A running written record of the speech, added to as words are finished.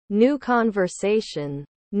New conversation.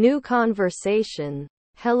 New conversation.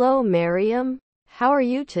 Hello Miriam. How are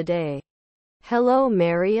you today? Hello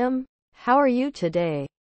Miriam. How are you today?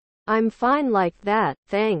 I'm fine like that,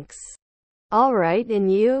 thanks. Alright,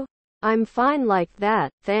 and you? I'm fine like that,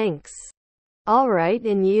 thanks. Alright,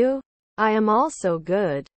 and you? I am also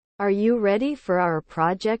good. Are you ready for our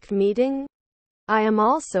project meeting? I am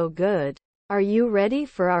also good. Are you ready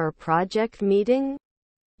for our project meeting?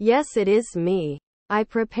 Yes, it is me. I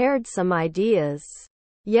prepared some ideas.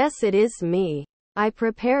 Yes, it is me. I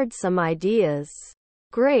prepared some ideas.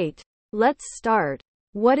 Great. Let's start.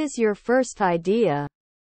 What is your first idea?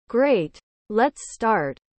 Great. Let's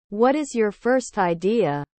start. What is your first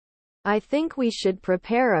idea? I think we should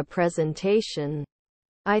prepare a presentation.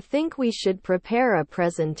 I think we should prepare a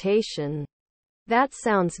presentation. That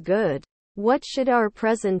sounds good. What should our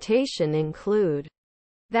presentation include?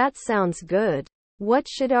 That sounds good. What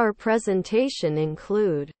should our presentation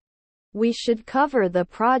include? We should cover the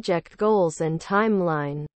project goals and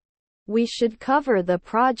timeline. We should cover the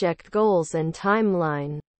project goals and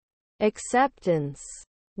timeline. Acceptance.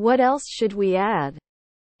 What else should we add?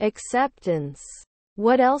 Acceptance.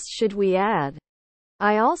 What else should we add?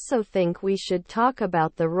 I also think we should talk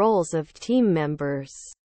about the roles of team members.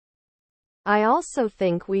 I also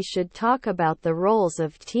think we should talk about the roles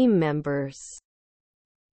of team members.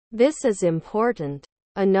 This is important.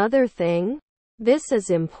 Another thing? This is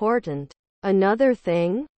important. Another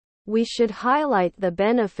thing? We should highlight the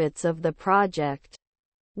benefits of the project.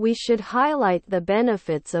 We should highlight the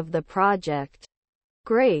benefits of the project.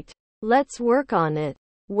 Great. Let's work on it.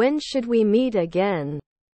 When should we meet again?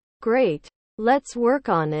 Great. Let's work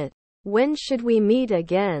on it. When should we meet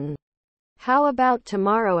again? How about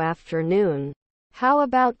tomorrow afternoon? How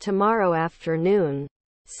about tomorrow afternoon?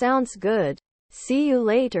 Sounds good. See you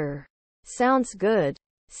later. Sounds good.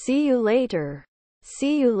 See you later.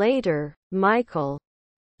 See you later, Michael.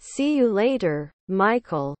 See you later,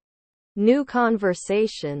 Michael. New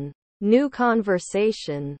conversation. New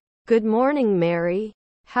conversation. Good morning, Mary.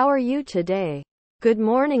 How are you today? Good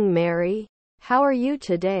morning, Mary. How are you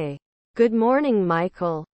today? Good morning,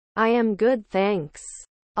 Michael. I am good, thanks.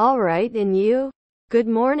 All right, and you? Good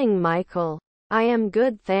morning, Michael. I am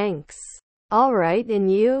good, thanks. All right, and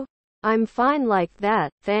you? I'm fine like that,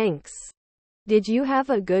 thanks. Did you have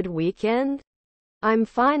a good weekend? I'm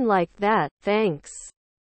fine like that, thanks.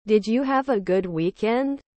 Did you have a good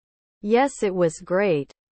weekend? Yes, it was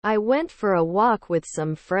great. I went for a walk with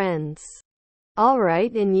some friends. All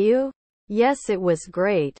right, and you? Yes, it was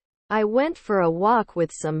great. I went for a walk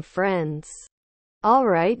with some friends. All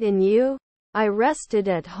right, and you? I rested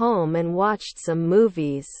at home and watched some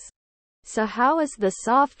movies. So how is the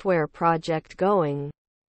software project going?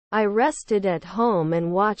 I rested at home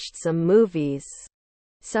and watched some movies.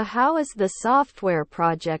 So how is the software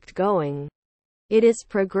project going? It is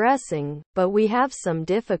progressing, but we have some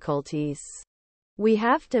difficulties. We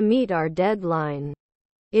have to meet our deadline.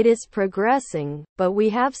 It is progressing, but we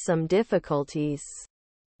have some difficulties.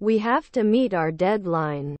 We have to meet our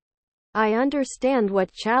deadline. I understand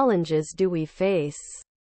what challenges do we face.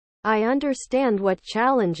 I understand what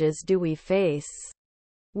challenges do we face.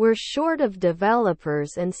 We're short of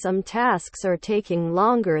developers and some tasks are taking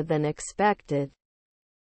longer than expected.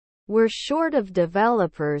 We're short of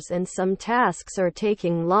developers and some tasks are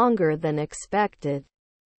taking longer than expected.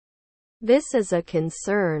 This is a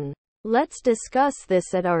concern. Let's discuss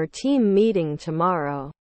this at our team meeting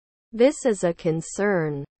tomorrow. This is a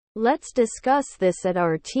concern. Let's discuss this at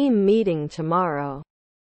our team meeting tomorrow.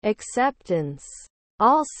 Acceptance.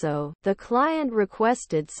 Also, the client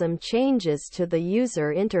requested some changes to the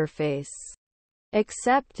user interface.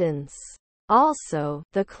 Acceptance. Also,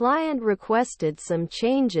 the client requested some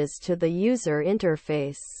changes to the user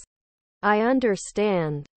interface. I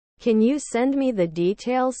understand. Can you send me the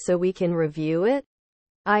details so we can review it?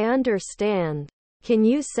 I understand. Can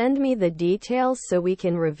you send me the details so we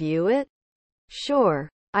can review it? Sure.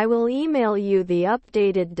 I will email you the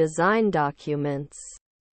updated design documents.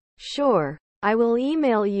 Sure. I will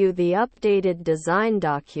email you the updated design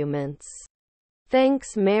documents.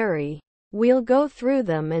 Thanks, Mary. We'll go through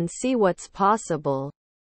them and see what's possible.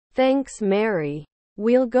 Thanks, Mary.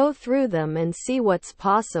 We'll go through them and see what's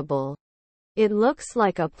possible. It looks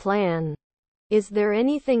like a plan. Is there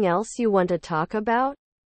anything else you want to talk about?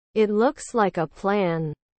 It looks like a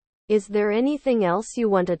plan. Is there anything else you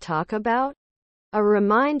want to talk about? A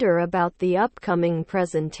reminder about the upcoming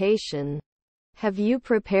presentation. Have you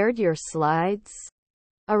prepared your slides?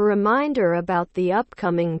 A reminder about the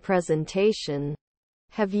upcoming presentation.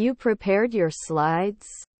 Have you prepared your slides?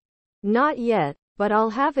 Not yet, but I'll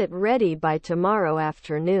have it ready by tomorrow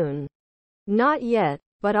afternoon. Not yet,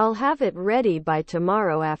 but I'll have it ready by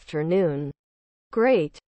tomorrow afternoon.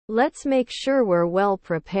 Great. Let's make sure we're well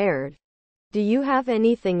prepared. Do you have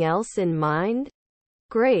anything else in mind?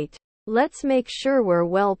 Great. Let's make sure we're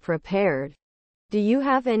well prepared. Do you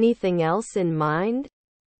have anything else in mind?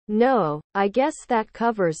 No, I guess that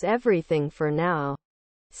covers everything for now.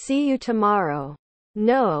 See you tomorrow.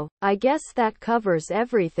 No, I guess that covers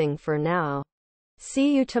everything for now.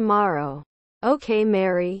 See you tomorrow. Okay,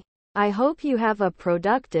 Mary. I hope you have a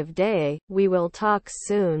productive day. We will talk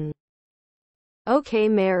soon. Okay,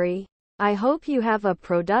 Mary. I hope you have a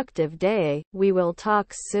productive day. We will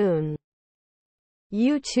talk soon.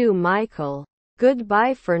 You too, Michael.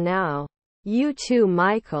 Goodbye for now. You too,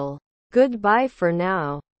 Michael. Goodbye for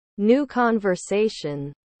now. New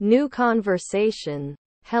conversation. New conversation.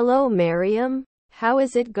 Hello, Miriam. How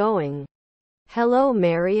is it going? Hello,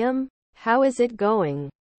 Miriam. How is it going?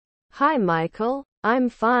 Hi, Michael. I'm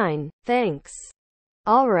fine, thanks.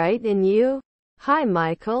 All right, and you? Hi,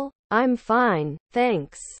 Michael. I'm fine,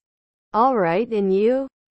 thanks. All right, and you?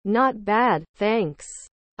 Not bad, thanks.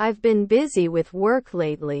 I've been busy with work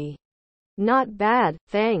lately. Not bad,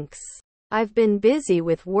 thanks. I've been busy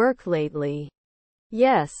with work lately.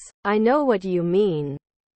 Yes, I know what you mean.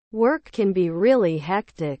 Work can be really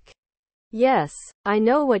hectic. Yes, I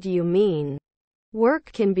know what you mean.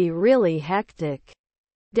 Work can be really hectic.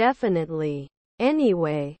 Definitely.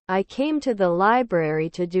 Anyway, I came to the library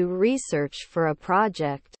to do research for a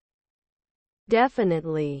project.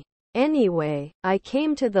 Definitely. Anyway, I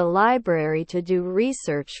came to the library to do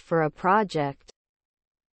research for a project.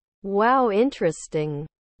 Wow, interesting.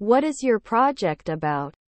 What is your project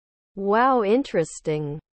about? Wow,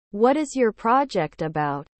 interesting. What is your project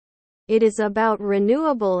about? It is about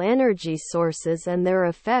renewable energy sources and their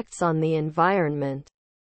effects on the environment.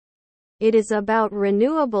 It is about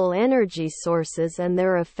renewable energy sources and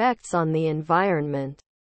their effects on the environment.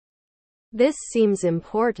 This seems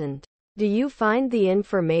important. Do you find the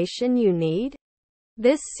information you need?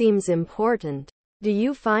 This seems important. Do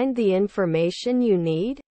you find the information you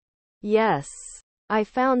need? Yes. I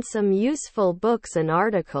found some useful books and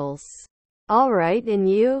articles. All right, and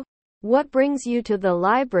you? What brings you to the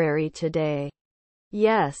library today?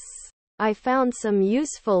 Yes. I found some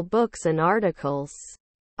useful books and articles.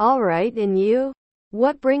 All right, and you?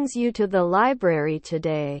 What brings you to the library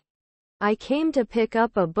today? I came to pick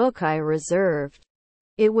up a book I reserved.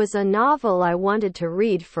 It was a novel I wanted to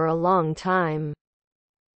read for a long time.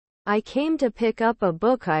 I came to pick up a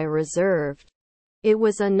book I reserved. It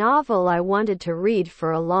was a novel I wanted to read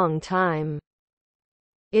for a long time.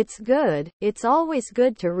 It's good. It's always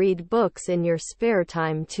good to read books in your spare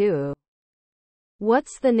time too.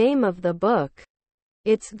 What's the name of the book?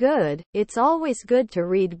 It's good. It's always good to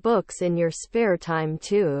read books in your spare time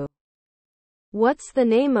too. What's the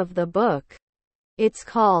name of the book? It's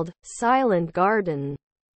called Silent Garden.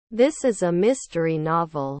 This is a mystery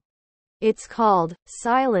novel. It's called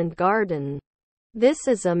Silent Garden. This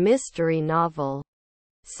is a mystery novel.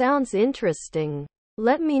 Sounds interesting.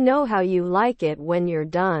 Let me know how you like it when you're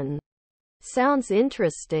done. Sounds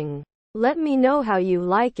interesting. Let me know how you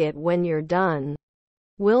like it when you're done.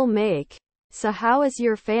 Will make. So how is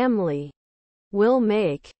your family? Will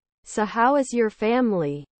make. So how is your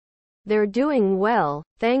family? They're doing well,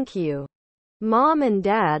 thank you. Mom and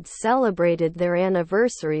Dad celebrated their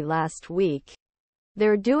anniversary last week.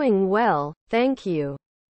 They're doing well, thank you.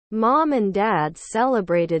 Mom and Dad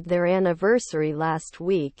celebrated their anniversary last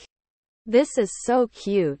week. This is so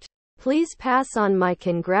cute. Please pass on my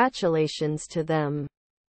congratulations to them.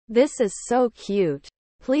 This is so cute.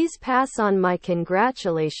 Please pass on my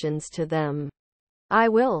congratulations to them. I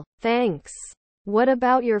will, thanks. What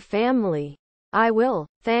about your family? I will,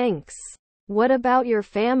 thanks. What about your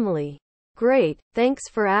family? Great, thanks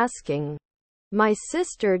for asking. My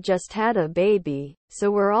sister just had a baby,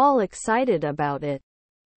 so we're all excited about it.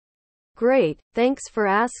 Great, thanks for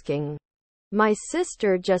asking. My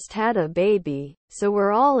sister just had a baby, so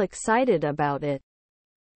we're all excited about it.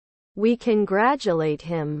 We congratulate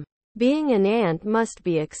him. Being an aunt must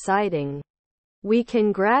be exciting. We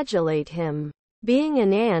congratulate him. Being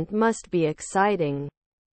an aunt must be exciting.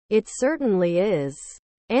 It certainly is.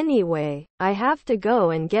 Anyway, I have to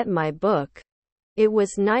go and get my book. It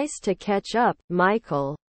was nice to catch up,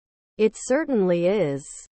 Michael. It certainly is.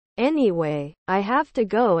 Anyway, I have to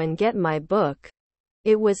go and get my book.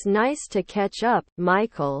 It was nice to catch up,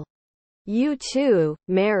 Michael. You too,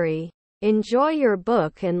 Mary. Enjoy your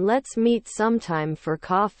book and let's meet sometime for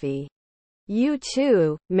coffee. You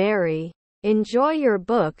too, Mary. Enjoy your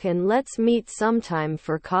book and let's meet sometime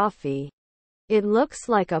for coffee. It looks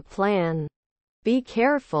like a plan. Be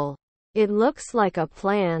careful. It looks like a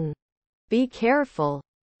plan. Be careful.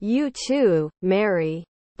 You too, Mary.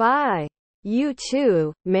 Bye. You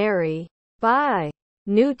too, Mary. Bye.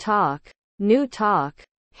 New talk. New talk.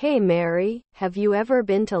 Hey Mary, have you ever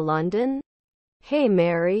been to London? Hey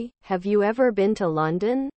Mary, have you ever been to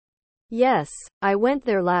London? Yes, I went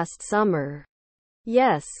there last summer.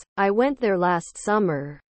 Yes, I went there last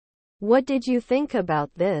summer. What did you think about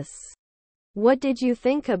this? What did you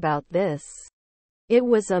think about this? It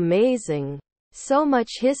was amazing. So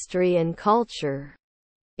much history and culture.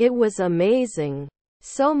 It was amazing.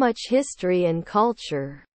 So much history and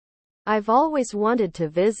culture. I've always wanted to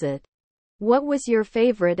visit. What was your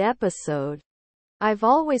favorite episode? I've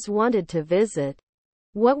always wanted to visit.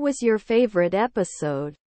 What was your favorite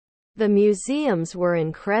episode? The museums were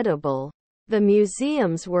incredible. The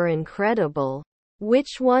museums were incredible.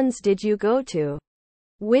 Which ones did you go to?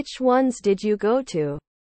 Which ones did you go to?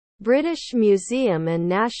 British Museum and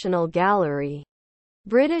National Gallery.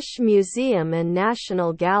 British Museum and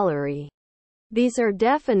National Gallery. These are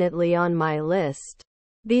definitely on my list.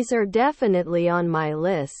 These are definitely on my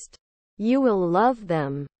list. You will love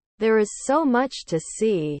them. There is so much to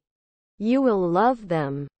see. You will love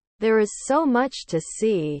them. There is so much to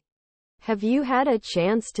see. Have you had a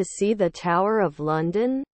chance to see the Tower of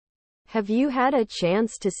London? Have you had a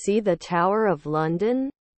chance to see the Tower of London?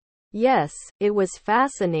 Yes, it was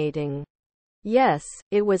fascinating. Yes,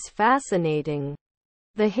 it was fascinating.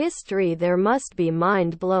 The history there must be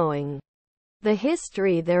mind-blowing. The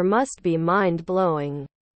history there must be mind-blowing.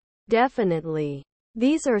 Definitely.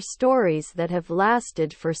 These are stories that have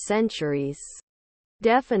lasted for centuries.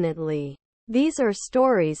 Definitely. These are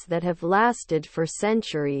stories that have lasted for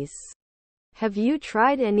centuries. Have you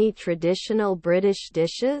tried any traditional British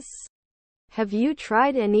dishes? Have you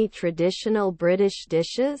tried any traditional British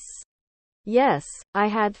dishes? Yes, I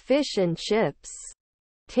had fish and chips.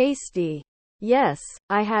 Tasty. Yes,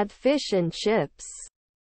 I had fish and chips.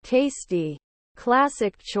 Tasty.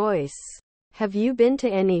 Classic choice. Have you been to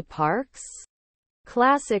any parks?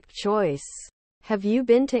 Classic choice. Have you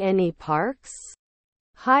been to any parks?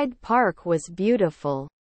 Hyde Park was beautiful.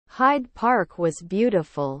 Hyde Park was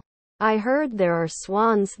beautiful. I heard there are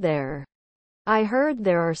swans there. I heard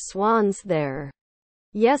there are swans there.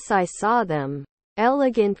 Yes, I saw them.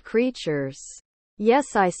 Elegant creatures.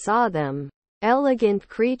 Yes, I saw them. Elegant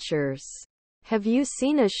creatures. Have you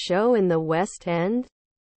seen a show in the West End?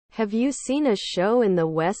 Have you seen a show in the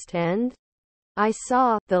West End? I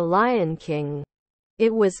saw The Lion King.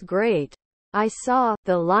 It was great. I saw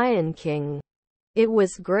The Lion King. It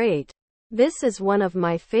was great. This is one of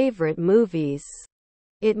my favorite movies.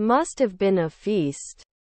 It must have been a feast.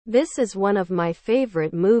 This is one of my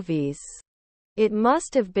favorite movies. It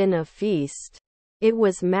must have been a feast. It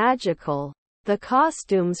was magical. The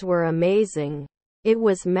costumes were amazing. It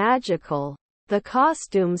was magical. The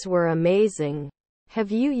costumes were amazing. Have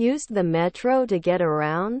you used the metro to get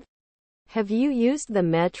around? Have you used the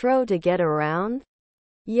metro to get around?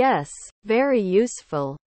 Yes, very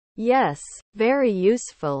useful. Yes, very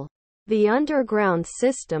useful. The underground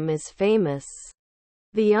system is famous.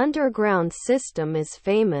 The underground system is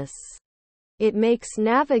famous. It makes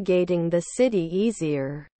navigating the city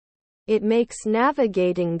easier. It makes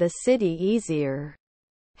navigating the city easier.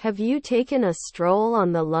 Have you taken a stroll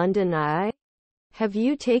on the London Eye? Have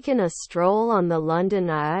you taken a stroll on the London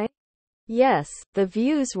Eye? Yes, the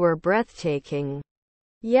views were breathtaking.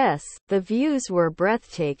 Yes, the views were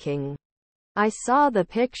breathtaking. I saw the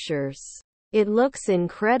pictures. It looks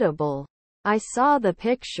incredible. I saw the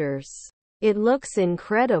pictures. It looks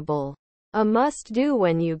incredible. A must-do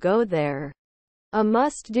when you go there. A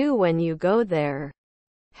must-do when you go there.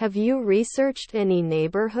 Have you researched any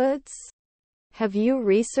neighborhoods? Have you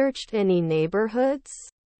researched any neighborhoods?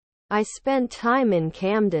 I spent time in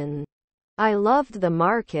Camden. I loved the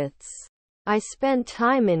markets. I spent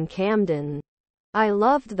time in Camden. I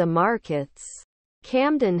loved the markets.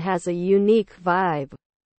 Camden has a unique vibe.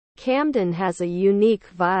 Camden has a unique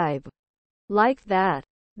vibe. Like that.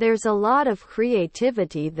 There's a lot of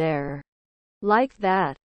creativity there. Like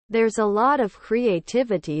that. There's a lot of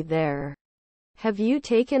creativity there. Have you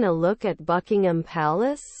taken a look at Buckingham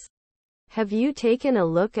Palace? Have you taken a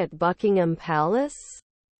look at Buckingham Palace?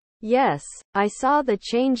 Yes, I saw the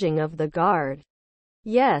changing of the guard.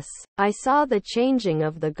 Yes, I saw the changing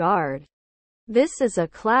of the guard. This is a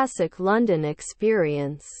classic London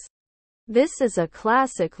experience. This is a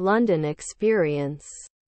classic London experience.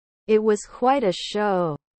 It was quite a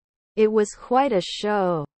show. It was quite a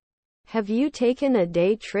show. Have you taken a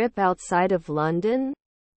day trip outside of London?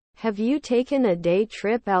 Have you taken a day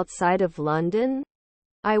trip outside of London?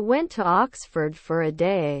 I went to Oxford for a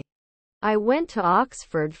day. I went to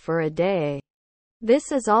Oxford for a day.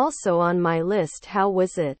 This is also on my list. How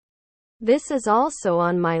was it? This is also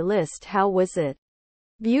on my list. How was it?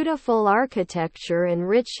 Beautiful architecture and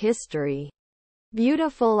rich history.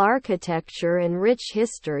 Beautiful architecture and rich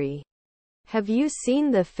history. Have you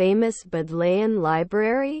seen the famous Bodleian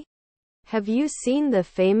Library? Have you seen the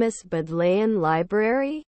famous Bodleian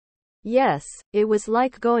Library? Yes, it was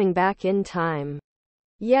like going back in time.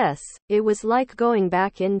 Yes, it was like going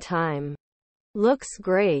back in time. Looks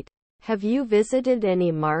great. Have you visited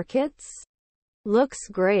any markets? Looks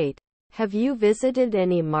great. Have you visited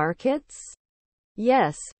any markets?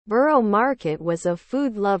 Yes, Borough Market was a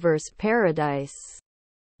food lover's paradise.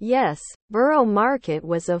 Yes, Borough Market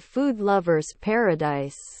was a food lover's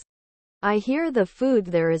paradise. I hear the food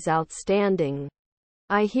there is outstanding.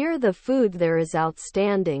 I hear the food there is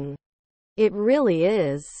outstanding. It really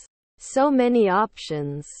is. So many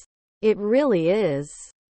options. It really is.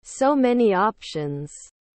 So many options.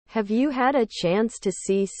 Have you had a chance to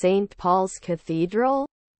see St. Paul's Cathedral?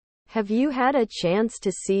 Have you had a chance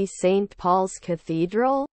to see St. Paul's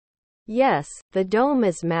Cathedral? Yes, the dome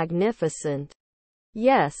is magnificent.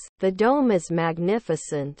 Yes, the dome is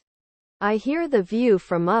magnificent. I hear the view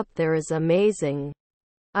from up there is amazing.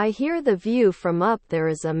 I hear the view from up there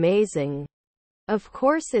is amazing. Of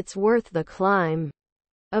course it's worth the climb.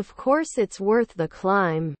 Of course it's worth the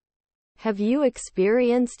climb. Have you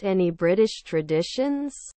experienced any British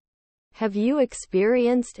traditions? Have you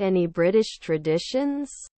experienced any British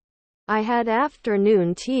traditions? I had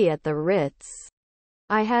afternoon tea at the Ritz.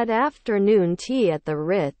 I had afternoon tea at the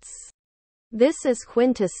Ritz. This is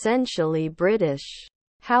quintessentially British.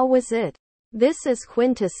 How was it? This is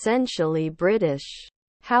quintessentially British.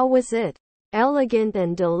 How was it? Elegant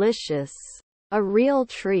and delicious. A real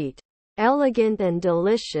treat. Elegant and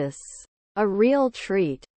delicious. A real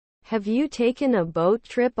treat. Have you taken a boat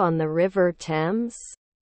trip on the River Thames?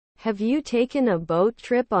 Have you taken a boat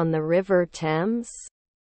trip on the River Thames?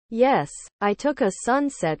 Yes, I took a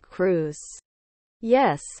sunset cruise.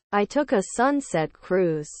 Yes, I took a sunset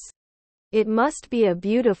cruise. It must be a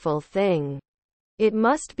beautiful thing. It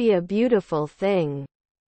must be a beautiful thing.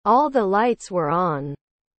 All the lights were on.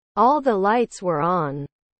 All the lights were on.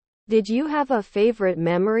 Did you have a favorite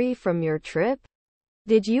memory from your trip?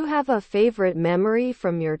 Did you have a favorite memory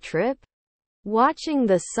from your trip? Watching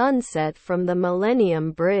the sunset from the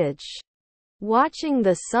Millennium Bridge. Watching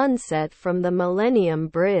the sunset from the Millennium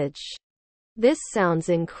Bridge. This sounds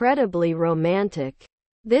incredibly romantic.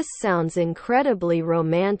 This sounds incredibly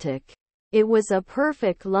romantic. It was a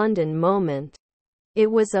perfect London moment.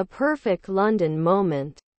 It was a perfect London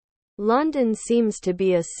moment. London seems to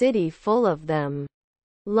be a city full of them.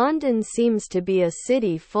 London seems to be a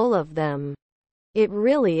city full of them. It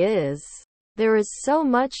really is. There is so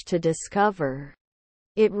much to discover.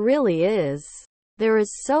 It really is. There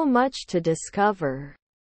is so much to discover.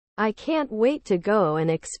 I can't wait to go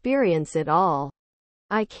and experience it all.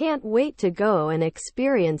 I can't wait to go and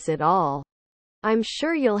experience it all. I'm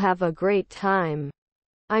sure you'll have a great time.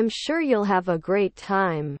 I'm sure you'll have a great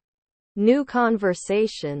time. New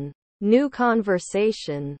conversation. New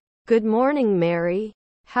conversation. Good morning, Mary.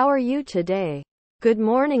 How are you today? Good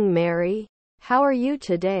morning, Mary. How are you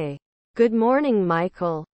today? Good morning,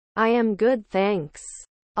 Michael. I am good, thanks.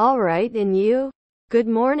 All right, and you? Good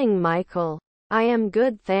morning, Michael. I am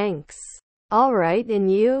good, thanks. All right,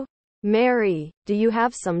 and you? Mary, do you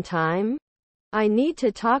have some time? I need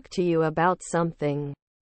to talk to you about something.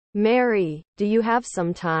 Mary, do you have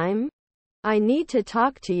some time? I need to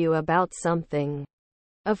talk to you about something.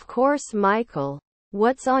 Of course, Michael.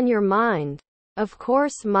 What's on your mind? Of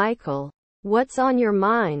course, Michael. What's on your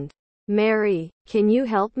mind? Mary, can you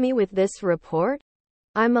help me with this report?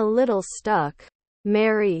 I'm a little stuck.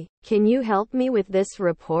 Mary, can you help me with this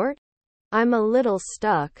report? I'm a little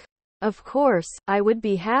stuck. Of course, I would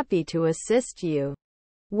be happy to assist you.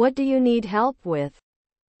 What do you need help with?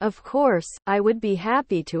 Of course, I would be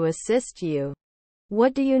happy to assist you.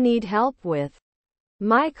 What do you need help with?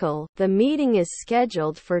 Michael, the meeting is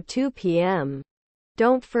scheduled for 2 p.m.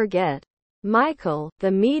 Don't forget. Michael,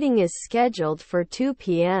 the meeting is scheduled for 2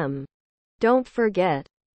 p.m. Don't forget.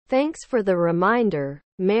 Thanks for the reminder,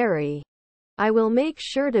 Mary. I will make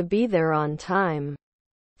sure to be there on time.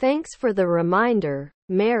 Thanks for the reminder,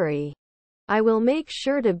 Mary. I will make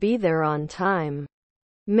sure to be there on time.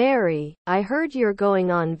 Mary, I heard you're going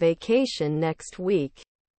on vacation next week.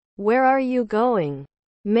 Where are you going?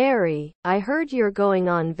 Mary, I heard you're going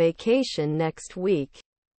on vacation next week.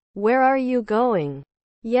 Where are you going?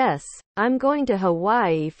 Yes, I'm going to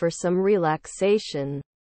Hawaii for some relaxation.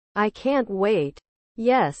 I can't wait.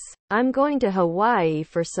 Yes, I'm going to Hawaii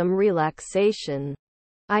for some relaxation.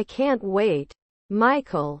 I can't wait.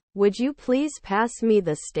 Michael, would you please pass me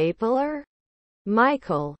the stapler?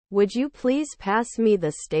 Michael, would you please pass me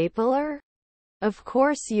the stapler? Of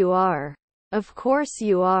course you are. Of course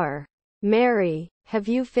you are. Mary, have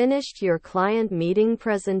you finished your client meeting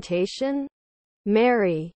presentation?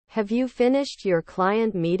 Mary, have you finished your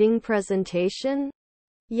client meeting presentation?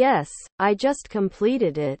 Yes, I just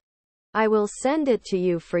completed it. I will send it to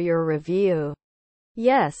you for your review.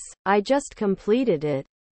 Yes, I just completed it.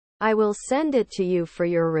 I will send it to you for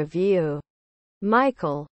your review.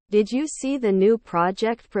 Michael, did you see the new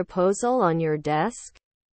project proposal on your desk?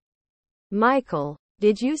 Michael,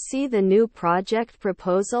 did you see the new project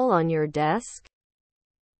proposal on your desk?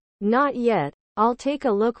 Not yet. I'll take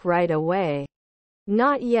a look right away.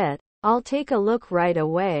 Not yet. I'll take a look right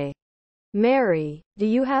away. Mary, do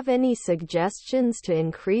you have any suggestions to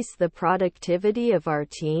increase the productivity of our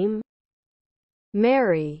team?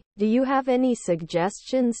 Mary, do you have any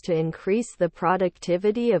suggestions to increase the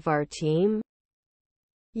productivity of our team?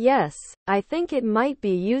 Yes, I think it might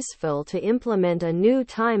be useful to implement a new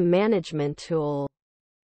time management tool.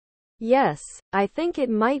 Yes, I think it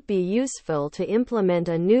might be useful to implement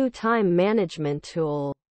a new time management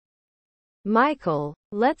tool. Michael,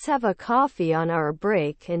 let's have a coffee on our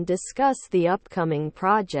break and discuss the upcoming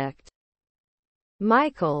project.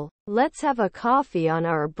 Michael, let's have a coffee on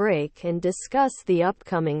our break and discuss the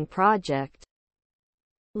upcoming project.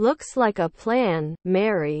 Looks like a plan,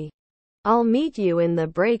 Mary. I'll meet you in the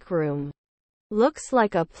break room. Looks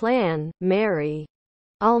like a plan, Mary.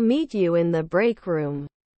 I'll meet you in the break room.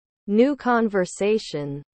 New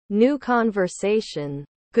conversation. New conversation.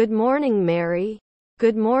 Good morning, Mary.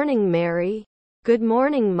 Good morning, Mary. Good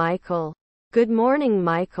morning, Michael. Good morning,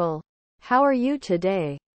 Michael. How are you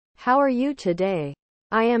today? How are you today?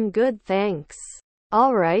 I am good, thanks.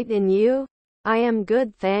 All right, and you? I am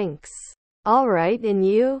good, thanks. All right, and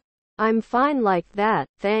you? I'm fine like that,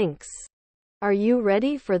 thanks. Are you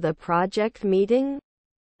ready for the project meeting?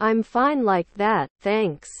 I'm fine like that,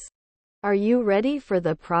 thanks. Are you ready for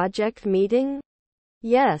the project meeting?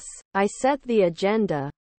 Yes, I set the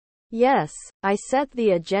agenda. Yes, I set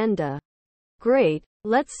the agenda. Great,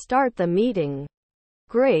 let's start the meeting.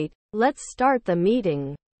 Great, let's start the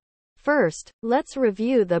meeting. First, let's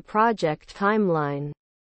review the project timeline.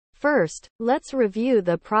 First, let's review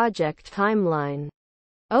the project timeline.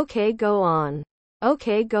 Okay, go on.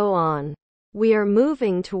 Okay, go on. We are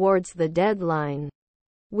moving towards the deadline.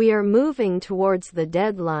 We are moving towards the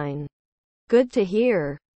deadline. Good to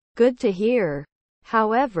hear. Good to hear.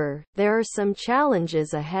 However, there are some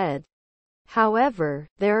challenges ahead. However,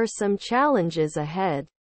 there are some challenges ahead.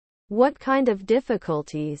 What kind of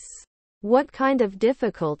difficulties? What kind of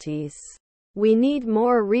difficulties? We need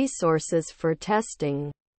more resources for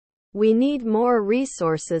testing. We need more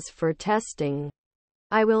resources for testing.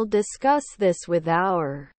 I will discuss this with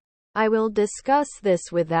our. I will discuss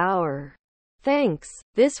this with our. Thanks,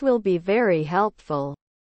 this will be very helpful.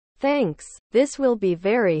 Thanks, this will be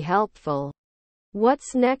very helpful.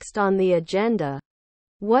 What's next on the agenda?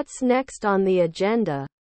 What's next on the agenda?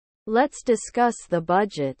 Let's discuss the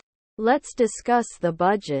budget. Let's discuss the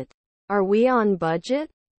budget. Are we on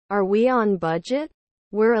budget? Are we on budget?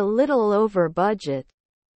 We're a little over budget.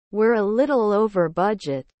 We're a little over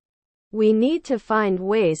budget. We need to find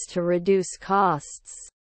ways to reduce costs.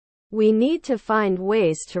 We need to find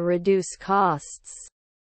ways to reduce costs.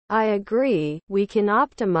 I agree, we can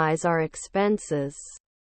optimize our expenses.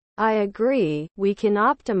 I agree, we can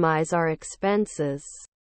optimize our expenses.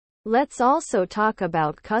 Let's also talk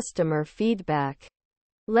about customer feedback.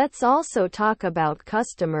 Let's also talk about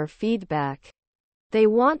customer feedback. They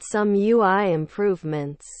want some UI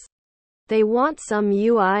improvements. They want some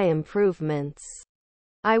UI improvements.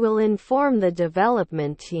 I will inform the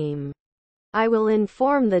development team. I will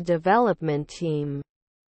inform the development team.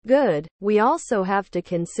 Good, we also have to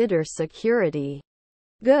consider security.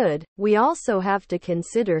 Good, we also have to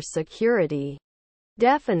consider security.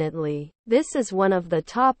 Definitely, this is one of the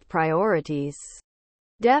top priorities.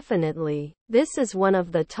 Definitely, this is one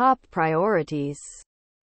of the top priorities.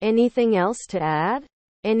 Anything else to add?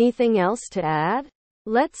 Anything else to add?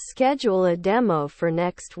 Let's schedule a demo for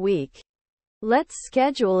next week. Let's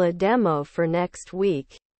schedule a demo for next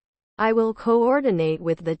week. I will coordinate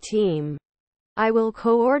with the team. I will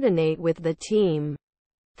coordinate with the team.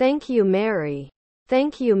 Thank you, Mary.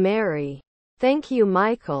 Thank you, Mary. Thank you,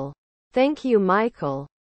 Michael. Thank you, Michael.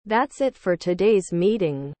 That's it for today's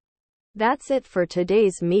meeting. That's it for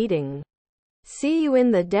today's meeting. See you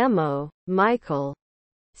in the demo, Michael.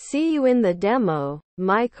 See you in the demo,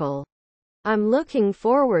 Michael. I'm looking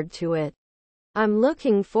forward to it. I'm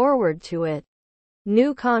looking forward to it.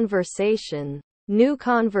 New conversation. New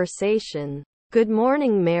conversation. Good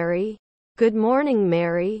morning, Mary. Good morning,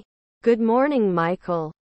 Mary. Good morning,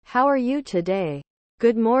 Michael. How are you today?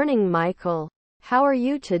 Good morning, Michael. How are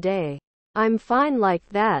you today? I'm fine like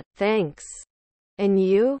that, thanks. And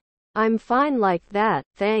you? I'm fine like that,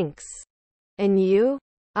 thanks. And you?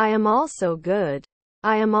 I am also good.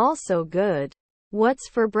 I am also good. What's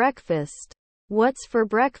for breakfast? What's for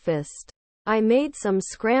breakfast? I made some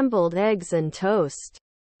scrambled eggs and toast.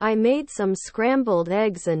 I made some scrambled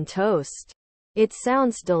eggs and toast. It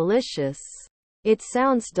sounds delicious. It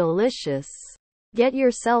sounds delicious. Get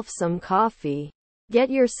yourself some coffee. Get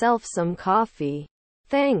yourself some coffee.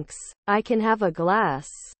 Thanks, I can have a glass.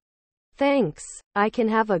 Thanks, I can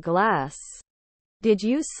have a glass. Did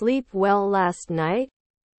you sleep well last night?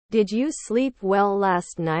 Did you sleep well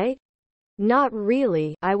last night? Not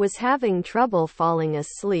really, I was having trouble falling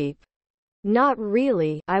asleep. Not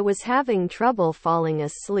really, I was having trouble falling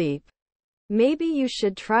asleep. Maybe you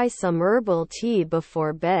should try some herbal tea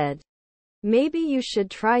before bed. Maybe you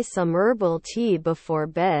should try some herbal tea before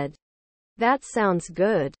bed. That sounds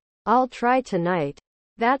good. I'll try tonight.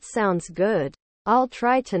 That sounds good. I'll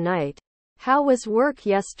try tonight. How was work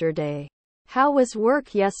yesterday? How was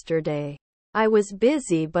work yesterday? I was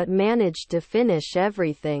busy but managed to finish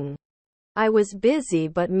everything. I was busy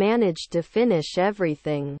but managed to finish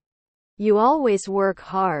everything. You always work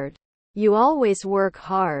hard. You always work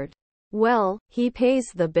hard. Well, he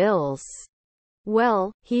pays the bills.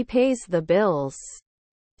 Well, he pays the bills.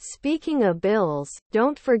 Speaking of bills,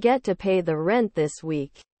 don't forget to pay the rent this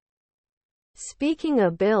week. Speaking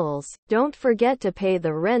of bills, don't forget to pay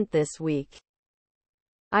the rent this week.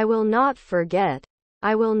 I will not forget.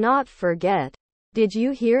 I will not forget. Did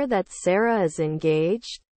you hear that Sarah is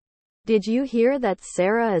engaged? Did you hear that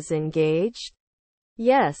Sarah is engaged?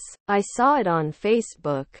 Yes, I saw it on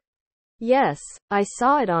Facebook. Yes, I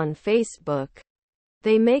saw it on Facebook.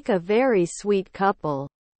 They make a very sweet couple.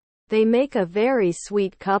 They make a very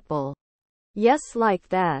sweet couple. Yes, like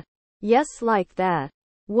that. Yes, like that.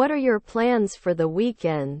 What are your plans for the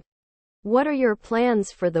weekend? What are your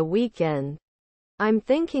plans for the weekend? I'm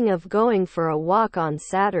thinking of going for a walk on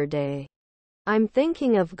Saturday. I'm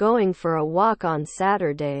thinking of going for a walk on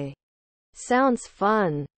Saturday. Sounds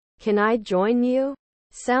fun. Can I join you?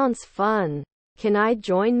 Sounds fun. Can I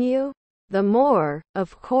join you? The more,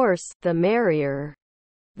 of course, the merrier.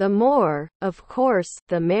 The more, of course,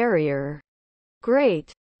 the merrier.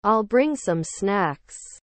 Great. I'll bring some snacks.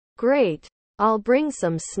 Great. I'll bring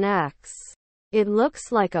some snacks. It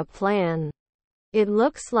looks like a plan. It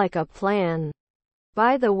looks like a plan.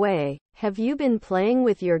 By the way, have you been playing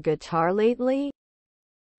with your guitar lately?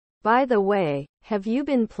 By the way, have you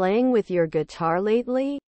been playing with your guitar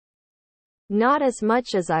lately? Not as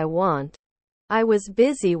much as I want. I was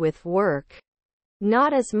busy with work.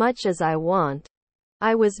 Not as much as I want.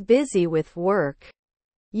 I was busy with work.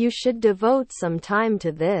 You should devote some time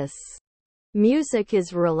to this. Music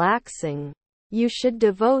is relaxing. You should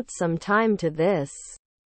devote some time to this.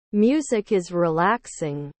 Music is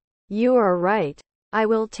relaxing. You are right. I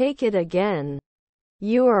will take it again.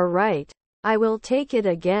 You are right. I will take it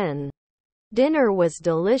again. Dinner was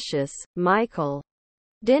delicious, Michael.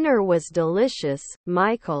 Dinner was delicious,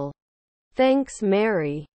 Michael. Thanks,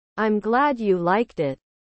 Mary. I'm glad you liked it.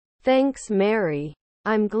 Thanks, Mary.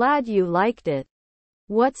 I'm glad you liked it.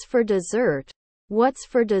 What's for dessert? What's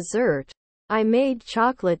for dessert? I made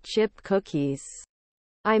chocolate chip cookies.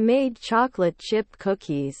 I made chocolate chip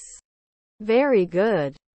cookies. Very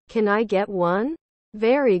good. Can I get one?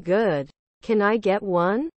 Very good. Can I get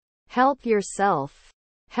one? Help yourself.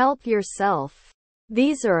 Help yourself.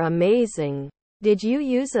 These are amazing. Did you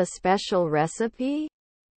use a special recipe?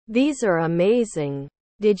 These are amazing.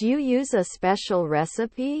 Did you use a special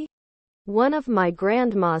recipe? One of my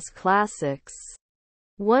grandma's classics.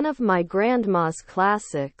 One of my grandma's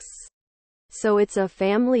classics. So it's a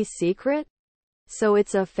family secret? So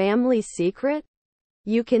it's a family secret?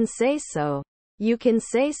 You can say so. You can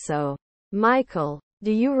say so. Michael,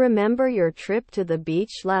 do you remember your trip to the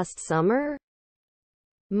beach last summer?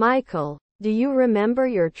 Michael, do you remember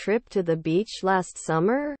your trip to the beach last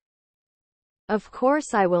summer? Of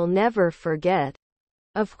course I will never forget.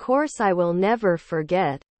 Of course I will never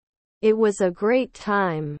forget. It was a great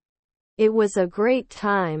time. It was a great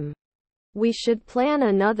time. We should plan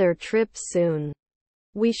another trip soon.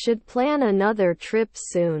 We should plan another trip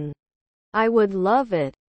soon. I would love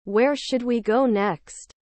it. Where should we go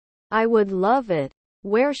next? I would love it.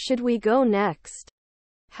 Where should we go next?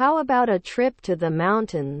 How about a trip to the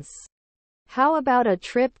mountains? How about a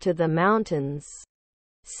trip to the mountains?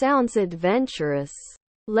 Sounds adventurous.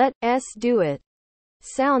 Let us do it.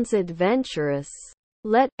 Sounds adventurous.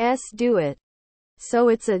 Let us do it. So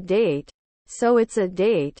it's a date. So it's a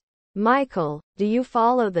date. Michael, do you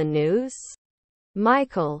follow the news?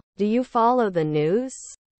 Michael, do you follow the news?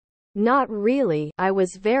 Not really, I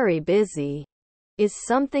was very busy. Is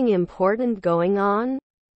something important going on?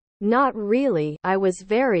 Not really, I was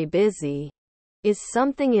very busy. Is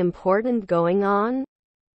something important going on?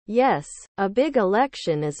 Yes, a big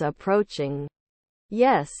election is approaching.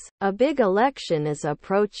 Yes, a big election is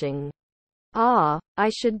approaching. Ah, I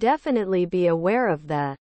should definitely be aware of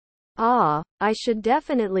that. Ah, I should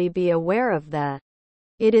definitely be aware of that.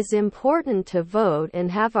 It is important to vote and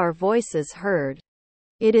have our voices heard.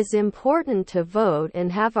 It is important to vote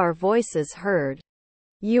and have our voices heard.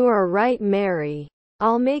 You are right, Mary.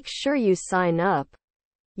 I'll make sure you sign up.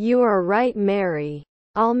 You are right, Mary.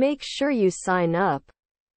 I'll make sure you sign up.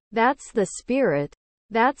 That's the spirit.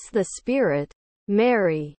 That's the spirit.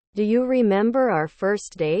 Mary, do you remember our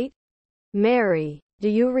first date? Mary, do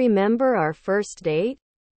you remember our first date?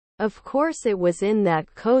 Of course it was in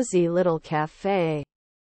that cozy little cafe.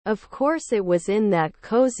 Of course it was in that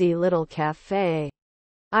cozy little cafe.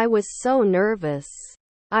 I was so nervous.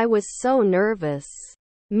 I was so nervous.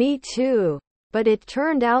 Me too. But it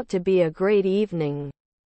turned out to be a great evening.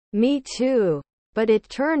 Me too. But it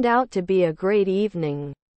turned out to be a great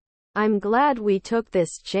evening. I'm glad we took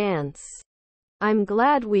this chance. I'm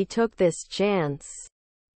glad we took this chance.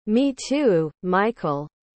 Me too, Michael.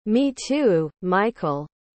 Me too, Michael.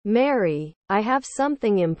 Mary, I have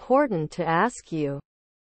something important to ask you.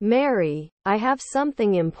 Mary, I have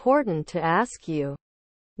something important to ask you.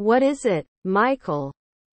 What is it, Michael?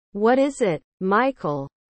 What is it, Michael?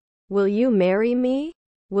 Will you marry me?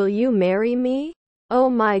 Will you marry me? Oh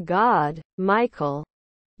my God, Michael.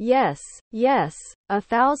 Yes, yes,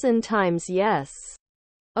 1,000 times yes.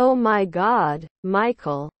 Oh my God,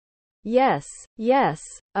 Michael. Yes, yes,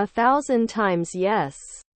 1,000 times yes.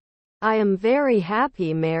 I am very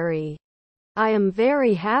happy, Mary. I am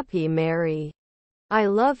very happy, Mary. I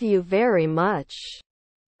love you very much.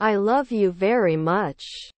 I love you very much.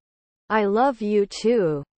 I love you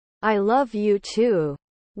too. I love you too.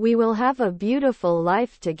 We will have a beautiful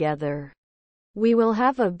life together. We will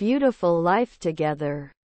have a beautiful life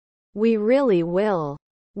together. We really will.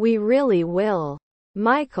 We really will.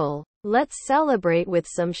 Michael, let's celebrate with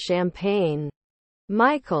some champagne.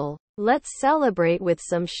 Michael, let's celebrate with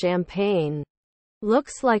some champagne.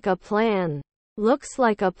 Looks like a plan. Looks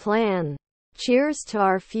like a plan. Cheers to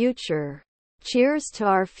our future. Cheers to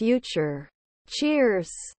our future. Cheers.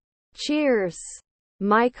 Cheers.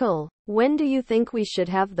 Michael, when do you think we should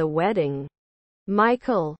have the wedding?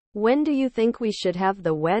 Michael, when do you think we should have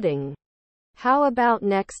the wedding? How about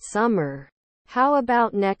next summer? How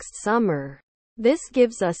about next summer? This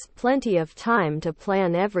gives us plenty of time to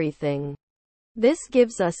plan everything. This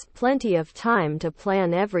gives us plenty of time to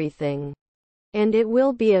plan everything. And it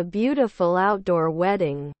will be a beautiful outdoor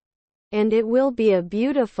wedding. And it will be a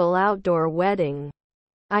beautiful outdoor wedding.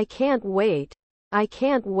 I can't wait. I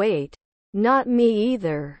can't wait. Not me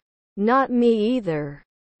either. Not me either.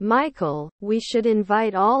 Michael, we should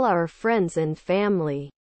invite all our friends and family.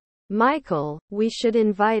 Michael, we should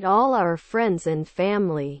invite all our friends and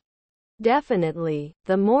family. Definitely,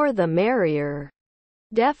 the more the merrier.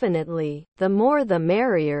 Definitely, the more the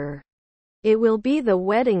merrier. It will be the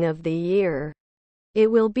wedding of the year.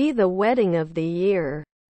 It will be the wedding of the year.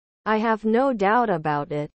 I have no doubt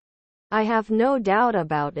about it. I have no doubt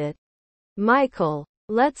about it. Michael,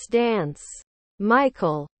 let's dance.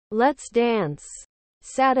 Michael, let's dance.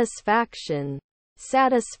 Satisfaction.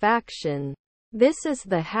 Satisfaction. This is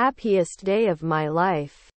the happiest day of my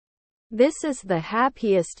life. This is the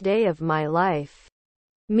happiest day of my life.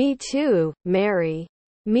 Me too, Mary.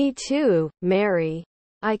 Me too, Mary.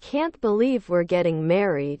 I can't believe we're getting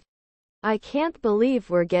married. I can't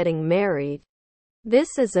believe we're getting married.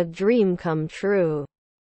 This is a dream come true.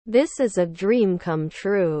 This is a dream come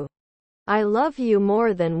true. I love you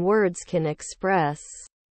more than words can express.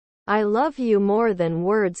 I love you more than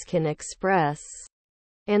words can express.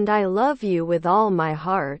 And I love you with all my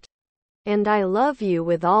heart. And I love you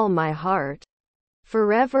with all my heart.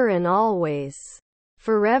 Forever and always.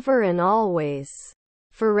 Forever and always.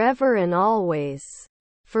 Forever and always.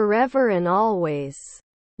 Forever and always.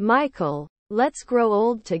 Michael, let's grow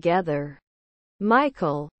old together.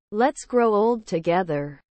 Michael, let's grow old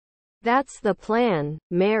together. That's the plan,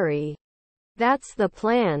 Mary. That's the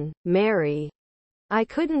plan, Mary. I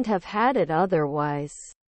couldn't have had it otherwise.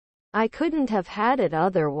 I couldn't have had it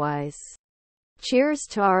otherwise. Cheers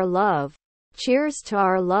to our love. Cheers to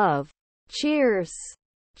our love. Cheers.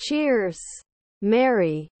 Cheers.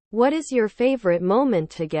 Mary, what is your favorite moment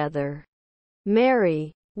together?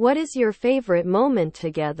 Mary, what is your favorite moment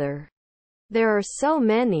together? There are so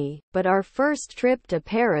many, but our first trip to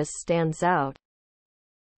Paris stands out.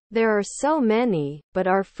 There are so many, but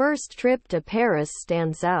our first trip to Paris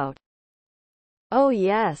stands out. Oh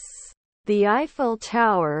yes. The Eiffel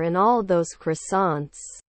Tower and all those croissants.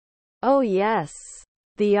 Oh yes.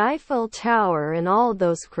 The Eiffel Tower and all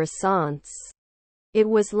those croissants. It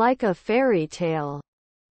was like a fairy tale.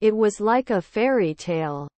 It was like a fairy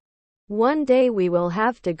tale. One day we will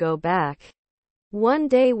have to go back. One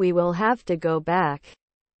day we will have to go back.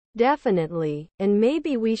 Definitely, and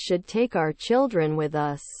maybe we should take our children with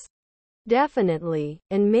us. Definitely,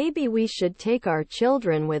 and maybe we should take our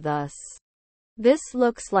children with us. This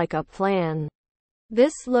looks like a plan.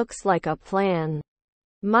 This looks like a plan.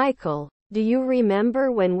 Michael, do you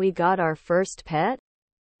remember when we got our first pet?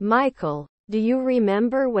 Michael, do you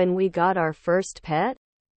remember when we got our first pet?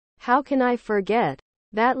 How can I forget?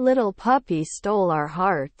 That little puppy stole our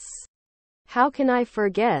hearts. How can I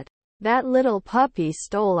forget? That little puppy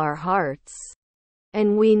stole our hearts.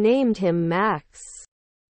 And we named him Max.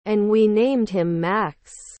 And we named him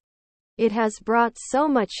Max. It has brought so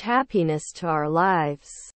much happiness to our lives.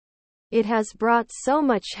 It has brought so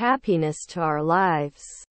much happiness to our lives.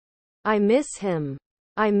 I miss him.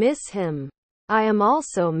 I miss him. I am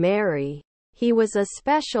also Mary. He was a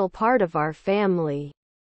special part of our family.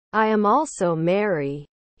 I am also Mary.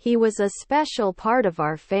 He was a special part of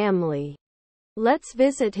our family. Let's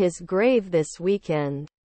visit his grave this weekend.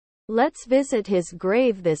 Let's visit his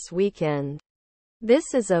grave this weekend.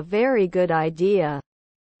 This is a very good idea.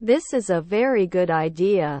 This is a very good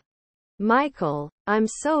idea. Michael, I'm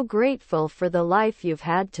so grateful for the life you've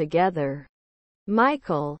had together.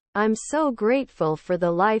 Michael, I'm so grateful for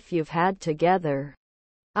the life you've had together.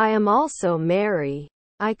 I am also Mary.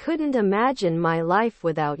 I couldn't imagine my life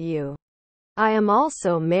without you. I am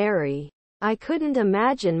also Mary. I couldn't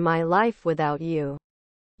imagine my life without you.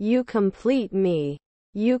 You complete me.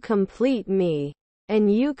 You complete me.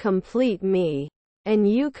 And you complete me.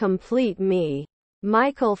 And you complete me.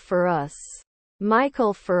 Michael for us.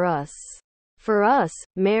 Michael for us. For us,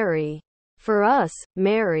 Mary. For us,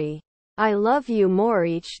 Mary. I love you more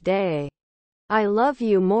each day. I love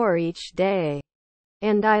you more each day.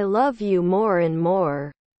 And I love you more and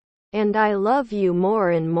more. And I love you more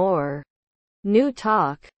and more. New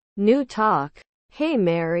talk. New talk. Hey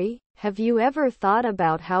Mary, have you ever thought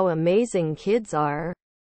about how amazing kids are?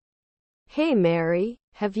 Hey Mary,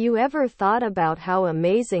 have you ever thought about how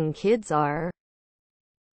amazing kids are?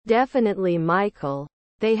 Definitely Michael.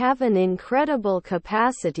 They have an incredible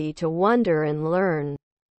capacity to wonder and learn.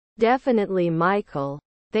 Definitely Michael.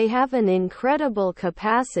 They have an incredible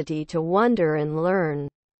capacity to wonder and learn.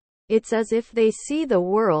 It's as if they see the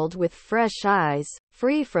world with fresh eyes,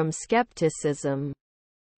 free from skepticism.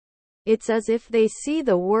 It's as if they see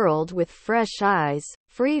the world with fresh eyes,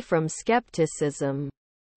 free from skepticism.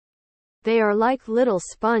 They are like little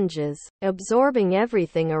sponges, absorbing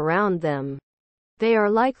everything around them. They are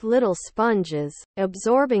like little sponges,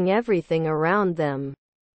 absorbing everything around them.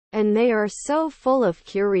 And they are so full of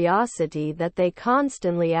curiosity that they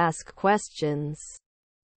constantly ask questions.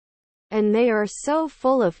 And they are so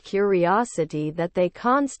full of curiosity that they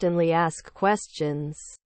constantly ask questions.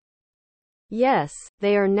 Yes,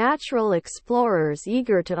 they are natural explorers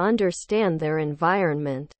eager to understand their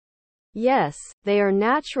environment. Yes, they are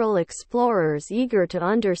natural explorers eager to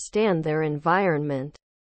understand their environment.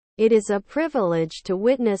 It is a privilege to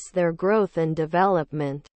witness their growth and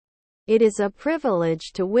development. It is a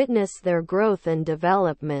privilege to witness their growth and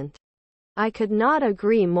development. I could not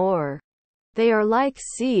agree more. They are like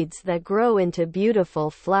seeds that grow into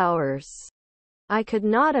beautiful flowers. I could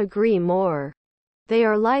not agree more. They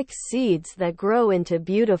are like seeds that grow into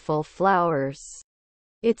beautiful flowers.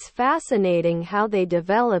 It's fascinating how they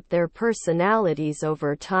develop their personalities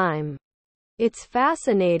over time. It's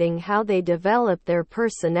fascinating how they develop their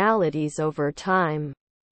personalities over time.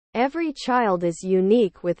 Every child is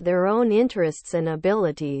unique with their own interests and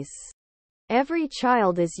abilities. Every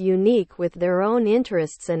child is unique with their own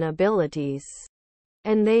interests and abilities.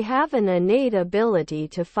 And they have an innate ability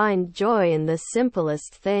to find joy in the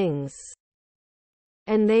simplest things.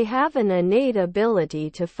 And they have an innate ability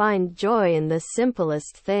to find joy in the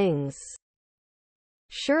simplest things.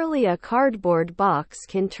 Surely a cardboard box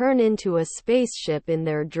can turn into a spaceship in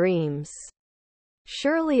their dreams.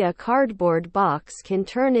 Surely a cardboard box can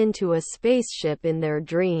turn into a spaceship in their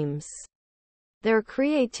dreams. Their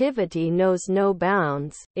creativity knows no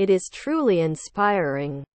bounds. It is truly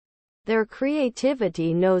inspiring. Their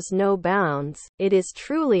creativity knows no bounds. It is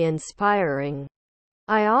truly inspiring.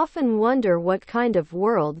 I often wonder what kind of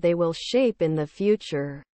world they will shape in the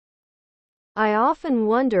future. I often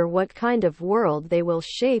wonder what kind of world they will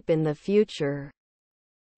shape in the future.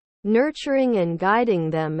 Nurturing and guiding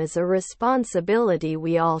them is a responsibility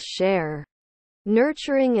we all share.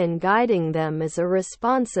 Nurturing and guiding them is a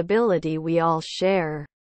responsibility we all share.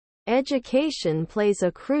 Education plays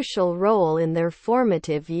a crucial role in their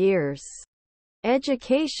formative years.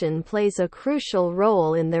 Education plays a crucial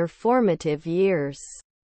role in their formative years.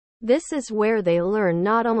 This is where they learn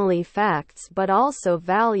not only facts but also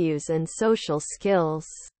values and social skills.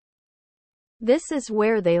 This is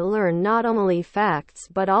where they learn not only facts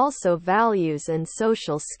but also values and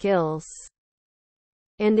social skills.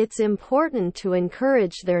 And it's important to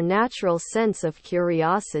encourage their natural sense of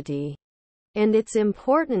curiosity. And it's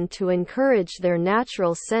important to encourage their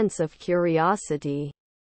natural sense of curiosity.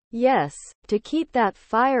 Yes, to keep that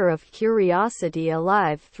fire of curiosity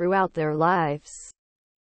alive throughout their lives.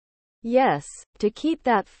 Yes, to keep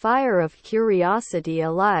that fire of curiosity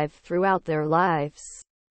alive throughout their lives.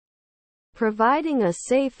 Providing a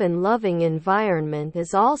safe and loving environment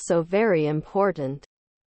is also very important.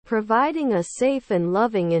 Providing a safe and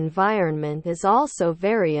loving environment is also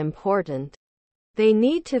very important. They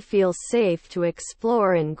need to feel safe to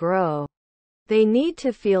explore and grow. They need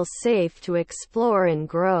to feel safe to explore and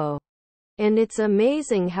grow. And it's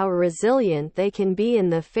amazing how resilient they can be in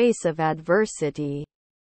the face of adversity.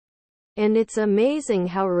 And it's amazing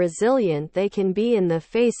how resilient they can be in the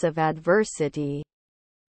face of adversity.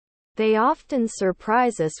 They often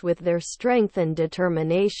surprise us with their strength and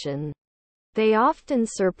determination. They often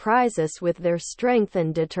surprise us with their strength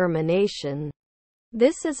and determination.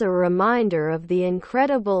 This is a reminder of the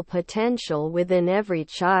incredible potential within every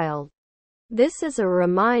child. This is a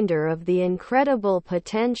reminder of the incredible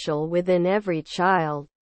potential within every child.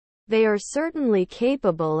 They are certainly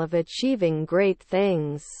capable of achieving great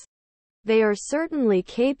things. They are certainly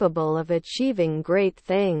capable of achieving great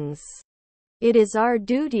things. It is our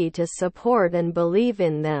duty to support and believe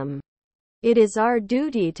in them. It is our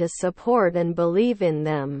duty to support and believe in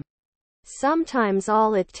them. Sometimes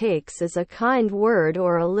all it takes is a kind word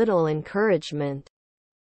or a little encouragement.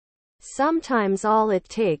 Sometimes all it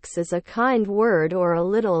takes is a kind word or a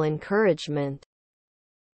little encouragement.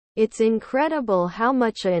 It's incredible how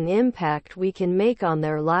much an impact we can make on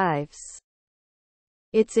their lives.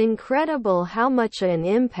 It's incredible how much an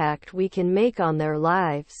impact we can make on their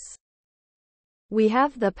lives. We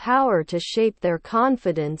have the power to shape their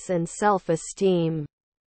confidence and self-esteem.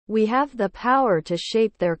 We have the power to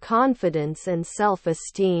shape their confidence and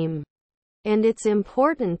self-esteem. And it's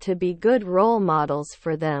important to be good role models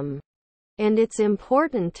for them. And it's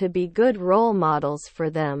important to be good role models for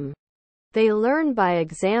them. They learn by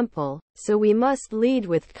example, so we must lead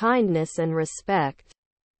with kindness and respect.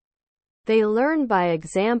 They learn by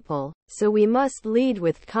example, so we must lead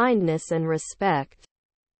with kindness and respect.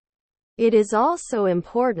 It is also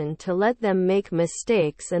important to let them make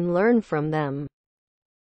mistakes and learn from them.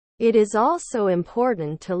 It is also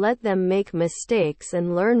important to let them make mistakes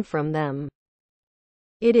and learn from them.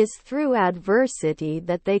 It is through adversity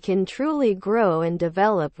that they can truly grow and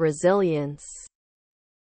develop resilience.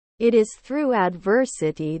 It is through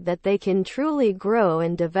adversity that they can truly grow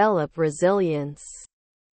and develop resilience.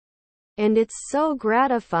 And it's so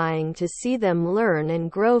gratifying to see them learn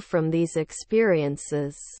and grow from these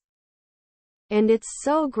experiences. And it's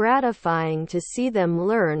so gratifying to see them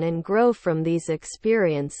learn and grow from these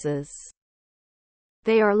experiences.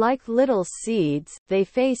 They are like little seeds, they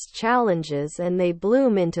face challenges and they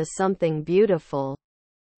bloom into something beautiful.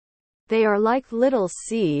 They are like little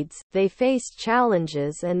seeds, they face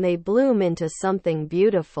challenges and they bloom into something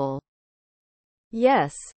beautiful.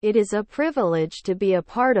 Yes, it is a privilege to be a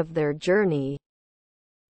part of their journey.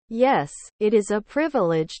 Yes, it is a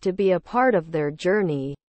privilege to be a part of their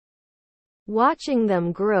journey. Watching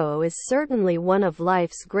them grow is certainly one of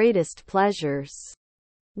life's greatest pleasures.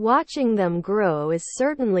 Watching them grow is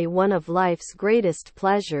certainly one of life's greatest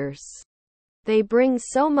pleasures. They bring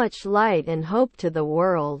so much light and hope to the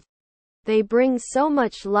world. They bring so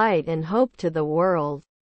much light and hope to the world.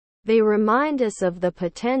 They remind us of the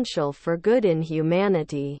potential for good in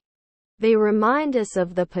humanity. They remind us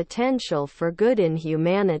of the potential for good in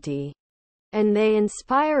humanity. And they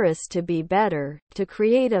inspire us to be better, to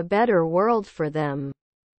create a better world for them.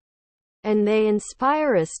 And they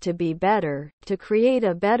inspire us to be better, to create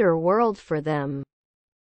a better world for them.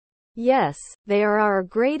 Yes, they are our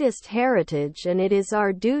greatest heritage and it is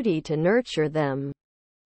our duty to nurture them.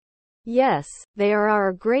 Yes, they are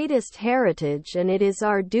our greatest heritage and it is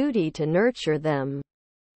our duty to nurture them.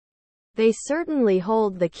 They certainly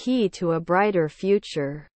hold the key to a brighter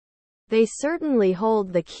future. They certainly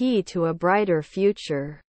hold the key to a brighter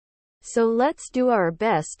future. So let's do our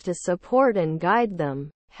best to support and guide them,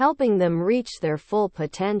 helping them reach their full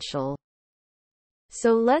potential.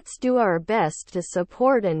 So let's do our best to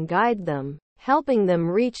support and guide them, helping them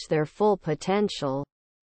reach their full potential.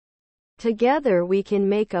 Together we can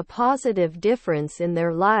make a positive difference in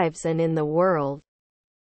their lives and in the world.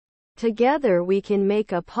 Together we can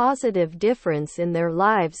make a positive difference in their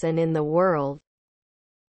lives and in the world.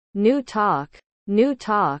 New talk. New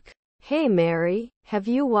talk. Hey Mary, have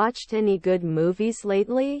you watched any good movies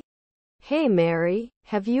lately? Hey Mary,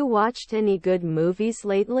 have you watched any good movies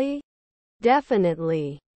lately?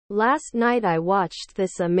 Definitely. Last night I watched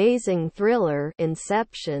this amazing thriller,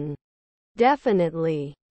 Inception.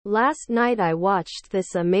 Definitely. Last night I watched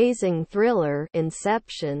this amazing thriller,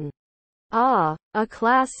 Inception. Ah, a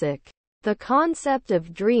classic. The concept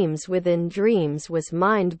of dreams within dreams was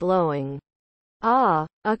mind-blowing. Ah,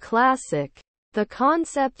 a classic. The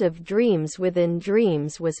concept of dreams within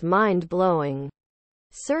dreams was mind-blowing.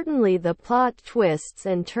 Certainly the plot twists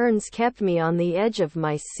and turns kept me on the edge of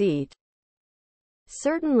my seat.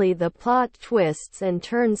 Certainly the plot twists and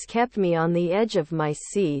turns kept me on the edge of my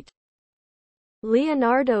seat.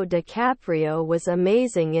 Leonardo DiCaprio was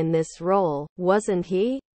amazing in this role, wasn't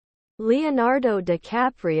he? Leonardo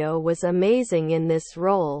DiCaprio was amazing in this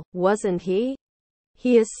role, wasn't he?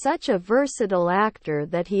 He is such a versatile actor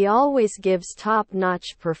that he always gives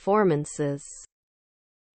top-notch performances.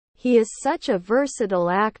 He is such a versatile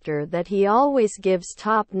actor that he always gives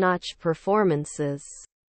top-notch performances.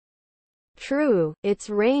 True, its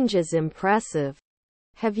range is impressive.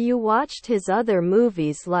 Have you watched his other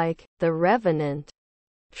movies like The Revenant?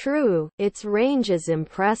 True, its range is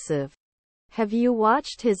impressive. Have you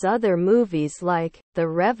watched his other movies like The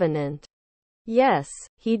Revenant? Yes,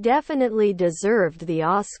 he definitely deserved the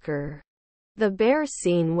Oscar. The bear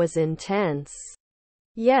scene was intense.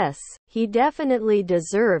 Yes, he definitely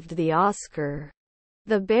deserved the Oscar.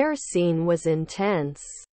 The bear scene was intense.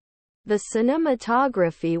 The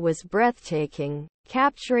cinematography was breathtaking,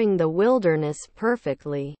 capturing the wilderness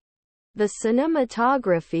perfectly. The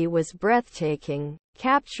cinematography was breathtaking,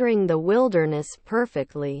 capturing the wilderness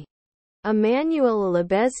perfectly. Emmanuel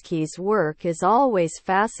Lubezki's work is always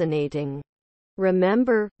fascinating.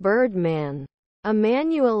 Remember, Birdman.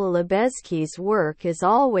 Emmanuel Lubezki's work is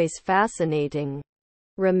always fascinating.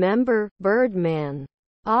 Remember, Birdman.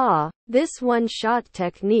 Ah, this one-shot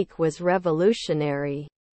technique was revolutionary.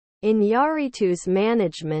 Iñárritu's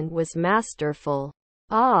management was masterful.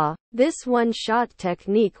 Ah, this one-shot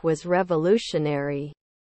technique was revolutionary.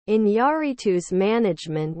 Iñárritu's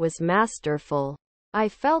management was masterful. I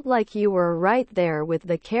felt like you were right there with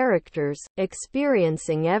the characters,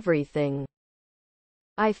 experiencing everything.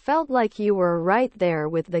 I felt like you were right there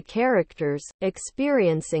with the characters,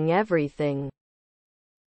 experiencing everything.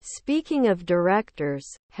 Speaking of directors,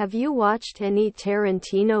 have you watched any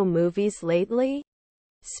Tarantino movies lately?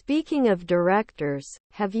 Speaking of directors,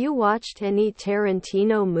 have you watched any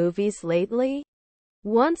Tarantino movies lately?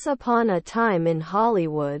 Once Upon a Time in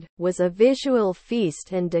Hollywood was a visual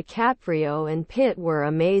feast and DiCaprio and Pitt were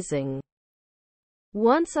amazing.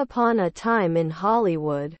 Once Upon a Time in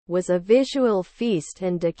Hollywood was a visual feast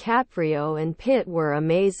and DiCaprio and Pitt were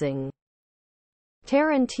amazing.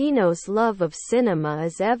 Tarantino's love of cinema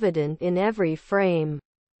is evident in every frame.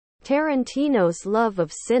 Tarantino's love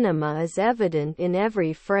of cinema is evident in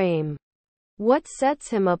every frame. What sets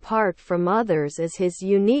him apart from others is his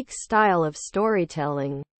unique style of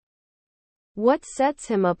storytelling. What sets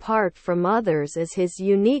him apart from others is his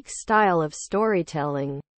unique style of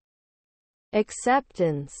storytelling.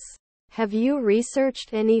 Acceptance. Have you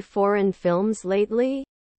researched any foreign films lately?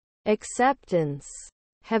 Acceptance.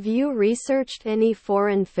 Have you researched any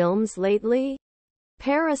foreign films lately?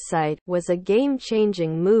 Parasite was a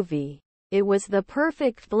game-changing movie. It was the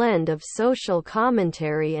perfect blend of social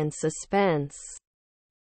commentary and suspense.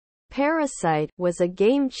 Parasite was a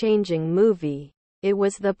game-changing movie. It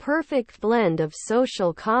was the perfect blend of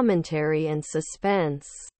social commentary and suspense.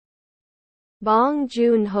 Bong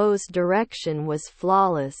Joon-ho's direction was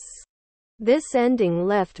flawless. This ending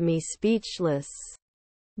left me speechless.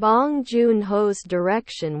 Bong Joon-ho's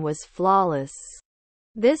direction was flawless.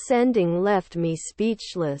 This ending left me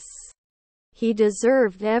speechless. He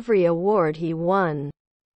deserved every award he won.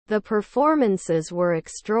 The performances were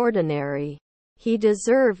extraordinary. He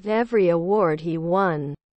deserved every award he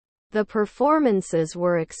won. The performances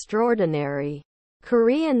were extraordinary.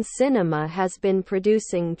 Korean cinema has been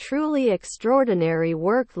producing truly extraordinary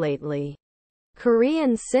work lately.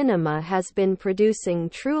 Korean cinema has been producing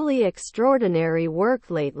truly extraordinary work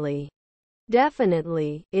lately.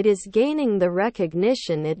 Definitely, it is gaining the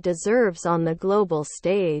recognition it deserves on the global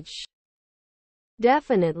stage.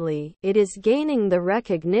 Definitely, it is gaining the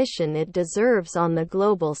recognition it deserves on the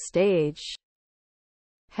global stage.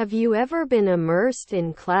 Have you ever been immersed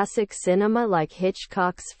in classic cinema like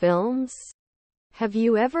Hitchcock's films? Have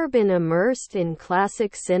you ever been immersed in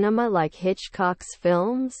classic cinema like Hitchcock's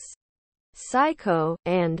films? Psycho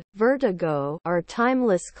and Vertigo are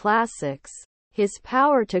timeless classics. His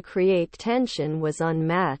power to create tension was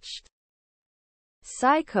unmatched.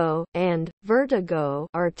 Psycho and Vertigo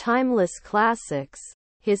are timeless classics.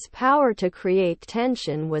 His power to create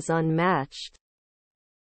tension was unmatched.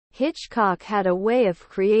 Hitchcock had a way of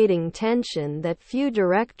creating tension that few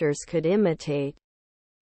directors could imitate.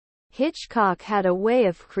 Hitchcock had a way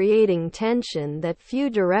of creating tension that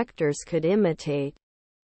few directors could imitate.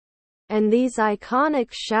 And these iconic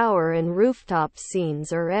shower and rooftop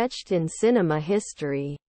scenes are etched in cinema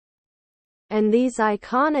history. And these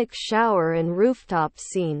iconic shower and rooftop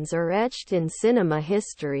scenes are etched in cinema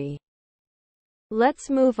history. Let's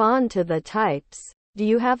move on to the types. Do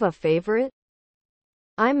you have a favorite?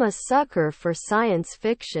 I'm a sucker for science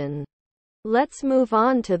fiction. Let's move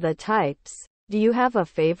on to the types. Do you have a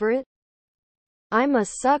favorite? I'm a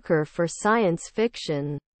sucker for science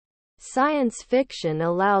fiction. Science fiction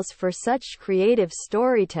allows for such creative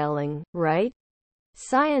storytelling, right?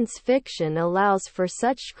 Science fiction allows for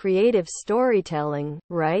such creative storytelling,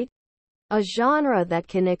 right? A genre that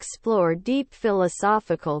can explore deep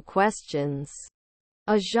philosophical questions.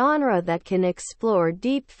 A genre that can explore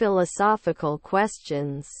deep philosophical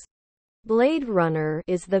questions. Blade Runner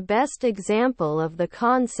is the best example of the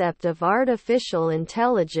concept of artificial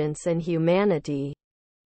intelligence and humanity.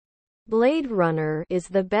 Blade Runner is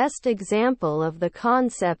the best example of the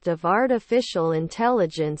concept of artificial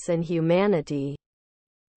intelligence and humanity.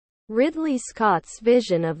 Ridley Scott's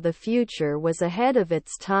vision of the future was ahead of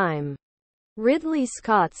its time. Ridley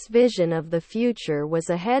Scott's vision of the future was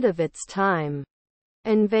ahead of its time.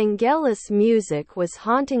 And Vangelis' music was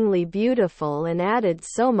hauntingly beautiful and added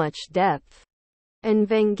so much depth. And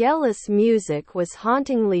Vangelis' music was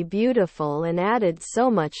hauntingly beautiful and added so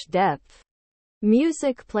much depth.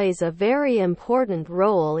 Music plays a very important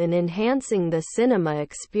role in enhancing the cinema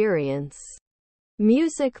experience.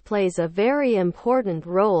 Music plays a very important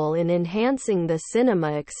role in enhancing the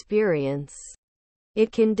cinema experience.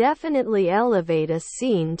 It can definitely elevate a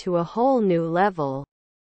scene to a whole new level.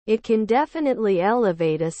 It can definitely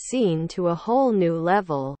elevate a scene to a whole new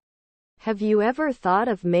level. Have you ever thought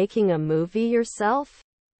of making a movie yourself?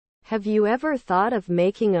 Have you ever thought of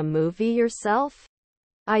making a movie yourself?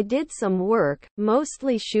 I did some work,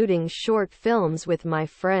 mostly shooting short films with my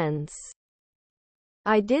friends.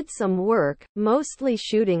 I did some work, mostly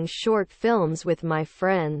shooting short films with my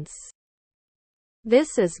friends.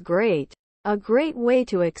 This is great. A great way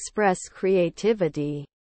to express creativity.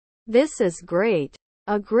 This is great.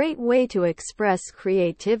 A great way to express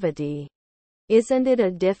creativity. Isn't it a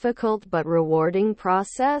difficult but rewarding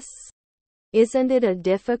process? Isn't it a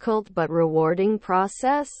difficult but rewarding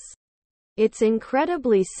process? It's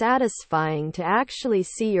incredibly satisfying to actually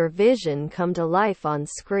see your vision come to life on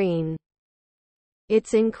screen.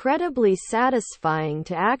 It's incredibly satisfying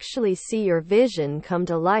to actually see your vision come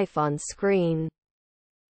to life on screen.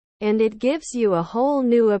 And it gives you a whole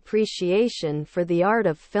new appreciation for the art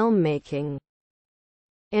of filmmaking.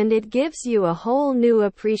 And it gives you a whole new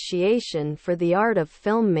appreciation for the art of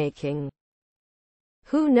filmmaking.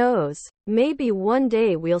 Who knows, maybe one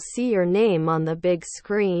day we'll see your name on the big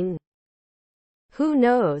screen. Who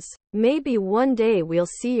knows, maybe one day we'll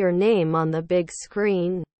see your name on the big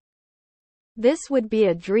screen. This would be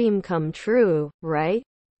a dream come true, right?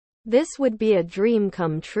 This would be a dream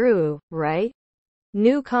come true, right?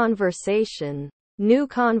 New conversation. New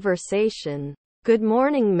conversation. Good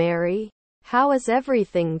morning, Mary. How is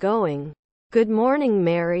everything going? Good morning,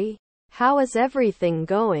 Mary. How is everything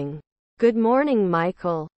going? Good morning,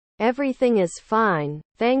 Michael. Everything is fine,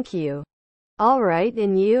 thank you. All right,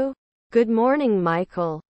 and you? Good morning,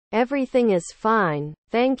 Michael. Everything is fine,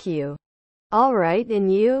 thank you. All right,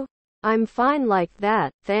 and you? I'm fine like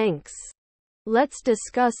that, thanks. Let's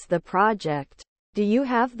discuss the project. Do you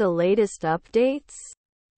have the latest updates?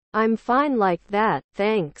 I'm fine like that,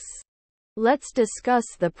 thanks. Let's discuss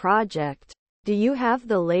the project. Do you have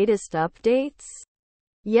the latest updates?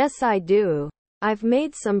 Yes, I do. I've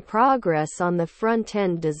made some progress on the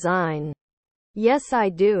front-end design. Yes, I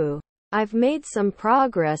do. I've made some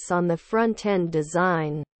progress on the front-end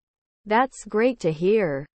design. That's great to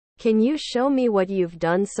hear. Can you show me what you've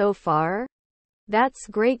done so far? That's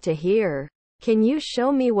great to hear. Can you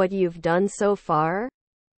show me what you've done so far?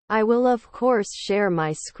 I will of course share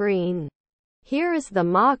my screen. Here is the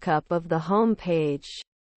mock-up of the home page.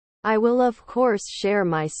 I will of course share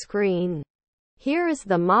my screen. Here is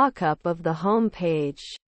the mock-up of the home page.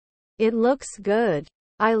 It looks good.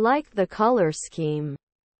 I like the color scheme.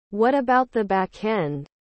 What about the back end?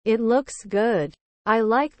 It looks good. I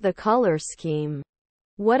like the color scheme.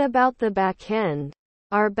 What about the back end?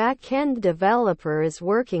 Our back-end developer is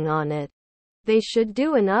working on it. They should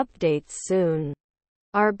do an update soon.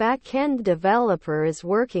 Our back-end developer is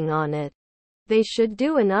working on it. They should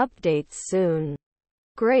do an update soon.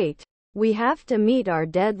 Great. We have to meet our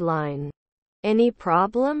deadline. Any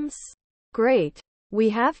problems? Great.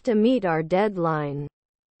 We have to meet our deadline.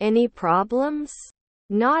 Any problems?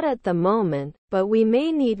 Not at the moment, but we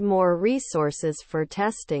may need more resources for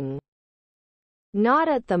testing. Not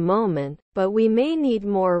at the moment, but we may need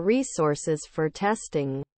more resources for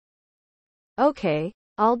testing. Okay,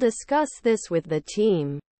 I'll discuss this with the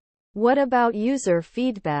team. What about user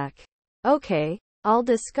feedback? Okay, I'll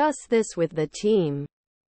discuss this with the team.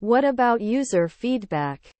 What about user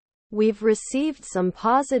feedback? We've received some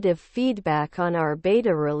positive feedback on our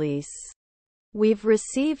beta release. We've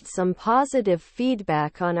received some positive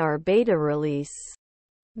feedback on our beta release.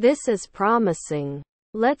 This is promising.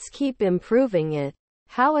 Let's keep improving it.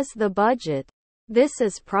 How is the budget? This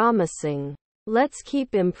is promising. Let's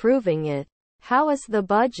keep improving it. How is the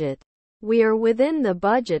budget? We are within the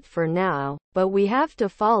budget for now, but we have to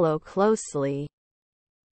follow closely.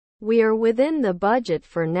 We are within the budget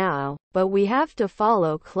for now, but we have to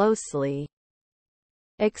follow closely.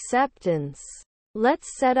 Acceptance.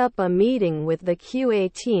 Let's set up a meeting with the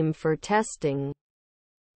QA team for testing.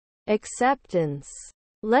 Acceptance.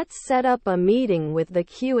 Let's set up a meeting with the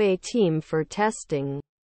QA team for testing.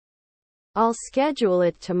 I'll schedule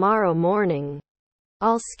it tomorrow morning.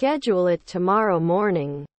 I'll schedule it tomorrow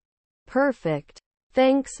morning. Perfect.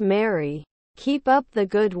 Thanks, Mary. Keep up the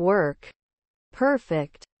good work.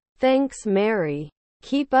 Perfect. Thanks, Mary.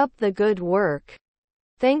 Keep up the good work.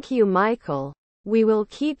 Thank you, Michael. We will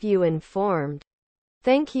keep you informed.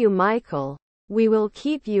 Thank you, Michael. We will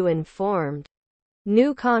keep you informed.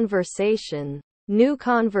 New conversation. New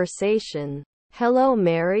conversation. Hello,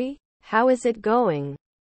 Mary. How is it going?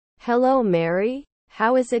 Hello, Mary.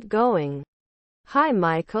 How is it going? Hi,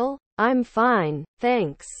 Michael. I'm fine,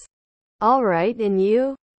 thanks. All right, and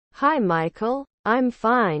you? Hi, Michael. I'm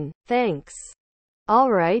fine, thanks.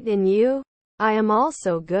 All right, and you? I am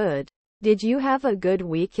also good. Did you have a good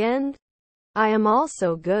weekend? I am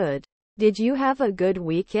also good. Did you have a good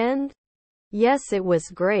weekend? Yes, it was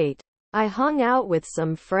great. I hung out with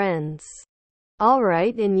some friends. All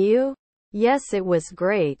right, and you? Yes, it was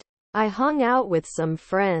great. I hung out with some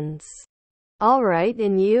friends. All right,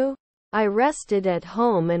 and you? I rested at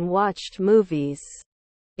home and watched movies.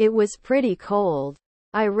 It was pretty cold.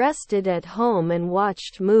 I rested at home and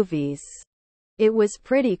watched movies. It was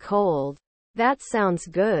pretty cold. That sounds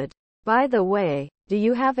good. By the way, do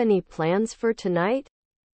you have any plans for tonight?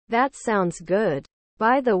 That sounds good.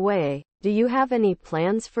 By the way, do you have any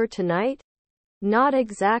plans for tonight? Not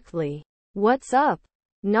exactly. What's up?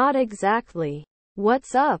 Not exactly.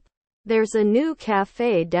 What's up? There's a new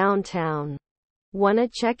cafe downtown. Wanna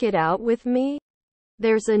check it out with me?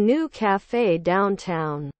 There's a new cafe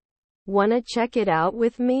downtown. Wanna check it out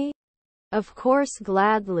with me? Of course,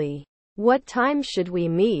 gladly. What time should we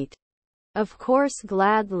meet? Of course,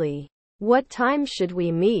 gladly. What time should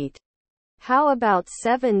we meet? How about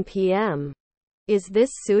 7 p.m.? Is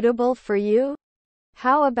this suitable for you?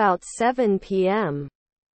 How about 7 p.m.?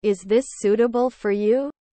 Is this suitable for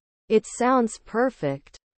you? It sounds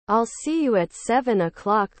perfect. I'll see you at 7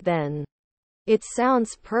 o'clock then. It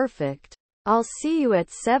sounds perfect. I'll see you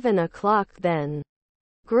at 7 o'clock then.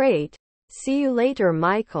 Great. See you later,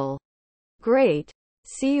 Michael. Great.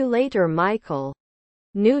 See you later, Michael.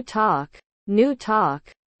 New talk. New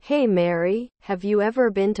talk. Hey Mary, have you ever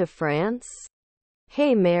been to France?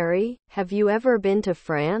 Hey Mary, have you ever been to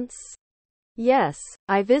France? Yes,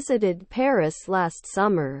 I visited Paris last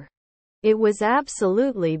summer. It was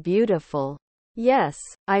absolutely beautiful. Yes,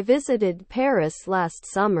 I visited Paris last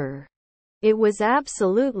summer. It was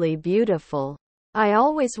absolutely beautiful. I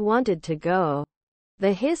always wanted to go.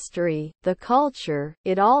 The history, the culture,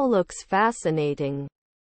 it all looks fascinating.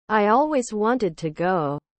 I always wanted to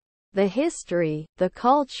go. The history, the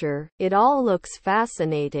culture, it all looks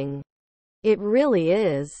fascinating. It really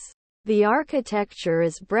is. The architecture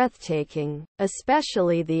is breathtaking,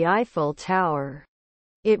 especially the Eiffel Tower.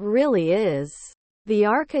 It really is. The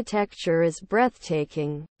architecture is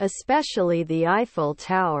breathtaking, especially the Eiffel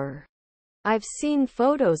Tower. I've seen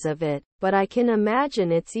photos of it, but I can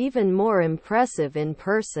imagine it's even more impressive in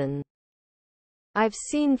person. I've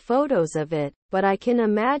seen photos of it, but I can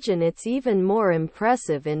imagine it's even more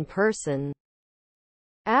impressive in person.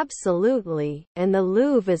 Absolutely, and the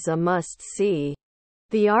Louvre is a must-see.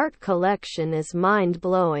 The art collection is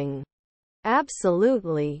mind-blowing.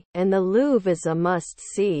 Absolutely, and the Louvre is a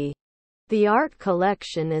must-see. The art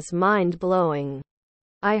collection is mind-blowing.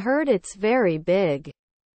 I heard it's very big.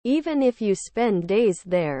 Even if you spend days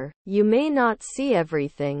there, you may not see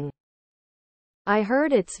everything. I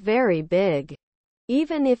heard it's very big.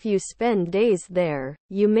 Even if you spend days there,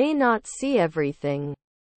 you may not see everything.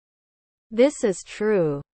 This is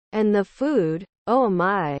true. And the food, oh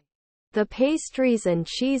my. The pastries and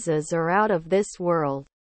cheeses are out of this world.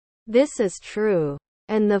 This is true.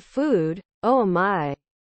 And the food, oh my.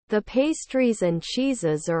 The pastries and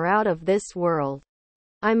cheeses are out of this world.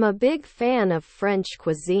 I'm a big fan of French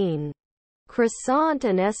cuisine. Croissant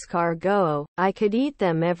and escargot, I could eat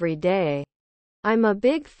them every day. I'm a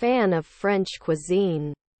big fan of French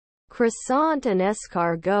cuisine. Croissant and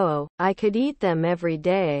escargot, I could eat them every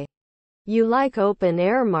day. You like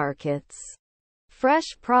open-air markets.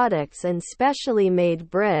 Fresh products and specially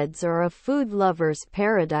made breads are a food lover's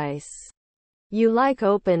paradise. You like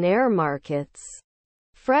open-air markets.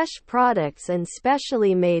 Fresh products and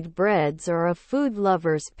specially made breads are a food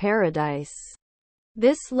lover's paradise.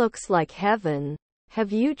 This looks like heaven.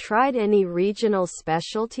 Have you tried any regional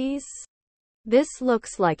specialties? This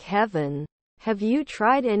looks like heaven. Have you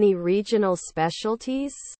tried any regional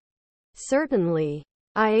specialties? Certainly.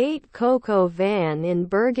 I ate coq au vin in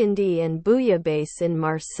Burgundy and bouillabaisse in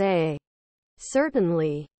Marseille.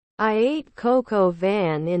 Certainly. I ate coq au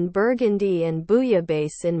vin in Burgundy and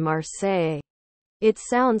bouillabaisse in Marseille. It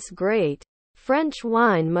sounds great. French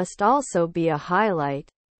wine must also be a highlight.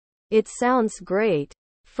 It sounds great.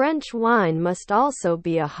 French wine must also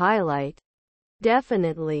be a highlight.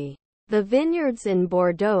 Definitely. The vineyards in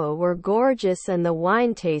Bordeaux were gorgeous and the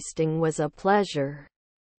wine tasting was a pleasure.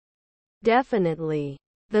 Definitely.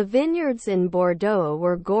 The vineyards in Bordeaux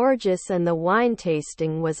were gorgeous and the wine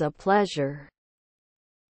tasting was a pleasure.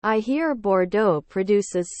 I hear Bordeaux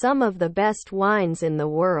produces some of the best wines in the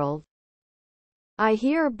world. I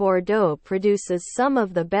hear Bordeaux produces some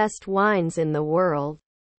of the best wines in the world.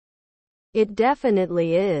 It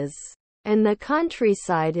definitely is. And the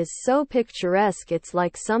countryside is so picturesque it's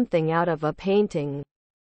like something out of a painting.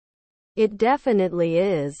 It definitely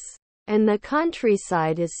is. And the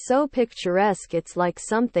countryside is so picturesque it's like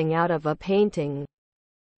something out of a painting.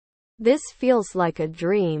 This feels like a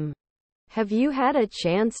dream. Have you had a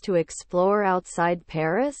chance to explore outside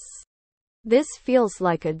Paris? This feels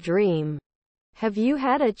like a dream. Have you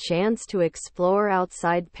had a chance to explore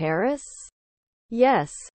outside Paris?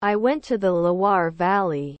 Yes, I went to the Loire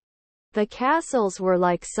Valley. The castles were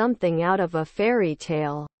like something out of a fairy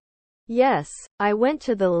tale. Yes, I went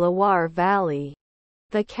to the Loire Valley.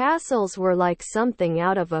 The castles were like something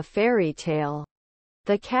out of a fairy tale.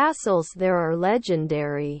 The castles there are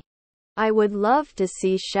legendary. I would love to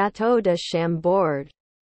see Château de Chambord.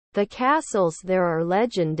 The castles there are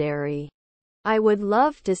legendary. I would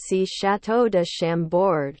love to see Château de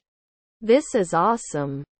Chambord. This is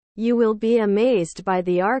awesome. You will be amazed by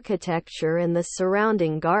the architecture and the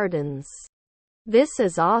surrounding gardens. This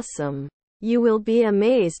is awesome. You will be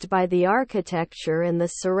amazed by the architecture and the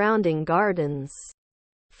surrounding gardens.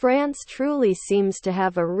 France truly seems to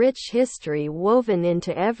have a rich history woven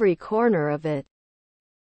into every corner of it.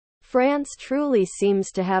 France truly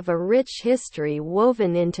seems to have a rich history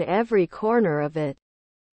woven into every corner of it.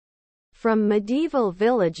 From medieval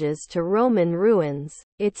villages to Roman ruins,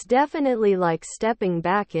 it's definitely like stepping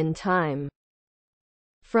back in time.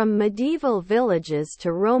 From medieval villages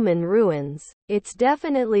to Roman ruins, it's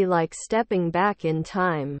definitely like stepping back in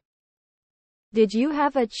time. Did you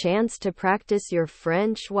have a chance to practice your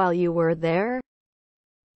French while you were there?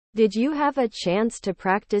 Did you have a chance to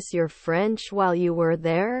practice your French while you were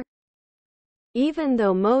there? Even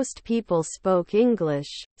though most people spoke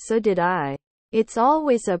English, so did I. It's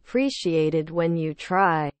always appreciated when you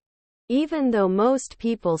try. Even though most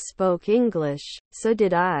people spoke English, so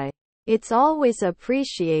did I. It's always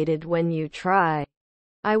appreciated when you try.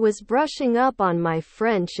 I was brushing up on my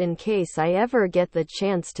French in case I ever get the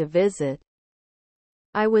chance to visit.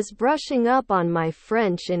 I was brushing up on my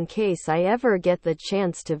French in case I ever get the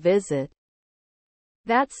chance to visit.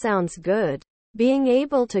 That sounds good. Being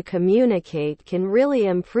able to communicate can really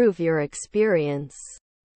improve your experience.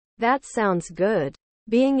 That sounds good.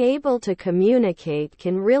 Being able to communicate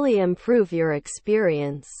can really improve your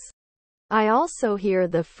experience. I also hear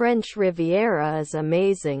the French Riviera is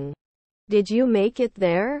amazing. Did you make it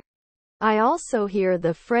there? I also hear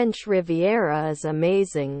the French Riviera is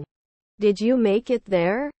amazing. Did you make it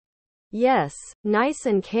there? Yes, Nice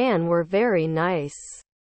and Cannes were very nice.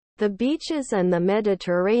 The beaches and the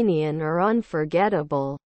Mediterranean are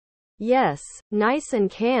unforgettable. Yes, nice and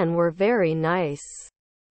can were very nice.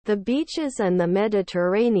 The beaches and the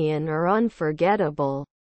Mediterranean are unforgettable.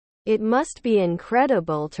 It must be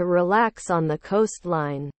incredible to relax on the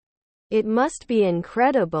coastline. It must be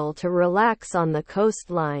incredible to relax on the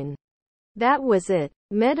coastline. That was it.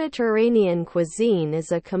 Mediterranean cuisine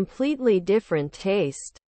is a completely different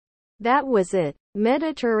taste. That was it.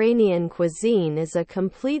 Mediterranean cuisine is a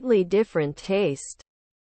completely different taste.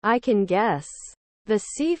 I can guess. The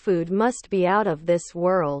seafood must be out of this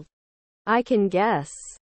world. I can guess.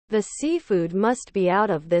 The seafood must be out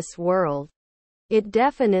of this world. It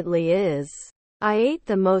definitely is. I ate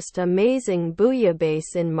the most amazing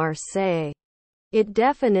bouillabaisse in Marseille. It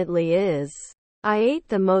definitely is. I ate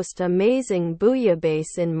the most amazing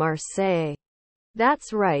bouillabaisse in Marseille.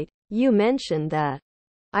 That's right, you mentioned that.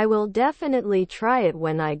 I will definitely try it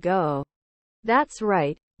when I go. That's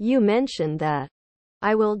right, you mentioned that.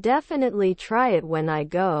 I will definitely try it when I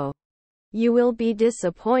go. You will be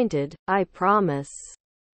disappointed, I promise.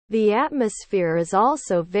 The atmosphere is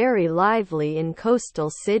also very lively in coastal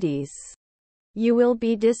cities. You will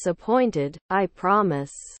be disappointed, I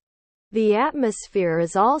promise. The atmosphere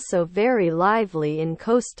is also very lively in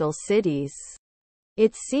coastal cities.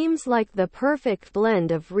 It seems like the perfect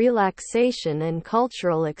blend of relaxation and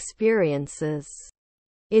cultural experiences.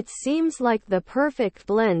 It seems like the perfect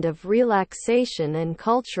blend of relaxation and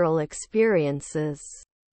cultural experiences.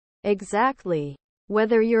 Exactly.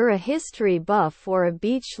 Whether you're a history buff or a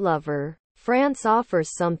beach lover, France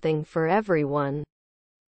offers something for everyone.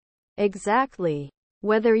 Exactly.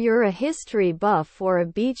 Whether you're a history buff or a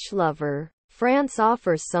beach lover, France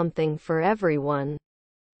offers something for everyone.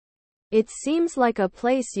 It seems like a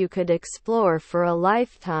place you could explore for a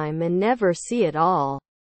lifetime and never see it all.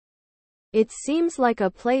 It seems like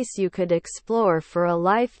a place you could explore for a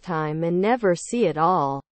lifetime and never see it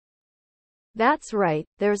all. That's right,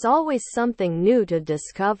 there's always something new to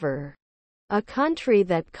discover. A country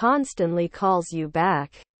that constantly calls you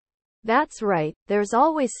back. That's right, there's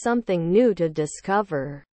always something new to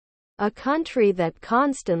discover. A country that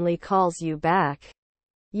constantly calls you back.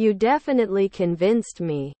 You definitely convinced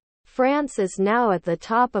me. France is now at the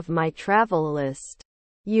top of my travel list.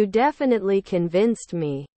 You definitely convinced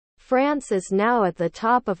me. France is now at the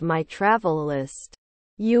top of my travel list.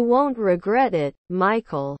 You won't regret it,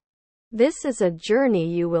 Michael. This is a journey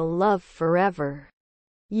you will love forever.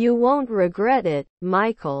 You won't regret it,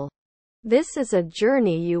 Michael. This is a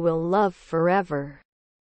journey you will love forever.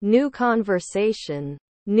 New conversation.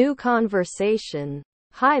 New conversation.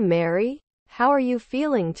 Hi Mary, how are you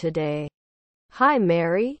feeling today? Hi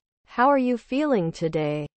Mary, how are you feeling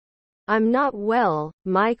today? I'm not well,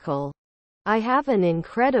 Michael. I have an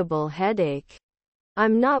incredible headache.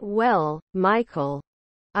 I'm not well, Michael.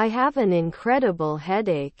 I have an incredible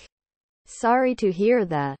headache. Sorry to hear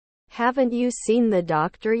that. Haven't you seen the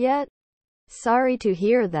doctor yet? Sorry to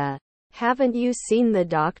hear that. Haven't you seen the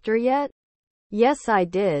doctor yet? Yes, I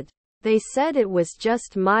did. They said it was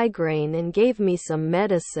just migraine and gave me some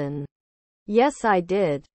medicine. Yes, I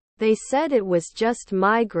did. They said it was just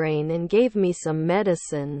migraine and gave me some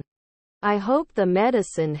medicine. I hope the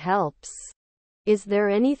medicine helps. Is there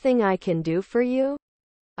anything I can do for you?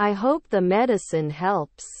 I hope the medicine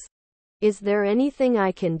helps. Is there anything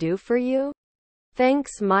I can do for you?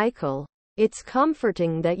 Thanks, Michael. It's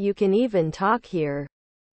comforting that you can even talk here.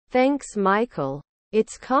 Thanks, Michael.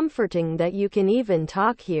 It's comforting that you can even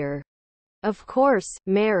talk here. Of course,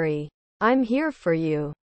 Mary. I'm here for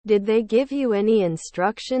you. Did they give you any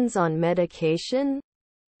instructions on medication?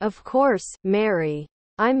 Of course, Mary.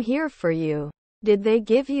 I'm here for you. Did they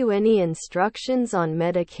give you any instructions on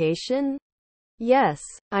medication? Yes,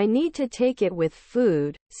 I need to take it with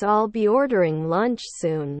food, so I'll be ordering lunch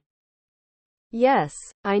soon. Yes,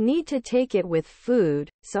 I need to take it with food,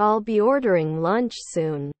 so I'll be ordering lunch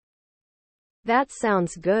soon. That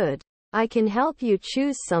sounds good. I can help you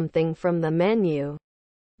choose something from the menu.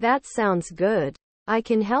 That sounds good. I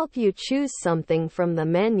can help you choose something from the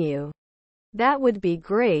menu. That would be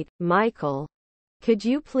great, Michael. Could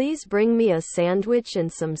you please bring me a sandwich and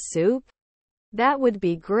some soup? That would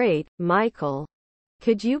be great, Michael.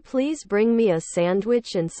 Could you please bring me a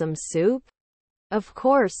sandwich and some soup? Of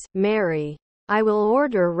course, Mary. I will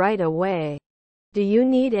order right away. Do you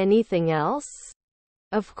need anything else?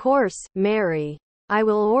 Of course, Mary. I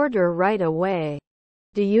will order right away.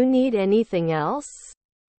 Do you need anything else?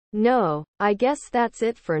 No, I guess that's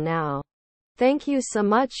it for now. Thank you so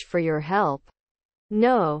much for your help.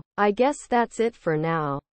 No, I guess that's it for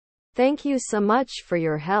now. Thank you so much for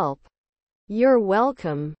your help. You're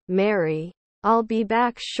welcome, Mary. I'll be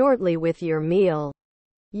back shortly with your meal.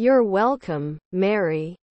 You're welcome,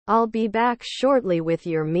 Mary. I'll be back shortly with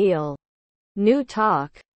your meal. New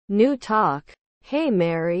talk. New talk. Hey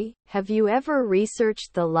Mary, have you ever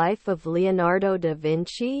researched the life of Leonardo da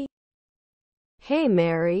Vinci? Hey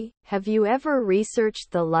Mary, have you ever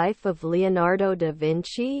researched the life of Leonardo da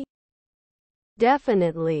Vinci?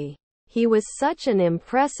 Definitely. He was such an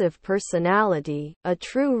impressive personality, a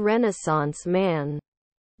true Renaissance man.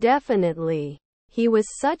 Definitely. He was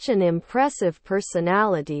such an impressive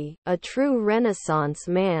personality, a true Renaissance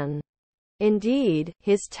man. Indeed,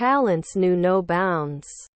 his talents knew no bounds.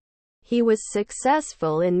 He was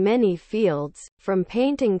successful in many fields, from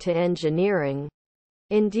painting to engineering.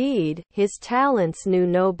 Indeed, his talents knew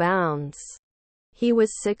no bounds. He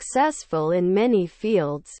was successful in many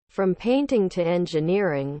fields, from painting to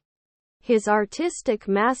engineering. His artistic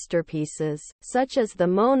masterpieces, such as the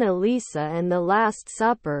Mona Lisa and the Last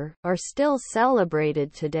Supper, are still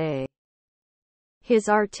celebrated today. His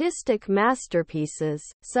artistic masterpieces,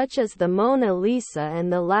 such as the Mona Lisa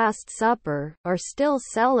and the Last Supper, are still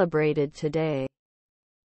celebrated today.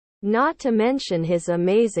 Not to mention his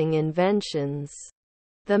amazing inventions.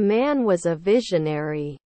 The man was a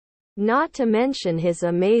visionary. Not to mention his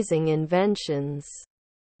amazing inventions.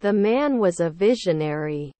 The man was a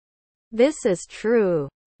visionary. This is true.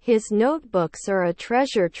 His notebooks are a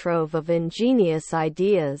treasure trove of ingenious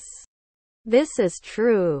ideas. This is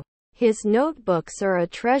true. His notebooks are a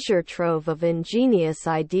treasure trove of ingenious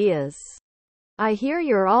ideas. I hear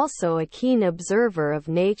you're also a keen observer of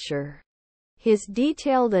nature. His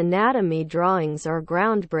detailed anatomy drawings are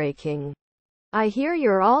groundbreaking. I hear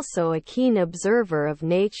you're also a keen observer of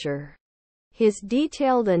nature. His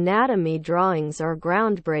detailed anatomy drawings are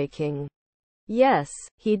groundbreaking. Yes,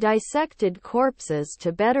 he dissected corpses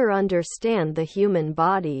to better understand the human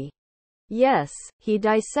body. Yes, he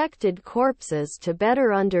dissected corpses to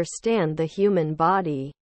better understand the human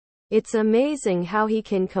body. It's amazing how he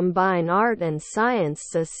can combine art and science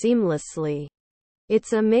so seamlessly.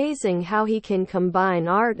 It's amazing how he can combine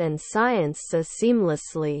art and science so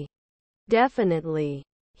seamlessly. Definitely.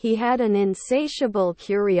 He had an insatiable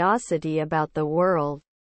curiosity about the world.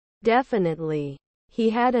 Definitely. He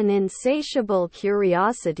had an insatiable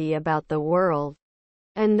curiosity about the world.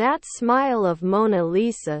 And that smile of Mona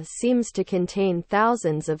Lisa seems to contain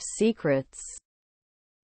thousands of secrets.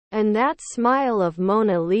 And that smile of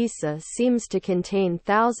Mona Lisa seems to contain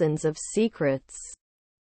thousands of secrets.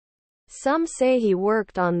 Some say he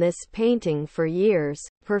worked on this painting for years,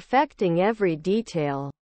 perfecting every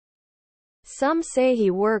detail. Some say he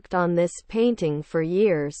worked on this painting for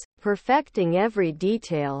years, perfecting every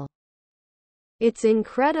detail. It's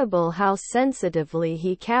incredible how sensitively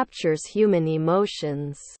he captures human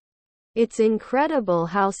emotions. It's incredible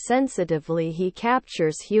how sensitively he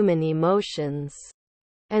captures human emotions.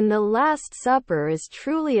 And The Last Supper is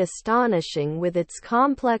truly astonishing with its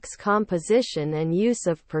complex composition and use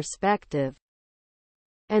of perspective.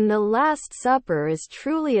 And The Last Supper is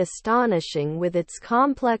truly astonishing with its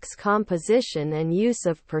complex composition and use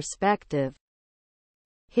of perspective.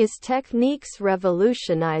 His techniques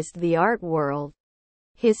revolutionized the art world.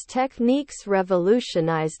 His techniques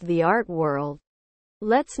revolutionized the art world.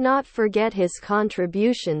 Let's not forget his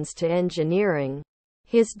contributions to engineering.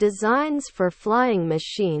 His designs for flying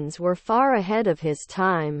machines were far ahead of his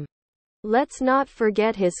time. Let's not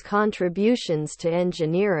forget his contributions to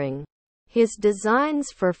engineering. His designs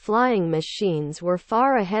for flying machines were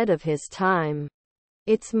far ahead of his time.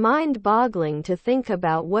 It's mind-boggling to think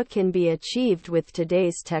about what can be achieved with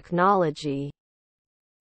today's technology.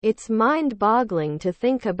 It's mind-boggling to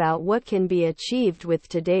think about what can be achieved with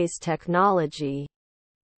today's technology.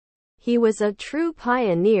 He was a true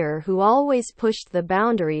pioneer who always pushed the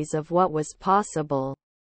boundaries of what was possible.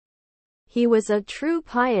 He was a true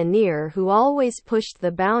pioneer who always pushed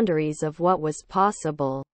the boundaries of what was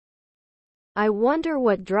possible. I wonder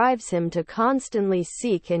what drives him to constantly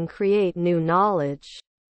seek and create new knowledge.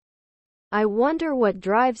 I wonder what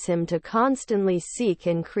drives him to constantly seek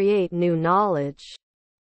and create new knowledge.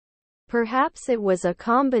 Perhaps it was a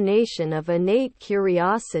combination of innate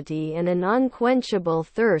curiosity and an unquenchable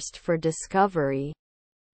thirst for discovery.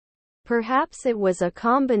 Perhaps it was a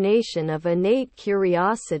combination of innate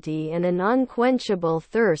curiosity and an unquenchable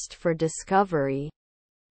thirst for discovery.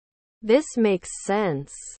 This makes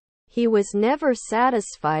sense. He was never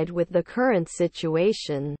satisfied with the current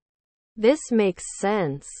situation. This makes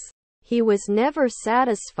sense. He was never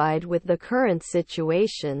satisfied with the current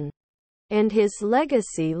situation. And his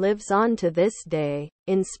legacy lives on to this day,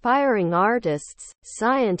 inspiring artists,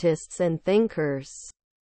 scientists and thinkers.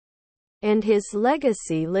 And his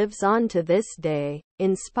legacy lives on to this day,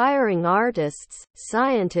 inspiring artists,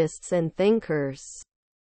 scientists and thinkers.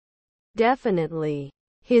 Definitely.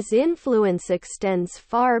 His influence extends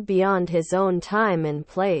far beyond his own time and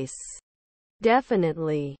place.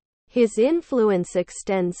 Definitely. His influence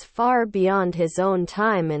extends far beyond his own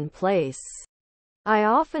time and place. I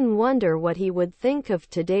often wonder what he would think of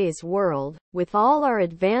today's world, with all our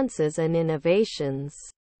advances and innovations.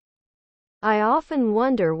 I often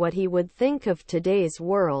wonder what he would think of today's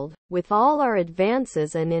world, with all our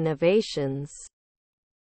advances and innovations.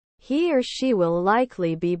 He or she will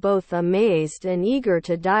likely be both amazed and eager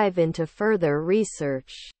to dive into further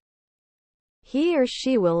research. He or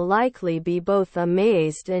she will likely be both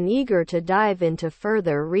amazed and eager to dive into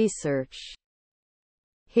further research.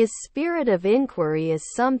 His spirit of inquiry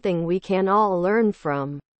is something we can all learn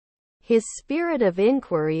from. His spirit of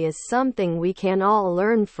inquiry is something we can all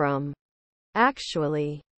learn from.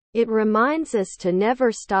 Actually, it reminds us to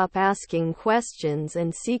never stop asking questions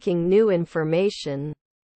and seeking new information.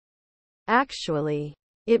 Actually,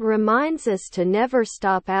 it reminds us to never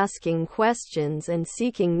stop asking questions and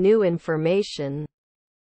seeking new information.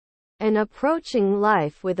 And approaching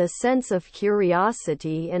life with a sense of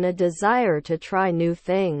curiosity and a desire to try new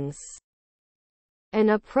things.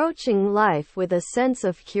 And approaching life with a sense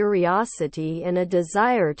of curiosity and a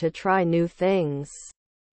desire to try new things.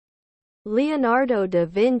 Leonardo da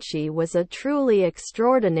Vinci was a truly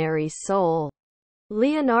extraordinary soul.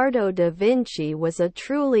 Leonardo da Vinci was a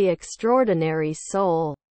truly extraordinary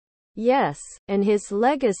soul. Yes, and his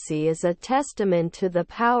legacy is a testament to the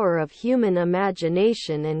power of human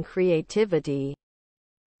imagination and creativity.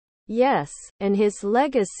 Yes, and his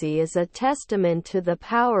legacy is a testament to the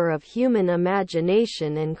power of human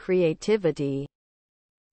imagination and creativity.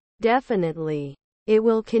 Definitely. It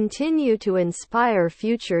will continue to inspire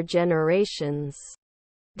future generations.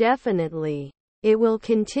 Definitely. It will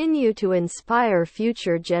continue to inspire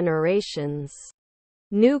future generations.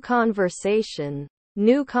 New conversation.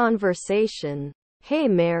 New conversation. Hey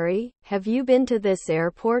Mary, have you been to this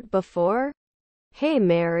airport before? Hey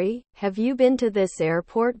Mary, have you been to this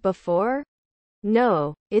airport before?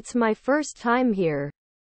 No, it's my first time here.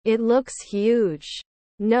 It looks huge.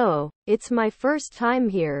 No, it's my first time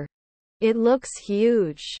here. It looks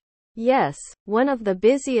huge. Yes, one of the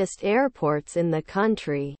busiest airports in the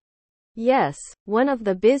country. Yes, one of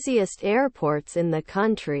the busiest airports in the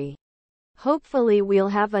country. Hopefully we'll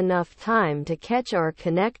have enough time to catch our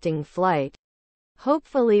connecting flight.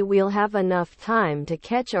 Hopefully we'll have enough time to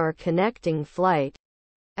catch our connecting flight.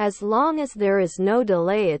 As long as there is no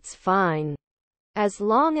delay, it's fine. As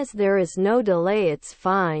long as there is no delay, it's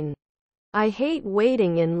fine. I hate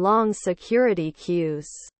waiting in long security queues.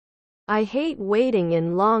 I hate waiting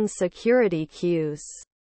in long security queues.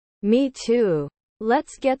 Me too.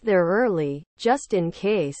 Let's get there early, just in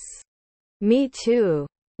case. Me too.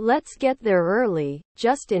 Let's get there early,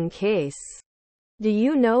 just in case. Do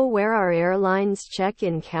you know where our airline's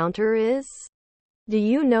check-in counter is? Do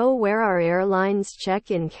you know where our airline's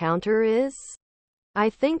check-in counter is? I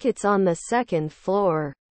think it's on the second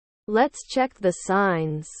floor. Let's check the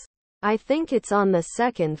signs. I think it's on the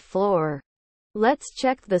second floor. Let's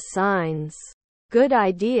check the signs. Good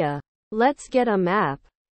idea. Let's get a map.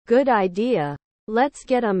 Good idea. Let's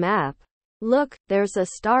get a map. Look, there's a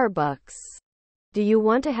Starbucks. Do you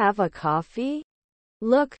want to have a coffee?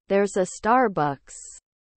 Look, there's a Starbucks.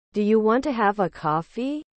 Do you want to have a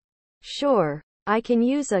coffee? Sure, I can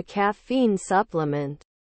use a caffeine supplement.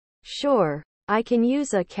 Sure, I can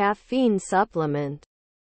use a caffeine supplement.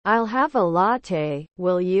 I'll have a latte,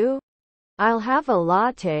 will you? I'll have a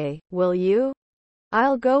latte, will you?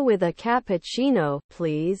 I'll go with a cappuccino,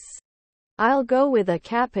 please. I'll go with a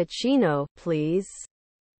cappuccino, please.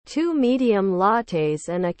 2 medium lattes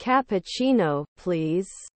and a cappuccino, please.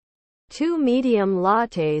 2 medium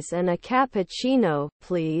lattes and a cappuccino,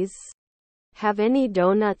 please. Have any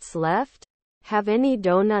donuts left? Have any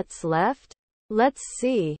donuts left? Let's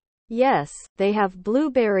see. Yes, they have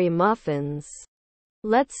blueberry muffins.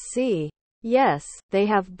 Let's see. Yes, they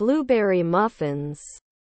have blueberry muffins.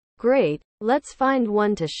 Great, let's find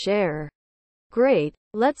one to share. Great,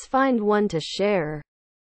 let's find one to share.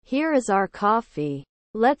 Here is our coffee.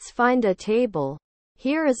 Let's find a table.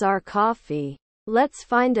 Here is our coffee. Let's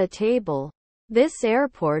find a table. This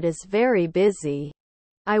airport is very busy.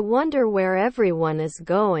 I wonder where everyone is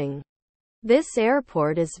going. This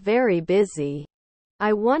airport is very busy.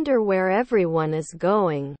 I wonder where everyone is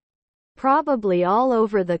going. Probably all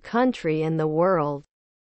over the country and the world.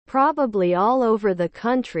 Probably all over the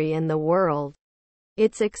country and the world.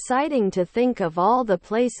 It's exciting to think of all the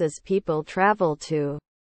places people travel to.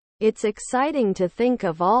 It's exciting to think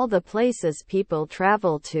of all the places people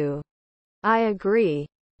travel to. I agree.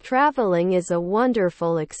 Traveling is a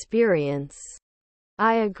wonderful experience.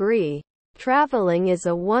 I agree. Traveling is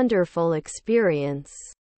a wonderful experience.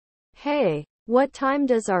 Hey, what time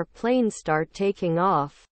does our plane start taking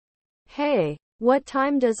off? Hey, what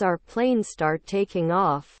time does our plane start taking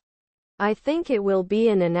off? I think it will be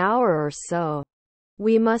in an hour or so.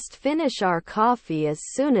 We must finish our coffee as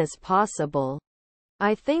soon as possible.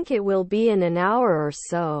 I think it will be in an hour or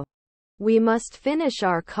so. We must finish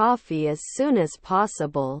our coffee as soon as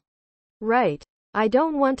possible. Right. I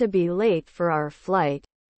don't want to be late for our flight.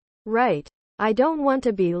 Right. I don't want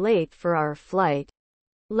to be late for our flight.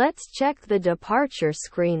 Let's check the departure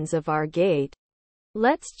screens of our gate.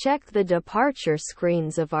 Let's check the departure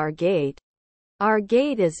screens of our gate. Our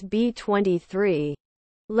gate is B23.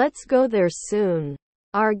 Let's go there soon.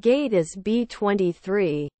 Our gate is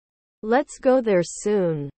B23. Let's go there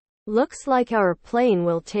soon. Looks like our plane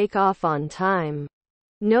will take off on time.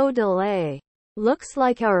 No delay. Looks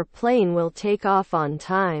like our plane will take off on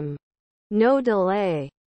time. No delay.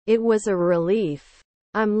 It was a relief.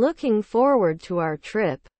 I'm looking forward to our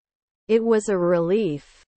trip. It was a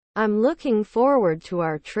relief. I'm looking forward to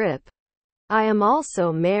our trip. I am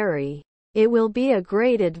also merry. It will be a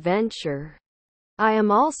great adventure. I am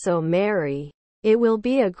also merry. It will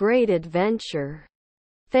be a great adventure.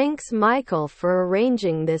 Thanks, Michael, for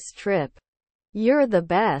arranging this trip. You're the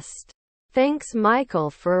best. Thanks, Michael,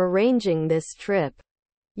 for arranging this trip.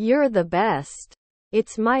 You're the best.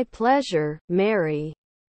 It's my pleasure, Mary.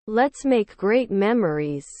 Let's make great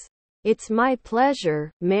memories. It's my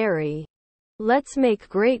pleasure, Mary. Let's make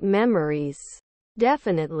great memories.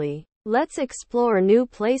 Definitely. Let's explore new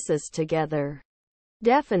places together.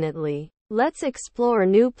 Definitely. Let's explore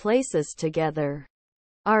new places together.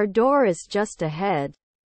 Our door is just ahead.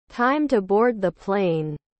 Time to board the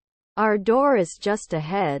plane. Our door is just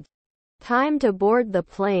ahead. Time to board the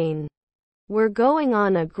plane. We're going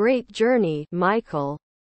on a great journey, Michael.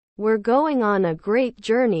 We're going on a great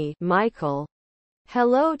journey, Michael.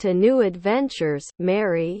 Hello to new adventures,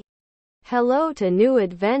 Mary. Hello to new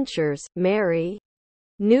adventures, Mary.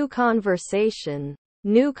 New conversation.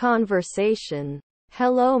 New conversation.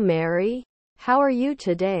 Hello, Mary. How are you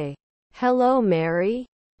today? Hello, Mary.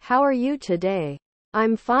 How are you today?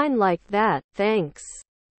 I'm fine like that, thanks.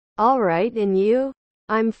 All right, and you?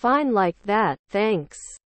 I'm fine like that, thanks.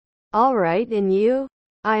 All right, and you?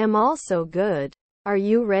 I am also good. Are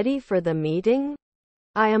you ready for the meeting?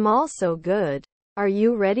 I am also good. Are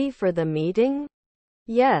you ready for the meeting?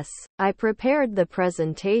 Yes, I prepared the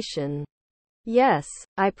presentation. Yes,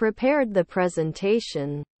 I prepared the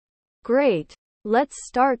presentation. Great. Let's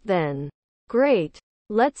start then. Great.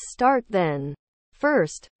 Let's start then.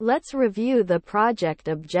 First, let's review the project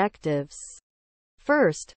objectives.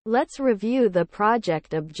 First, let's review the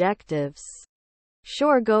project objectives.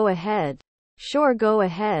 Sure, go ahead. Sure, go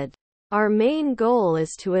ahead. Our main goal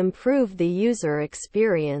is to improve the user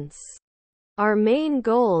experience. Our main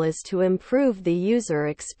goal is to improve the user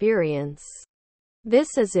experience.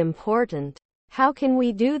 This is important. How can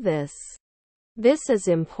we do this? This is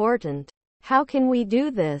important. How can we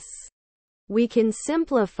do this? We can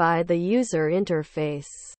simplify the user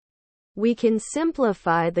interface. We can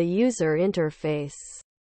simplify the user interface.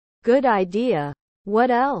 Good idea.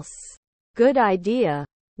 What else? Good idea.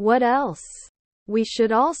 What else? We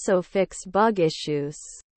should also fix bug issues.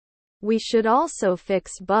 We should also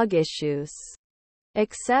fix bug issues.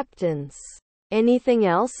 Acceptance. Anything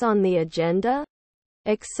else on the agenda?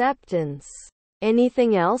 Acceptance.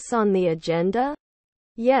 Anything else on the agenda?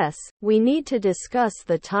 Yes, we need to discuss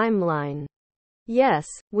the timeline. Yes,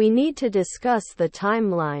 we need to discuss the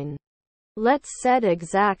timeline. Let's set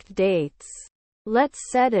exact dates.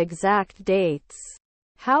 Let's set exact dates.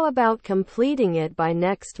 How about completing it by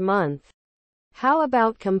next month? How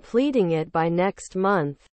about completing it by next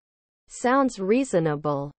month? Sounds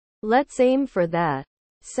reasonable. Let's aim for that.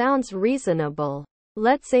 Sounds reasonable.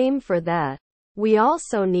 Let's aim for that. We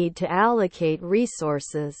also need to allocate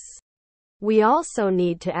resources. We also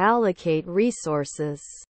need to allocate resources.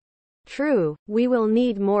 True, we will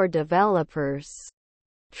need more developers.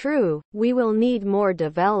 True, we will need more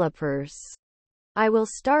developers. I will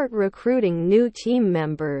start recruiting new team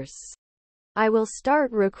members. I will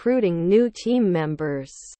start recruiting new team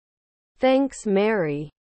members. Thanks, Mary.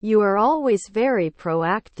 You are always very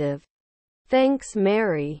proactive. Thanks,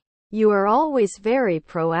 Mary. You are always very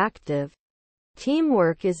proactive.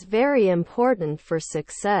 Teamwork is very important for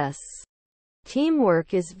success.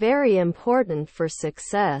 Teamwork is very important for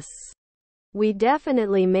success. We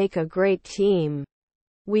definitely make a great team.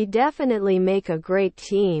 We definitely make a great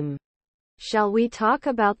team. Shall we talk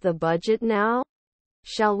about the budget now?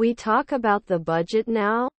 Shall we talk about the budget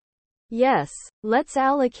now? Yes, let's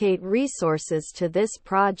allocate resources to this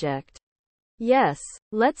project. Yes,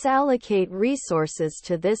 let's allocate resources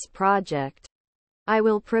to this project. I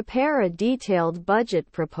will prepare a detailed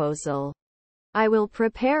budget proposal. I will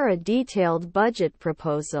prepare a detailed budget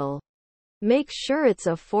proposal. Make sure it's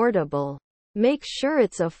affordable. Make sure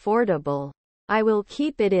it's affordable. I will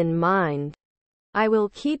keep it in mind. I will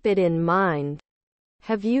keep it in mind.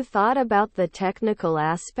 Have you thought about the technical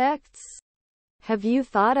aspects? Have you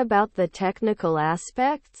thought about the technical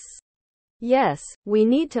aspects? Yes, we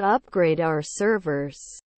need to upgrade our servers.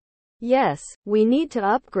 Yes, we need to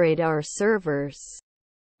upgrade our servers.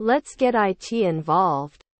 Let's get IT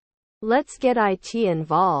involved. Let's get IT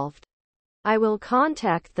involved. I will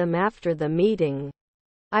contact them after the meeting.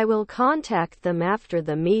 I will contact them after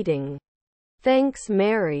the meeting. Thanks,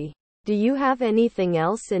 Mary. Do you have anything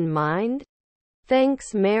else in mind?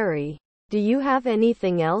 Thanks, Mary. Do you have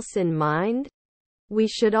anything else in mind? We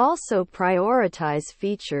should also prioritize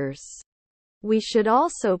features. We should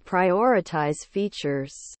also prioritize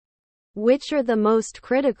features. Which are the most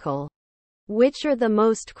critical? Which are the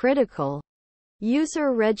most critical?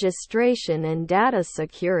 User registration and data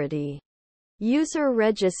security. User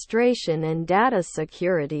registration and data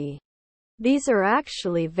security. These are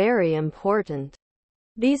actually very important.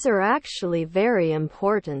 These are actually very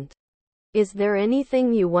important. Is there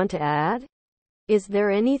anything you want to add? Is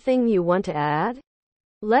there anything you want to add?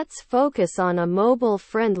 Let's focus on a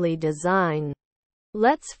mobile-friendly design.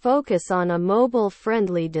 Let's focus on a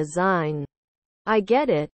mobile-friendly design. I get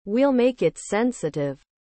it, we'll make it sensitive.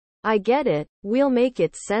 I get it, we'll make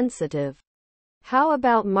it sensitive. How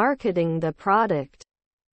about marketing the product?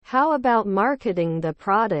 How about marketing the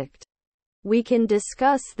product? We can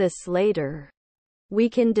discuss this later. We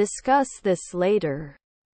can discuss this later.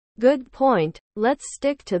 Good point, let's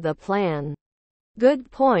stick to the plan.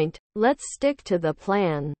 Good point, let's stick to the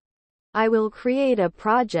plan. I will create a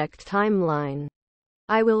project timeline.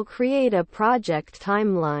 I will create a project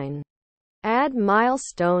timeline. Add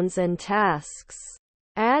milestones and tasks.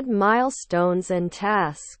 Add milestones and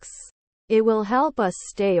tasks. It will help us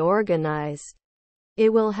stay organized.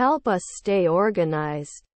 It will help us stay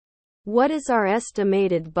organized. What is our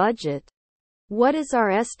estimated budget? What is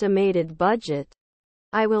our estimated budget?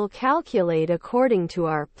 I will calculate according to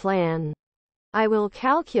our plan. I will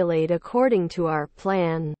calculate according to our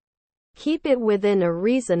plan. Keep it within a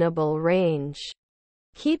reasonable range.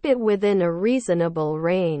 Keep it within a reasonable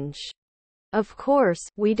range. Of course,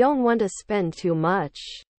 we don't want to spend too much.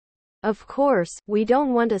 Of course, we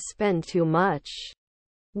don't want to spend too much.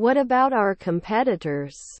 What about our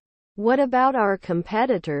competitors? What about our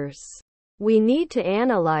competitors? We need to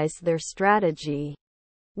analyze their strategy.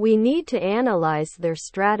 We need to analyze their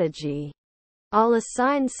strategy. I'll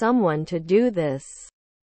assign someone to do this.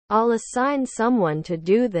 I'll assign someone to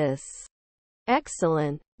do this.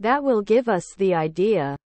 Excellent, that will give us the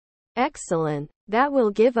idea. Excellent, that will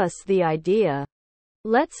give us the idea.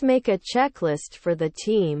 Let's make a checklist for the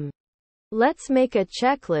team. Let's make a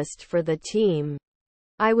checklist for the team.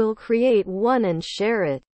 I will create one and share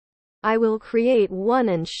it. I will create one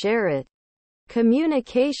and share it.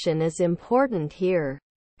 Communication is important here.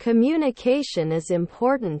 Communication is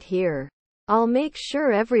important here. I'll make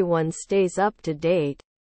sure everyone stays up to date.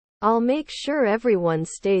 I'll make sure everyone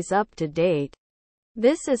stays up to date.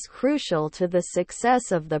 This is crucial to the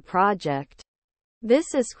success of the project.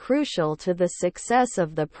 This is crucial to the success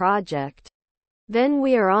of the project. Then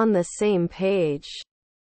we are on the same page.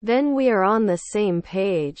 Then we are on the same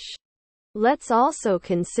page. Let's also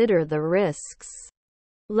consider the risks.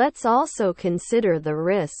 Let's also consider the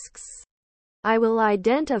risks. I will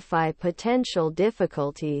identify potential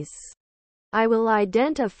difficulties. I will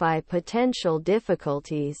identify potential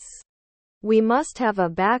difficulties. We must have a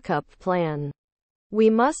backup plan. We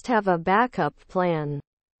must have a backup plan.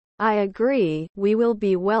 I agree, we will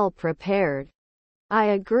be well prepared. I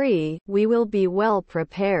agree, we will be well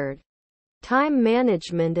prepared. Time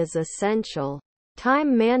management is essential.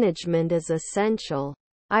 Time management is essential.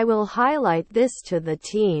 I will highlight this to the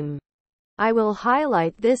team. I will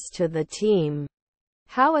highlight this to the team.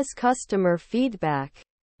 How is customer feedback?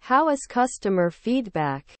 How is customer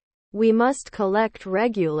feedback? We must collect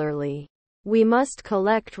regularly. We must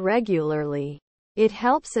collect regularly. It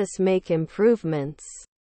helps us make improvements.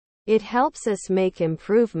 It helps us make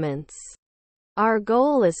improvements. Our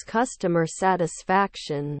goal is customer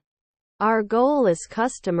satisfaction. Our goal is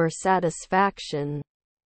customer satisfaction.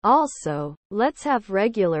 Also, let's have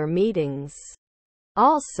regular meetings.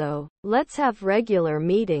 Also, let's have regular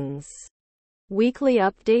meetings. Weekly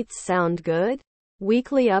updates sound good?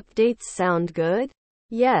 Weekly updates sound good?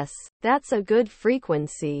 Yes, that's a good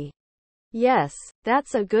frequency. Yes,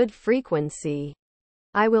 that's a good frequency.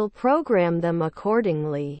 I will program them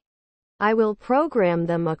accordingly. I will program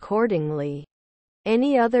them accordingly.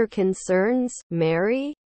 Any other concerns,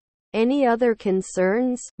 Mary? Any other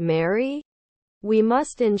concerns, Mary? We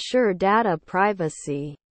must ensure data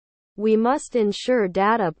privacy. We must ensure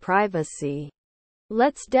data privacy.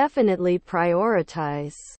 Let's definitely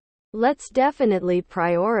prioritize. Let's definitely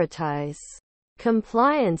prioritize.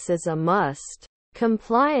 Compliance is a must.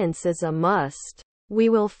 Compliance is a must. We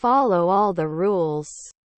will follow all the rules.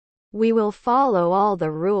 We will follow all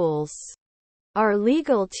the rules. Our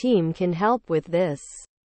legal team can help with this.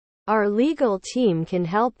 Our legal team can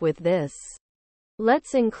help with this.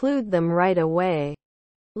 Let's include them right away.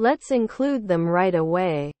 Let's include them right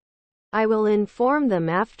away. I will inform them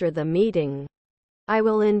after the meeting. I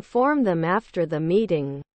will inform them after the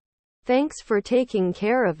meeting. Thanks for taking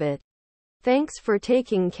care of it. Thanks for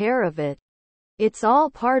taking care of it. It's all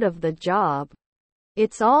part of the job.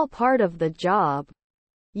 It's all part of the job.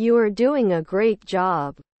 You are doing a great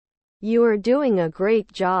job. You are doing a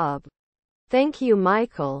great job. Thank you,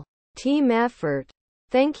 Michael. Team effort.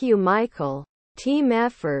 Thank you, Michael. Team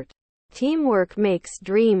effort. Teamwork makes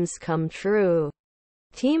dreams come true.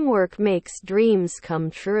 Teamwork makes dreams come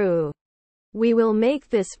true. We will make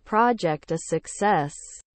this project a success.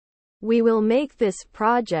 We will make this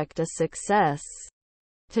project a success.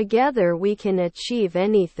 Together we can achieve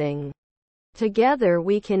anything. Together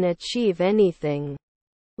we can achieve anything.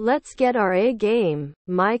 Let's get our A game,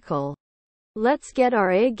 Michael. Let's get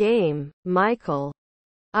our A game, Michael.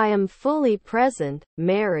 I am fully present,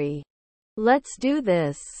 Mary. Let's do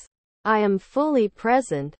this. I am fully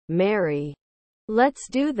present, Mary. Let's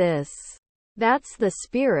do this. That's the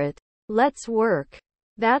spirit. Let's work.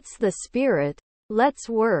 That's the spirit. Let's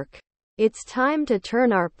work. It's time to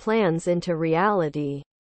turn our plans into reality.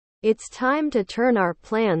 It's time to turn our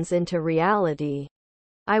plans into reality.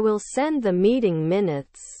 I will send the meeting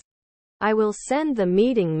minutes. I will send the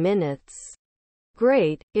meeting minutes.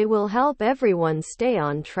 Great, it will help everyone stay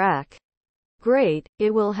on track. Great,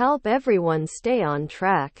 it will help everyone stay on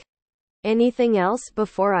track. Anything else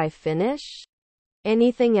before I finish?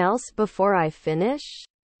 Anything else before I finish?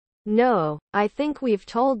 No, I think we've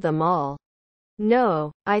told them all.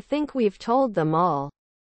 No, I think we've told them all.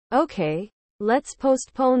 Okay, let's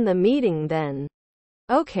postpone the meeting then.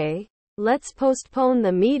 Okay, let's postpone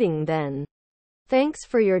the meeting then. Thanks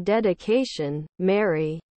for your dedication,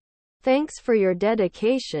 Mary. Thanks for your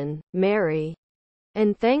dedication, Mary.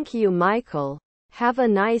 And thank you, Michael. Have a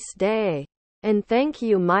nice day. And thank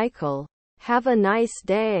you, Michael. Have a nice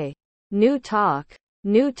day. New talk.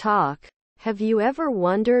 New talk. Have you ever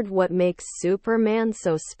wondered what makes Superman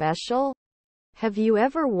so special? Have you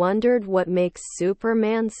ever wondered what makes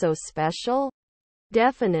Superman so special?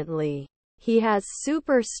 Definitely. He has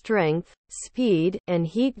super strength, speed, and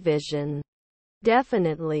heat vision.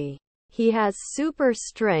 Definitely. He has super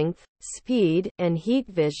strength, speed, and heat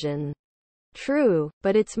vision. True,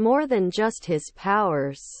 but it's more than just his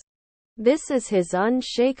powers. This is his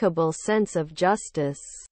unshakable sense of justice.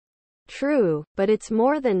 True, but it's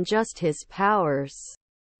more than just his powers.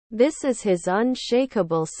 This is his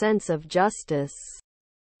unshakable sense of justice.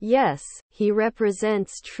 Yes, he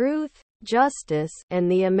represents truth, justice,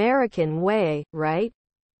 and the American way, right?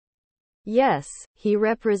 Yes, he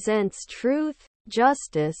represents truth,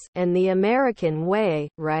 justice, and the American way,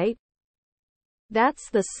 right? That's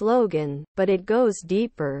the slogan, but it goes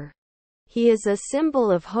deeper. He is a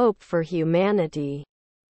symbol of hope for humanity.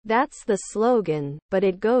 That's the slogan, but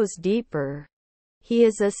it goes deeper. He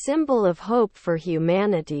is a symbol of hope for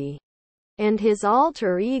humanity. And his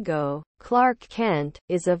alter ego, Clark Kent,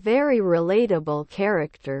 is a very relatable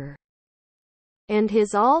character. And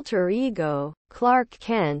his alter ego, Clark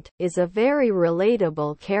Kent, is a very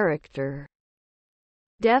relatable character.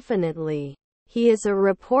 Definitely. He is a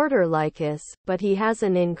reporter like us, but he has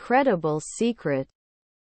an incredible secret.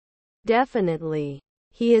 Definitely.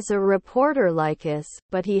 He is a reporter like us,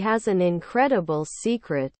 but he has an incredible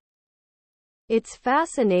secret. It's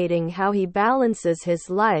fascinating how he balances his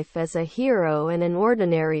life as a hero and an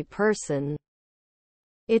ordinary person.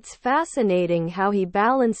 It's fascinating how he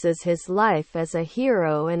balances his life as a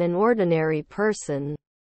hero and an ordinary person.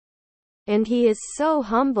 And he is so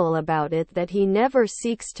humble about it that he never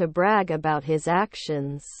seeks to brag about his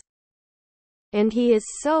actions. And he is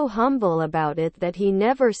so humble about it that he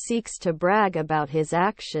never seeks to brag about his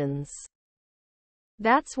actions.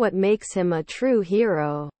 That's what makes him a true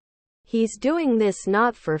hero. He's doing this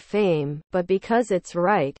not for fame, but because it's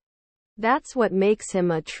right. That's what makes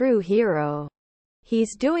him a true hero.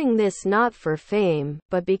 He's doing this not for fame,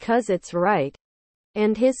 but because it's right.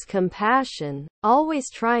 And his compassion, always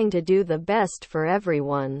trying to do the best for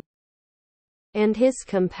everyone. and his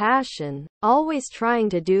compassion, always trying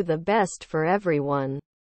to do the best for everyone.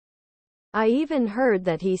 I even heard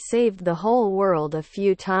that he saved the whole world a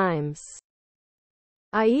few times.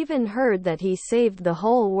 I even heard that he saved the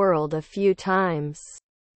whole world a few times.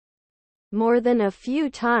 More than a few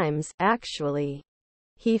times, actually.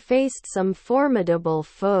 He faced some formidable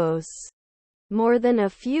foes. More than a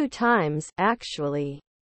few times, actually.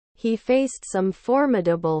 He faced some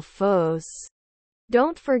formidable foes.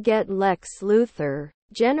 Don't forget Lex Luthor,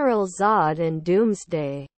 General Zod and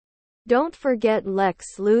Doomsday. Don't forget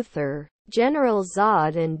Lex Luthor, General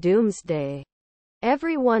Zod and Doomsday.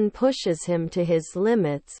 Everyone pushes him to his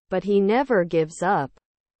limits, but he never gives up.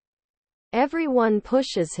 Everyone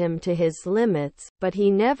pushes him to his limits, but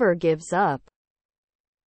he never gives up.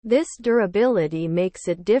 This durability makes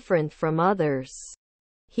it different from others.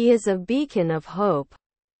 He is a beacon of hope.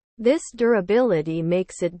 This durability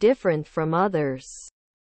makes it different from others.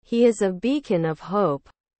 He is a beacon of hope.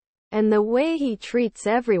 And the way he treats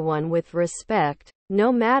everyone with respect,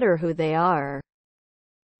 no matter who they are.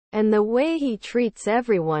 And the way he treats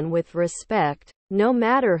everyone with respect, no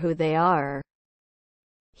matter who they are.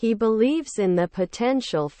 He believes in the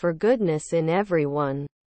potential for goodness in everyone.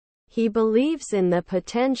 He believes in the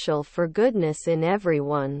potential for goodness in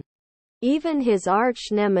everyone. Even his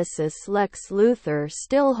arch-nemesis Lex Luthor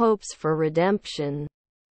still hopes for redemption.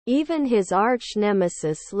 Even his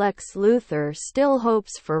arch-nemesis Lex Luthor still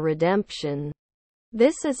hopes for redemption.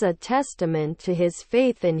 This is a testament to his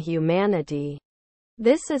faith in humanity.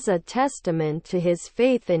 This is a testament to his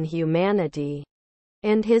faith in humanity.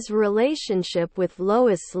 And his relationship with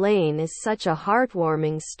Lois Lane is such a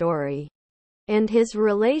heartwarming story. And his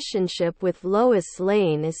relationship with Lois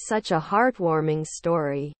Lane is such a heartwarming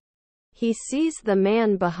story. He sees the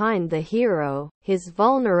man behind the hero, his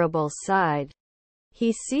vulnerable side.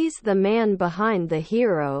 He sees the man behind the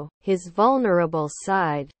hero, his vulnerable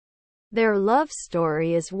side. Their love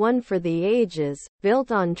story is one for the ages,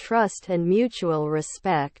 built on trust and mutual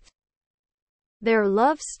respect. Their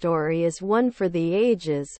love story is one for the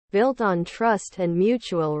ages, built on trust and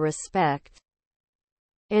mutual respect.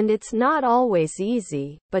 And it's not always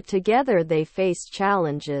easy, but together they face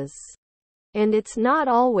challenges. And it's not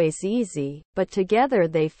always easy, but together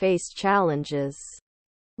they face challenges.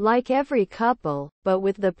 Like every couple, but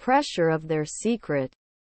with the pressure of their secret.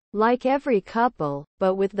 Like every couple,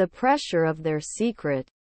 but with the pressure of their secret.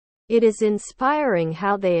 It is inspiring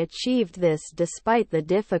how they achieved this despite the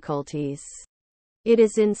difficulties. It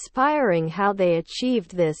is inspiring how they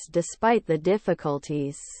achieved this despite the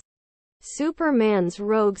difficulties. Superman's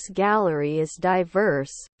rogues gallery is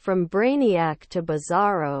diverse, from Brainiac to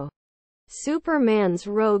Bizarro. Superman's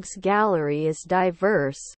rogues gallery is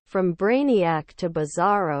diverse, from Brainiac to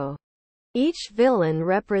Bizarro. Each villain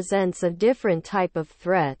represents a different type of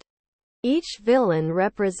threat. Each villain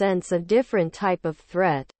represents a different type of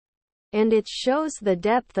threat. And it shows the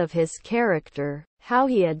depth of his character, how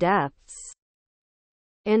he adapts.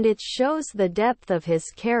 And it shows the depth of his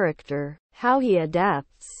character, how he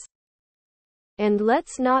adapts. And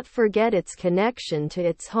let's not forget its connection to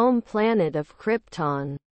its home planet of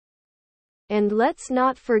Krypton. And let's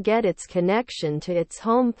not forget its connection to its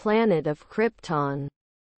home planet of Krypton.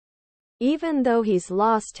 Even though he's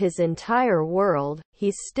lost his entire world,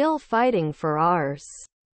 he's still fighting for ours.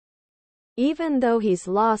 Even though he's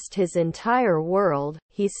lost his entire world,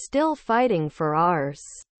 he's still fighting for ours.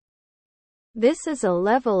 This is a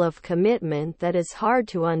level of commitment that is hard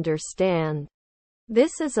to understand.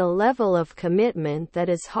 This is a level of commitment that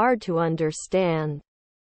is hard to understand.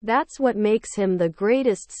 That's what makes him the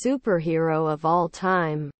greatest superhero of all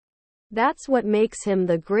time. That's what makes him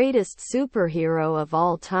the greatest superhero of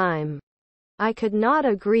all time. I could not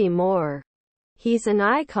agree more. He's an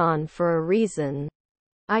icon for a reason.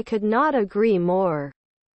 I could not agree more.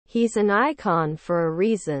 He's an icon for a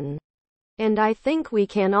reason. And I think we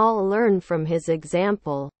can all learn from his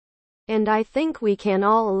example. And I think we can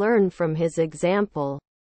all learn from his example.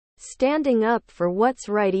 Standing up for what's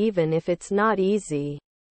right even if it's not easy.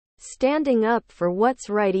 Standing up for what's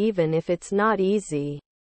right even if it's not easy.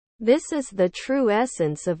 This is the true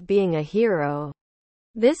essence of being a hero.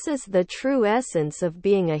 This is the true essence of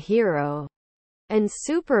being a hero. And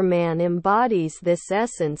Superman embodies this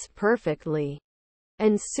essence perfectly.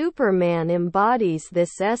 And Superman embodies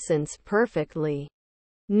this essence perfectly.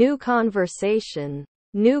 New conversation.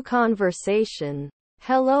 New conversation.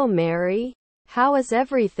 Hello Mary. How is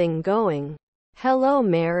everything going? Hello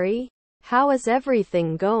Mary. How is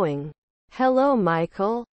everything going? Hello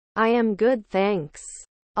Michael. I am good thanks.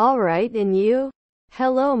 Alright and you?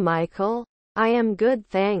 Hello Michael. I am good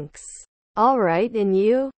thanks. Alright and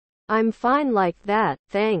you? I'm fine like that,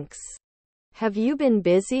 thanks. Have you been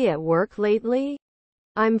busy at work lately?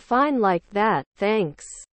 I'm fine like that, thanks.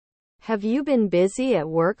 Have you been busy at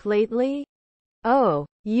work lately? Oh,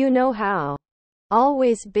 you know how.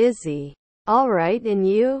 Always busy. Alright, and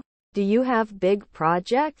you? Do you have big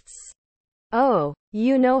projects? Oh,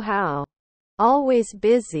 you know how. Always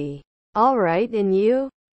busy. Alright, and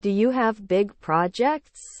you? Do you have big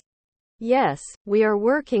projects? Yes, we are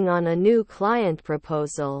working on a new client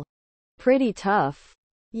proposal. Pretty tough.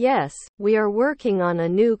 Yes, we are working on a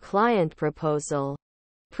new client proposal.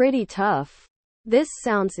 Pretty tough. This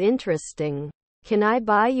sounds interesting. Can I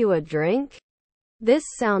buy you a drink? This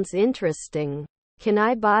sounds interesting. Can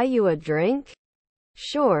I buy you a drink?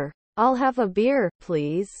 Sure. I'll have a beer,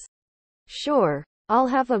 please. Sure. I'll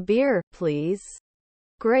have a beer, please.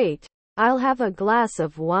 Great. I'll have a glass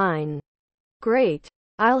of wine. Great.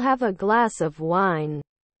 I'll have a glass of wine.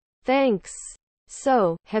 Thanks.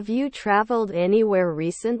 So, have you traveled anywhere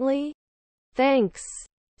recently? Thanks.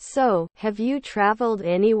 So, have you traveled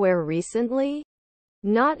anywhere recently?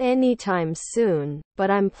 Not anytime soon,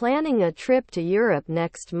 but I'm planning a trip to Europe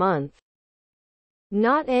next month.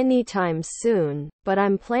 Not anytime soon, but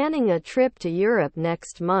I'm planning a trip to Europe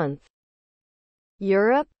next month.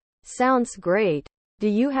 Europe? Sounds great. Do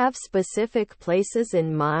you have specific places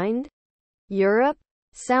in mind? Europe?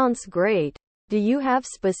 Sounds great. Do you have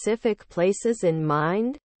specific places in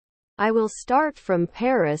mind? I will start from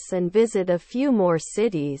Paris and visit a few more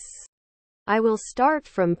cities. I will start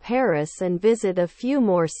from Paris and visit a few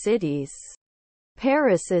more cities.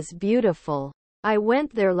 Paris is beautiful. I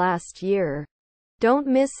went there last year. Don't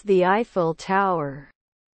miss the Eiffel Tower.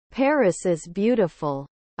 Paris is beautiful.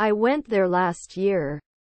 I went there last year.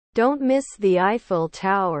 Don't miss the Eiffel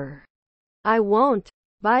Tower. I won't.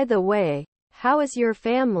 By the way, how is your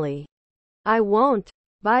family? I won't.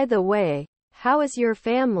 By the way, how is your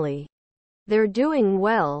family? They're doing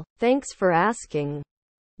well, thanks for asking.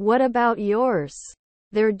 What about yours?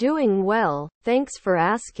 They're doing well, thanks for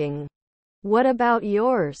asking. What about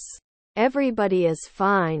yours? Everybody is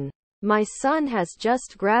fine. My son has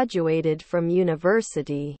just graduated from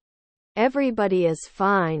university. Everybody is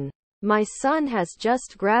fine. My son has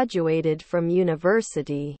just graduated from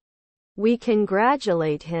university. We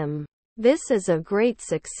congratulate him. This is a great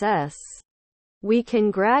success. We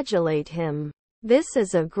congratulate him. This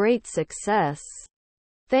is a great success.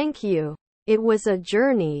 Thank you. It was a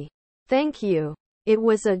journey. Thank you. It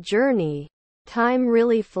was a journey. Time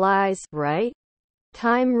really flies, right?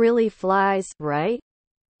 Time really flies, right?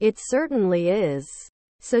 It certainly is.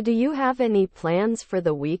 So do you have any plans for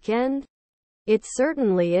the weekend? It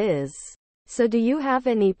certainly is. So do you have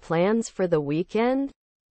any plans for the weekend?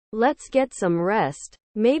 Let's get some rest.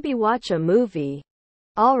 Maybe watch a movie.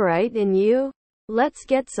 Alright, and you? Let's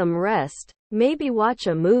get some rest. Maybe watch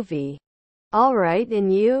a movie. Alright,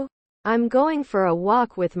 and you? I'm going for a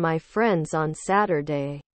walk with my friends on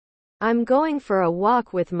Saturday. I'm going for a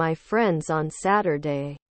walk with my friends on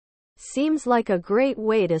Saturday. Seems like a great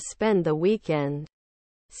way to spend the weekend.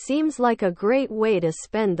 Seems like a great way to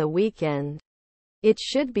spend the weekend. It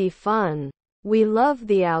should be fun. We love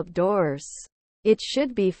the outdoors. It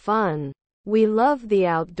should be fun. We love the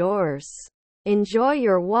outdoors. Enjoy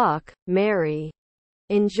your walk, Mary.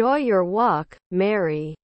 Enjoy your walk,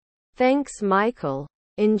 Mary. Thanks, Michael.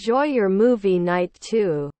 Enjoy your movie night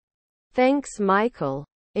too. Thanks, Michael.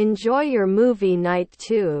 Enjoy your movie night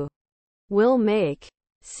too. We'll make.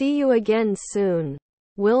 See you again soon.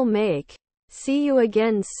 We'll make. See you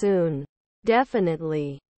again soon.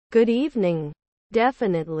 Definitely. Good evening.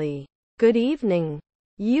 Definitely. Good evening.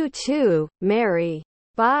 You too, Mary.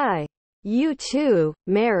 Bye. You too,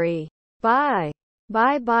 Mary. Bye.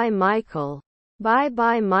 Bye bye, Michael. Bye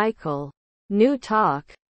bye, Michael. New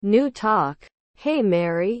talk. New talk. Hey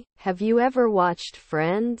Mary, have you ever watched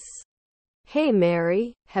Friends? Hey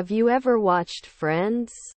Mary, have you ever watched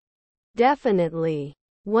Friends? Definitely.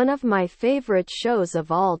 One of my favorite shows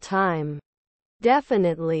of all time.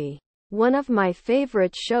 Definitely. One of my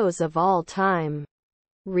favorite shows of all time.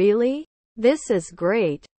 Really? This is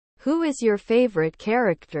great. Who is your favorite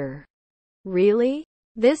character? Really?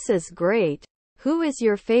 This is great. Who is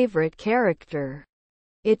your favorite character?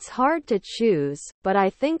 It's hard to choose, but I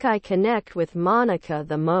think I connect with Monica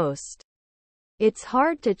the most. It's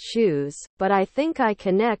hard to choose, but I think I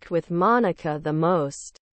connect with Monica the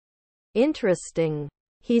most. Interesting.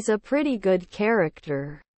 He's a pretty good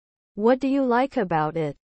character. What do you like about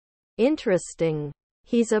it? Interesting.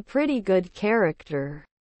 He's a pretty good character.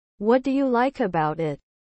 What do you like about it?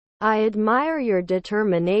 I admire your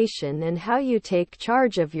determination and how you take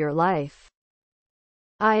charge of your life.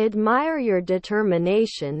 I admire your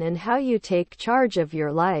determination and how you take charge of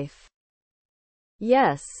your life.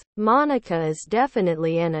 Yes, Monica is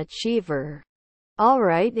definitely an achiever.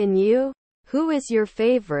 Alright, and you? Who is your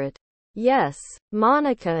favorite? Yes,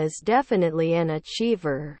 Monica is definitely an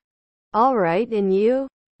achiever. Alright, and you?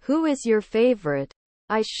 Who is your favorite?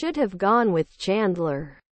 I should have gone with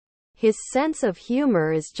Chandler. His sense of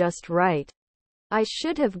humor is just right. I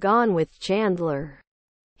should have gone with Chandler.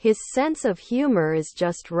 His sense of humor is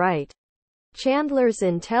just right. Chandler's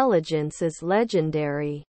intelligence is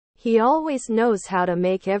legendary. He always knows how to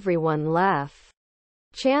make everyone laugh.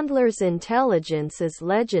 Chandler's intelligence is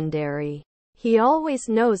legendary. He always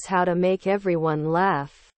knows how to make everyone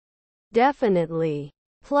laugh. Definitely.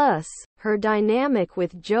 Plus, her dynamic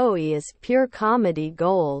with Joey is pure comedy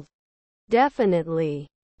gold. Definitely.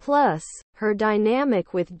 Plus, her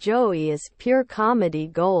dynamic with Joey is pure comedy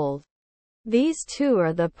gold. These two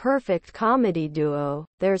are the perfect comedy duo,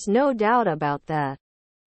 there's no doubt about that.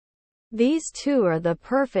 These two are the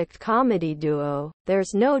perfect comedy duo,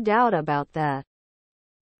 there's no doubt about that.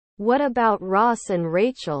 What about Ross and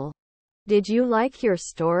Rachel? Did you like your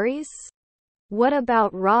stories? What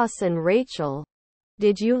about Ross and Rachel?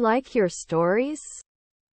 Did you like your stories?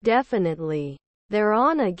 Definitely. Their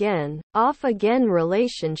on-again, off-again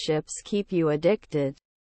relationships keep you addicted.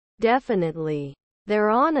 Definitely. Their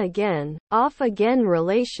on-again, off-again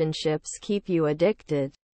relationships keep you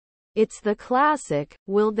addicted. It's the classic,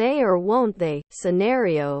 will they or won't they,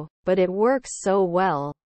 scenario, but it works so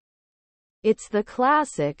well. It's the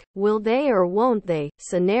classic, will they or won't they,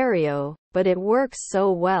 scenario, but it works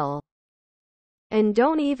so well. And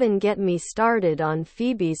don't even get me started on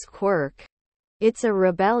Phoebe's quirk. It's a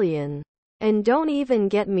rebellion. And don't even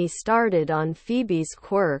get me started on Phoebe's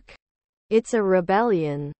quirk. It's a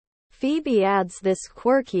rebellion. Phoebe adds this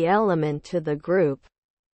quirky element to the group.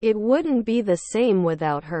 It wouldn't be the same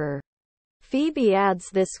without her. Phoebe adds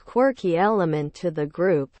this quirky element to the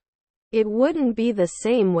group. It wouldn't be the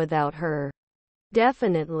same without her.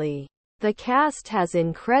 Definitely. The cast has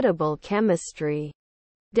incredible chemistry.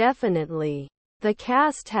 Definitely. The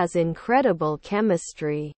cast has incredible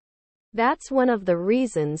chemistry. That's one of the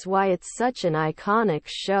reasons why it's such an iconic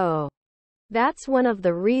show. That's one of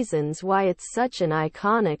the reasons why it's such an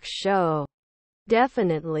iconic show.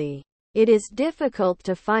 Definitely. It is difficult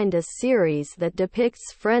to find a series that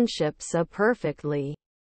depicts friendship so perfectly.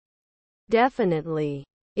 Definitely.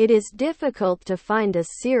 It is difficult to find a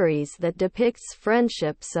series that depicts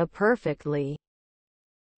friendship so perfectly.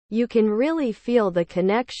 You can really feel the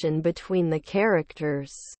connection between the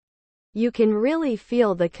characters. You can really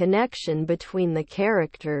feel the connection between the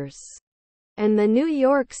characters. And the New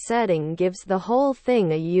York setting gives the whole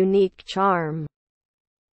thing a unique charm.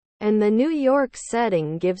 And the New York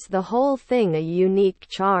setting gives the whole thing a unique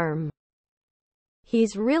charm.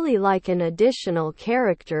 He's really like an additional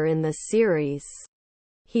character in the series.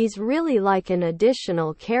 He's really like an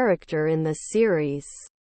additional character in the series.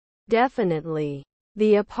 Definitely.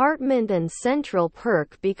 The apartment and Central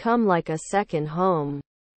Perk become like a second home.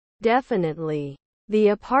 Definitely. The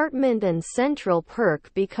apartment and Central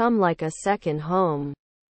Perk become like a second home.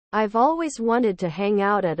 I've always wanted to hang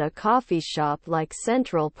out at a coffee shop like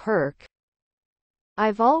Central Perk.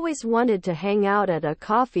 I've always wanted to hang out at a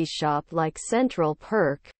coffee shop like Central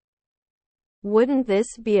Perk. Wouldn't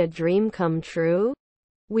this be a dream come true?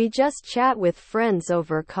 We just chat with friends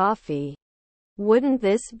over coffee. Wouldn't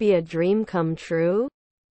this be a dream come true?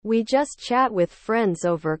 We just chat with friends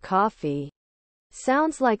over coffee.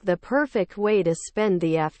 Sounds like the perfect way to spend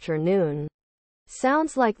the afternoon.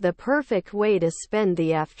 Sounds like the perfect way to spend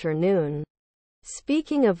the afternoon.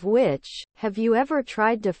 Speaking of which, have you ever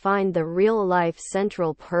tried to find the real-life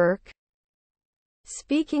Central Perk?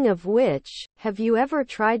 Speaking of which, have you ever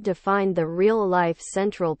tried to find the real-life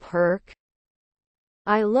Central Perk?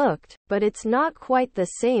 I looked, but it's not quite the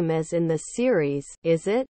same as in the series, is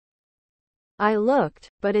it? I looked,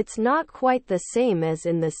 but it's not quite the same as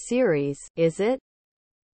in the series, is it?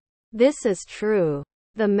 This is true.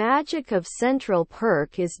 The magic of Central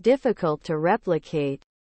Perk is difficult to replicate.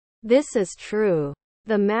 This is true.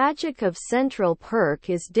 The magic of Central Perk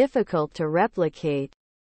is difficult to replicate.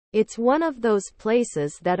 It's one of those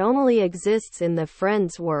places that only exists in the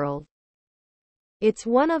Friends world. It's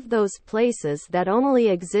one of those places that only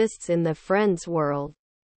exists in the Friends world.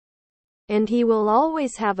 And he will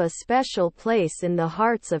always have a special place in the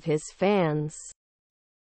hearts of his fans.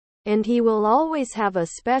 And he will always have a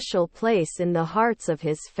special place in the hearts of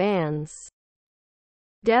his fans.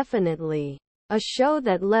 Definitely. A show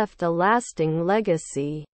that left a lasting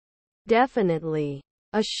legacy. Definitely.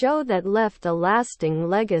 A show that left a lasting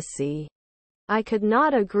legacy. I could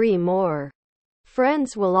not agree more.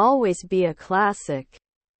 Friends will always be a classic.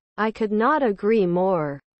 I could not agree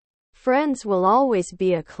more. Friends will always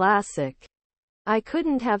be a classic. I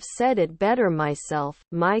couldn't have said it better myself,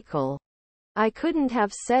 Michael. I couldn't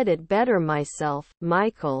have said it better myself,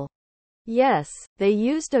 Michael. Yes, they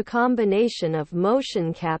used a combination of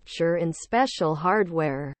motion capture and special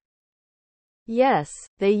hardware. Yes,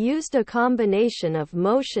 they used a combination of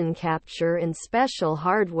motion capture and special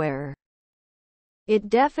hardware. It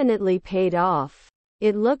definitely paid off.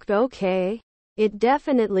 It looked okay. It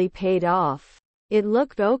definitely paid off. It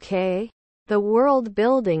looked okay. The world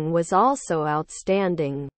building was also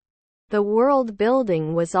outstanding. The world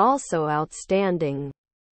building was also outstanding.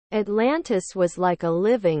 Atlantis was like a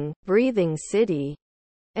living, breathing city.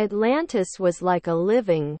 Atlantis was like a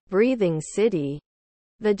living, breathing city.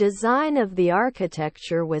 The design of the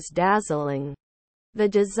architecture was dazzling. The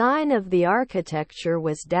design of the architecture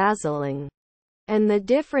was dazzling. And the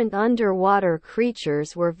different underwater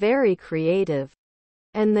creatures were very creative.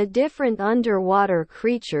 And the different underwater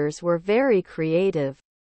creatures were very creative.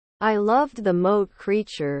 I loved the moat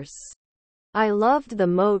creatures. I loved the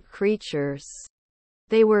moat creatures.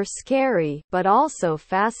 They were scary, but also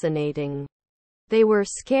fascinating. They were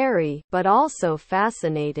scary, but also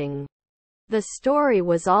fascinating. The story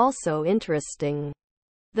was also interesting.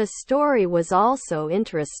 The story was also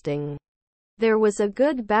interesting. There was a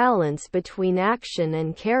good balance between action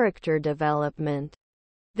and character development.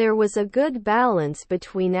 There was a good balance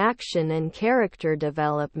between action and character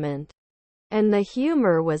development. And the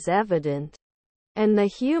humor was evident. And the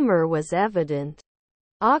humor was evident.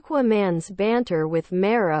 Aquaman's banter with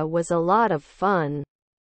Mera was a lot of fun.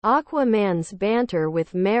 Aquaman's banter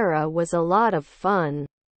with Mera was a lot of fun.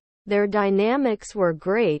 Their dynamics were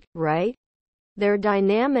great, right? Their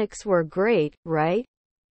dynamics were great, right?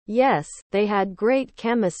 Yes, they had great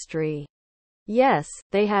chemistry. Yes,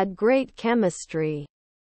 they had great chemistry.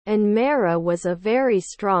 And Mera was a very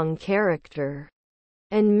strong character.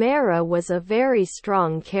 And Mera was a very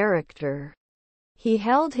strong character. He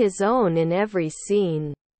held his own in every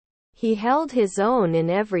scene. He held his own in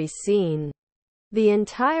every scene. The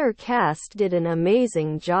entire cast did an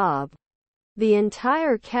amazing job. The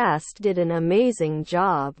entire cast did an amazing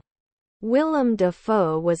job. Willem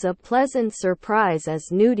Dafoe was a pleasant surprise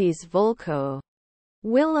as Nudi's Volko.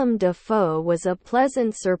 Willem Dafoe was a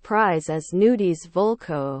pleasant surprise as Nudi's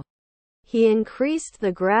Volko. He increased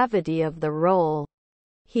the gravity of the role.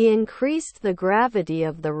 He increased the gravity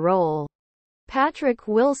of the role. Patrick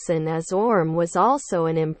Wilson as Orm was also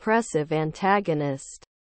an impressive antagonist.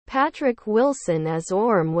 Patrick Wilson as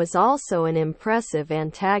Orm was also an impressive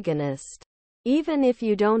antagonist. Even if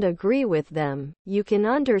you don't agree with them, you can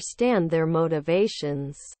understand their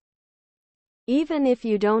motivations. Even if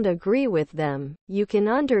you don't agree with them, you can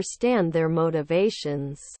understand their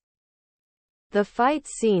motivations. The fight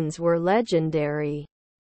scenes were legendary.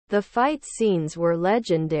 The fight scenes were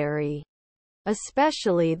legendary.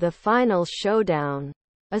 Especially the final showdown.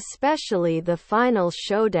 Especially the final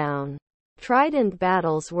showdown. Trident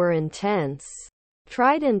battles were intense.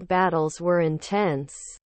 Trident battles were intense.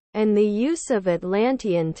 And the use of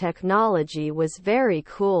Atlantean technology was very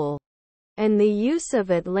cool. And the use of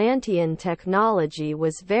Atlantean technology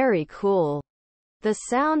was very cool. The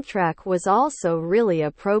soundtrack was also really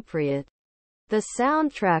appropriate. The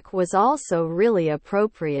soundtrack was also really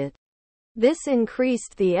appropriate. This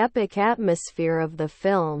increased the epic atmosphere of the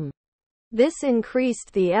film. This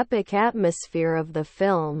increased the epic atmosphere of the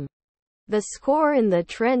film. The score in the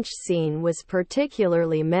trench scene was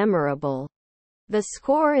particularly memorable. The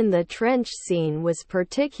score in the trench scene was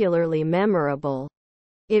particularly memorable.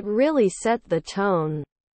 It really set the tone.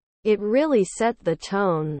 It really set the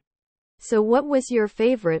tone. So what was your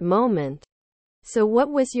favorite moment? So what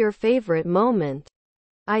was your favorite moment?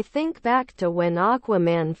 I think back to when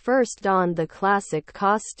Aquaman first donned the classic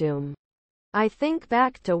costume. I think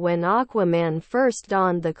back to when Aquaman first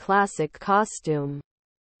donned the classic costume.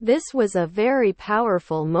 This was a very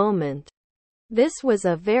powerful moment. This was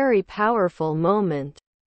a very powerful moment.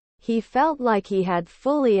 He felt like he had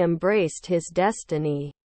fully embraced his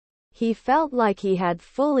destiny. He felt like he had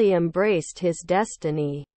fully embraced his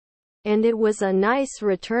destiny. And it was a nice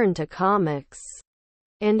return to comics.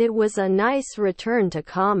 And it was a nice return to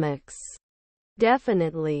comics.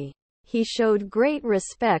 Definitely. He showed great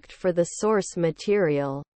respect for the source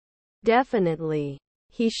material. Definitely.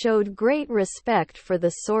 He showed great respect for the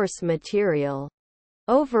source material.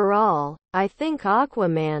 Overall, I think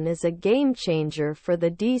Aquaman is a game changer for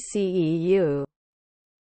the DCEU.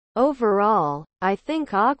 Overall, I think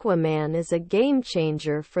Aquaman is a game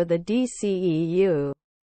changer for the DCEU.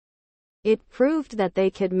 It proved that they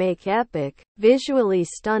could make epic, visually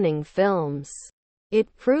stunning films.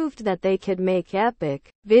 It proved that they could make epic,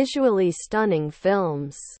 visually stunning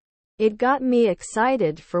films. It got me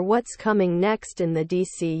excited for what's coming next in the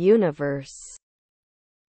DC universe.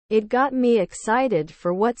 It got me excited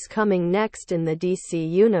for what's coming next in the DC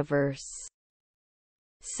universe.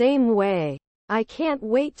 Same way. I can't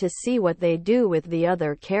wait to see what they do with the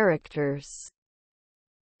other characters.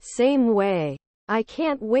 Same way. I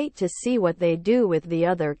can't wait to see what they do with the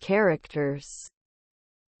other characters.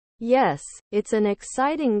 Yes, it's an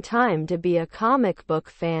exciting time to be a comic book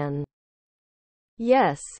fan.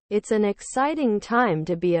 Yes, it's an exciting time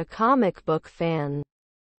to be a comic book fan.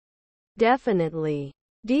 Definitely.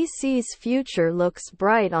 DC's future looks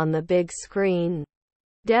bright on the big screen.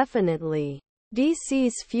 Definitely.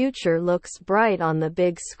 DC's future looks bright on the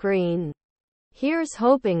big screen. Here's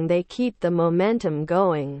hoping they keep the momentum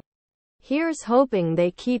going. Here's hoping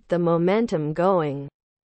they keep the momentum going.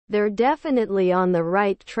 They're definitely on the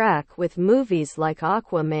right track with movies like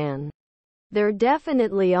Aquaman. They're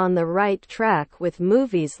definitely on the right track with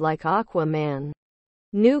movies like Aquaman.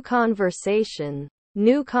 New conversation.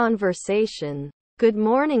 New conversation. Good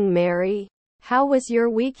morning, Mary. How was your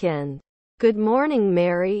weekend? Good morning,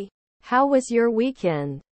 Mary. How was your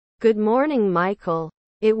weekend? Good morning, Michael.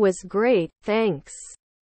 It was great, thanks.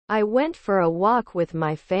 I went for a walk with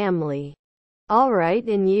my family. All right,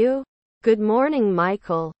 and you? Good morning,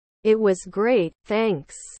 Michael. It was great,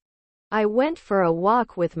 thanks. I went for a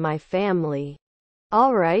walk with my family.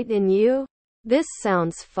 All right, and you? This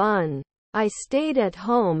sounds fun. I stayed at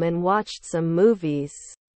home and watched some movies.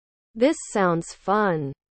 This sounds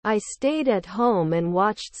fun. I stayed at home and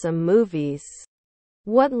watched some movies.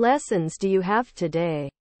 What lessons do you have today?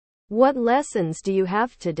 What lessons do you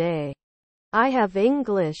have today? I have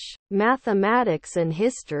English, mathematics and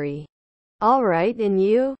history. All right, and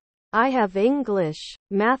you? I have English,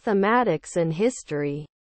 mathematics and history.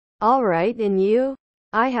 All right, and you?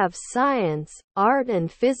 I have science, art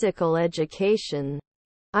and physical education.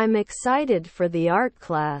 I'm excited for the art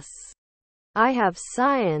class. I have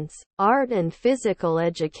science, art and physical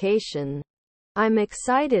education. I'm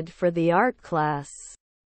excited for the art class.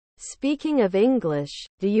 Speaking of English,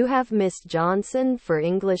 do you have Miss Johnson for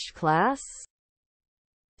English class?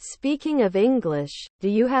 Speaking of English, do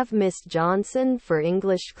you have Miss Johnson for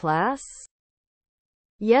English class?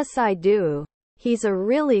 Yes, I do. He's a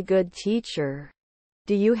really good teacher.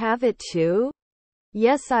 Do you have it too?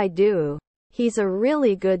 Yes, I do. He's a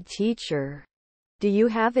really good teacher. Do you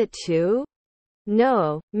have it too?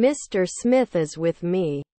 No, Mr. Smith is with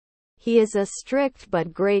me. He is a strict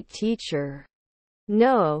but great teacher.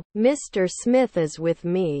 No, Mr. Smith is with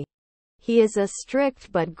me. He is a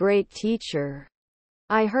strict but great teacher.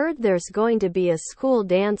 I heard there's going to be a school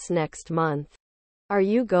dance next month. Are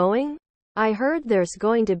you going? I heard there's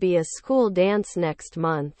going to be a school dance next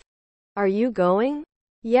month. Are you going?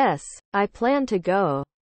 Yes, I plan to go.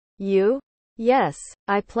 You? Yes,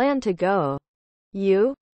 I plan to go.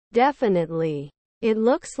 You? Definitely. It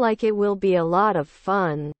looks like it will be a lot of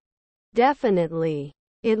fun. Definitely.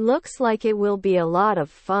 It looks like it will be a lot of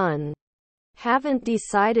fun. Haven't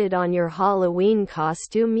decided on your Halloween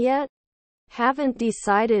costume yet? Haven't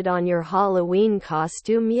decided on your Halloween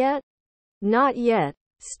costume yet? Not yet.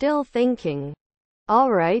 Still thinking.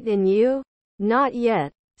 All right, and you? Not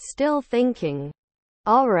yet. Still thinking.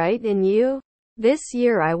 All right, and you? This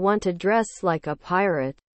year I want to dress like a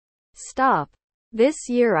pirate. Stop. This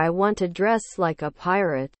year I want to dress like a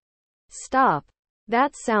pirate. Stop.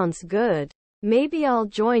 That sounds good. Maybe I'll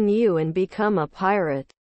join you and become a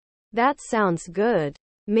pirate. That sounds good.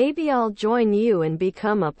 Maybe I'll join you and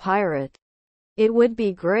become a pirate. It would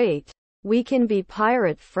be great. We can be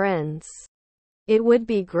pirate friends. It would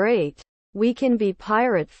be great. We can be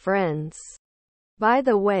pirate friends. By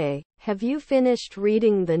the way, have you finished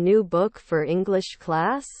reading the new book for English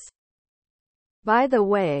class? By the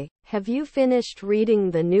way, have you finished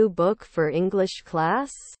reading the new book for English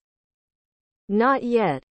class? Not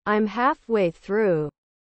yet. I'm halfway through.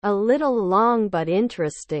 A little long but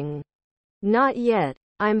interesting. Not yet.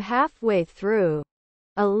 I'm halfway through.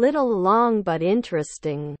 A little long but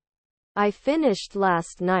interesting. I finished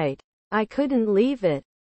last night. I couldn't leave it.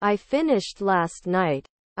 I finished last night.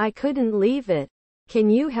 I couldn't leave it. Can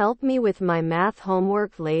you help me with my math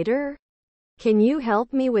homework later? Can you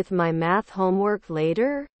help me with my math homework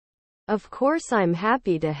later? Of course, I'm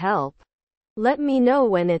happy to help. Let me know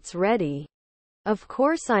when it's ready. Of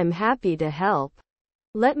course, I'm happy to help.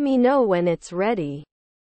 Let me know when it's ready.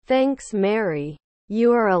 Thanks, Mary.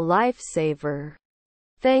 You are a lifesaver.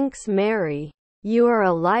 Thanks, Mary. You are a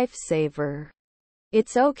lifesaver.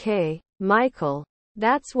 It's okay, Michael.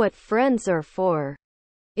 That's what friends are for.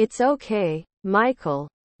 It's okay, Michael.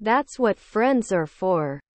 That's what friends are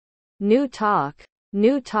for. New talk.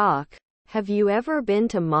 New talk. Have you ever been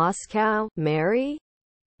to Moscow, Mary?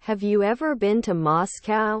 Have you ever been to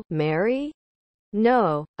Moscow, Mary?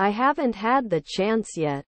 No, I haven't had the chance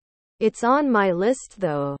yet. It's on my list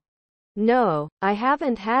though. No, I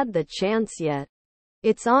haven't had the chance yet.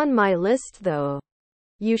 It's on my list though.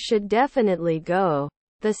 You should definitely go.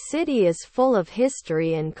 The city is full of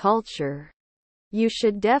history and culture. You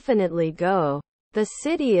should definitely go. The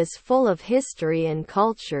city is full of history and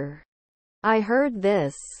culture. I heard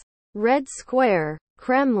this. Red Square,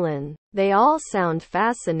 Kremlin, they all sound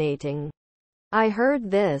fascinating. I heard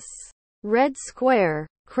this. Red Square,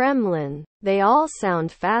 Kremlin, they all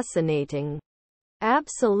sound fascinating.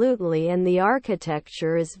 Absolutely, and the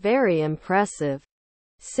architecture is very impressive.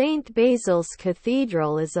 St. Basil's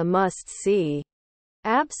Cathedral is a must-see.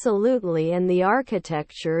 Absolutely, and the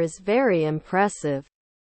architecture is very impressive.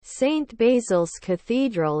 St. Basil's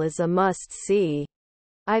Cathedral is a must-see.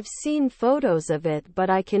 I've seen photos of it,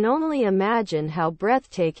 but I can only imagine how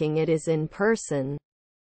breathtaking it is in person.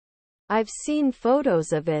 I've seen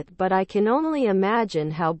photos of it, but I can only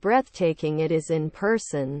imagine how breathtaking it is in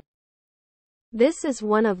person. This is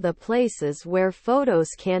one of the places where photos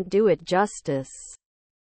can't do it justice.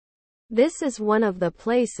 This is one of the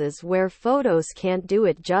places where photos can't do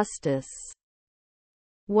it justice.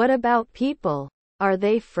 What about people? Are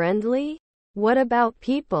they friendly? What about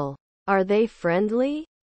people? Are they friendly?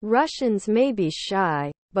 Russians may be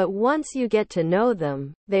shy, but once you get to know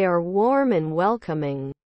them, they are warm and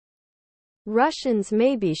welcoming. Russians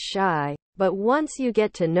may be shy, but once you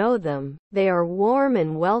get to know them, they are warm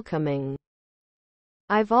and welcoming.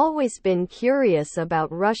 I've always been curious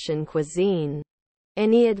about Russian cuisine.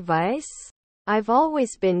 Any advice? I've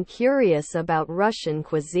always been curious about Russian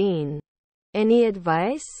cuisine. Any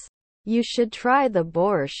advice? You should try the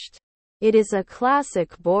borscht. It is a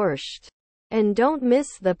classic borscht. And don't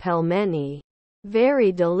miss the pelmeni.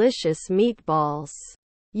 Very delicious meatballs.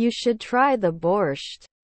 You should try the borscht.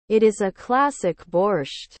 It is a classic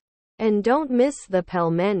borscht. And don't miss the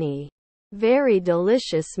pelmeni. Very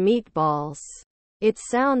delicious meatballs. It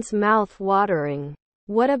sounds mouth-watering.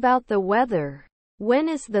 What about the weather? When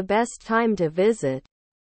is the best time to visit?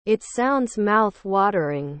 It sounds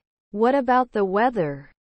mouth-watering. What about the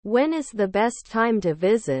weather? When is the best time to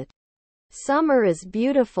visit? Summer is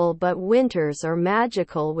beautiful, but winters are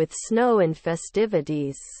magical with snow and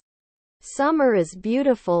festivities. Summer is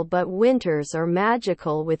beautiful, but winters are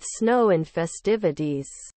magical with snow and festivities.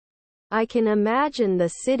 I can imagine the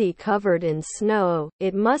city covered in snow,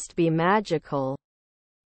 it must be magical.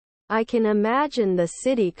 I can imagine the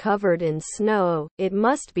city covered in snow, it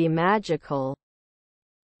must be magical.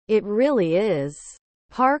 It really is.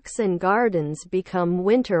 Parks and gardens become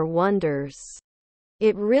winter wonders.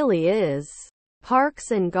 It really is. Parks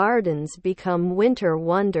and gardens become winter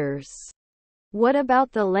wonders. What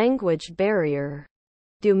about the language barrier?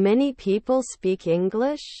 Do many people speak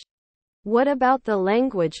English? What about the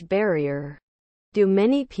language barrier? Do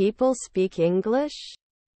many people speak English?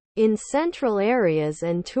 In central areas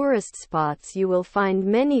and tourist spots you will find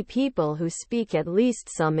many people who speak at least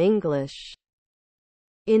some English.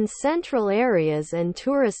 In central areas and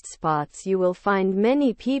tourist spots you will find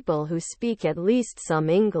many people who speak at least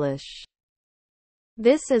some English.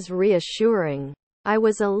 This is reassuring. I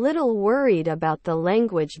was a little worried about the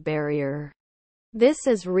language barrier. This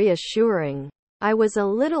is reassuring. I was a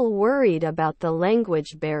little worried about the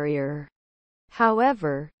language barrier.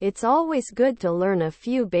 However, it's always good to learn a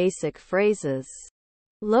few basic phrases.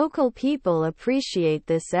 Local people appreciate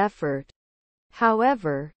this effort.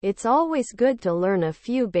 However, it's always good to learn a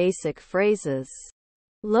few basic phrases.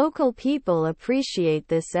 Local people appreciate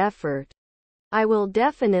this effort. I will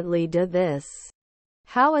definitely do this.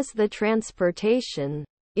 How is the transportation?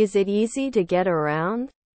 Is it easy to get around?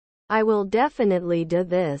 I will definitely do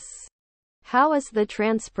this. How is the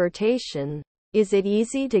transportation? Is it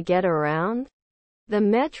easy to get around? The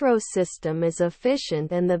metro system is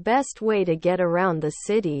efficient and the best way to get around the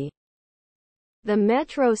city. The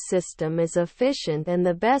metro system is efficient and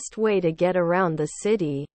the best way to get around the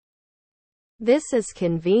city. This is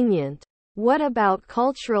convenient. What about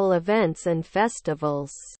cultural events and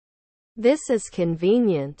festivals? This is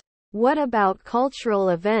convenient. What about cultural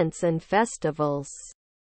events and festivals?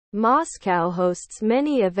 Moscow hosts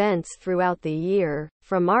many events throughout the year,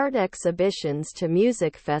 from art exhibitions to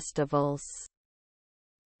music festivals.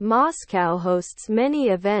 Moscow hosts many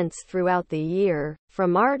events throughout the year,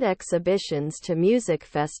 from art exhibitions to music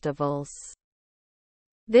festivals.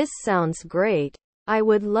 This sounds great. I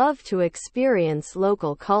would love to experience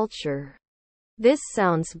local culture. This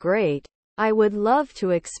sounds great. I would love to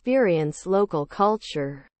experience local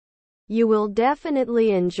culture. You will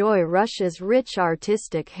definitely enjoy Russia's rich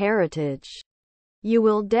artistic heritage. You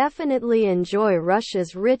will definitely enjoy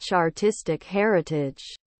Russia's rich artistic heritage.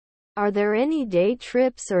 Are there any day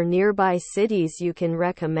trips or nearby cities you can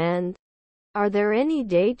recommend? Are there any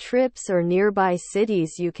day trips or nearby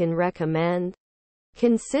cities you can recommend?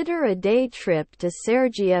 Consider a day trip to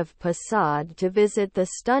Sergiev Posad to visit the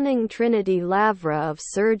stunning Trinity Lavra of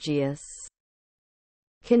Sergius.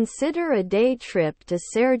 Consider a day trip to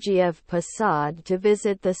Sergiev Posad to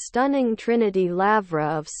visit the stunning Trinity Lavra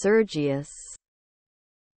of Sergius.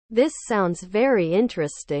 This sounds very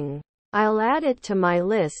interesting. I'll add it to my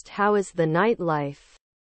list. How is the nightlife?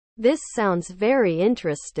 This sounds very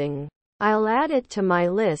interesting. I'll add it to my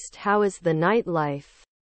list. How is the nightlife?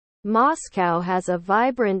 Moscow has a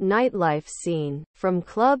vibrant nightlife scene, from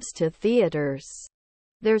clubs to theaters.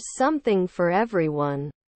 There's something for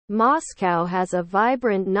everyone. Moscow has a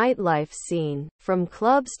vibrant nightlife scene, from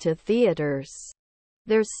clubs to theaters.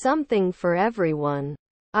 There's something for everyone.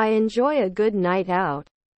 I enjoy a good night out.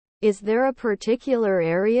 Is there a particular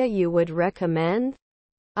area you would recommend?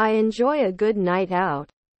 I enjoy a good night out.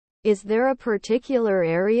 Is there a particular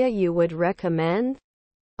area you would recommend?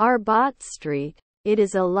 Arbat Street. It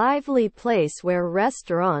is a lively place where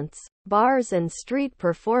restaurants, bars and street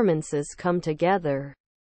performances come together.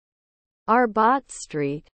 Arbat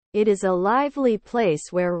Street. It is a lively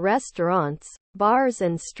place where restaurants, bars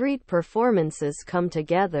and street performances come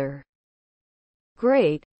together.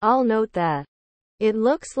 Great, I'll note that. It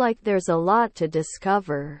looks like there's a lot to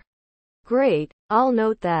discover. Great, I'll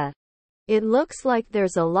note that. It looks like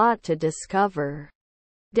there's a lot to discover.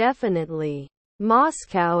 Definitely.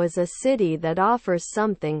 Moscow is a city that offers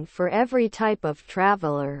something for every type of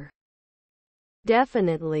traveler.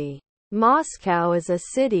 Definitely. Moscow is a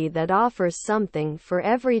city that offers something for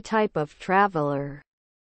every type of traveler.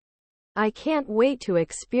 I can't wait to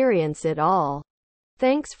experience it all.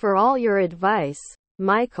 Thanks for all your advice,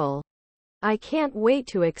 Michael. I can't wait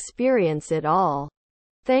to experience it all.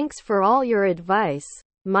 Thanks for all your advice,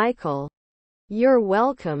 Michael. You're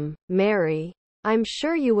welcome, Mary. I'm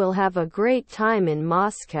sure you will have a great time in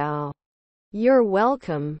Moscow. You're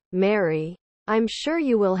welcome, Mary. I'm sure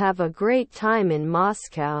you will have a great time in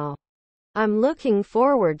Moscow. I'm looking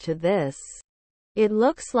forward to this. It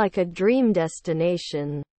looks like a dream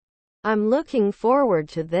destination. I'm looking forward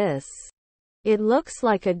to this. It looks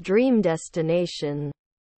like a dream destination.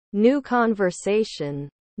 New conversation.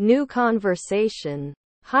 New conversation.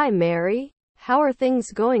 Hi Mary, how are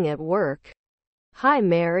things going at work? Hi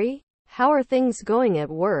Mary, how are things going at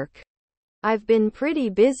work? I've been pretty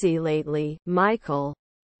busy lately, Michael.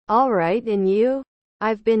 Alright, and you?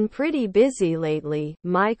 I've been pretty busy lately,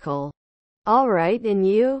 Michael. Alright, and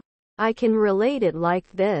you? I can relate it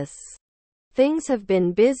like this. Things have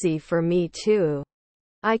been busy for me too.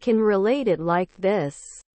 I can relate it like this.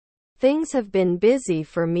 Things have been busy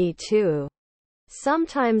for me too.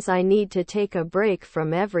 Sometimes I need to take a break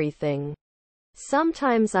from everything.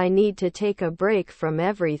 Sometimes I need to take a break from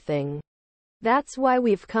everything. That's why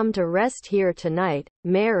we've come to rest here tonight,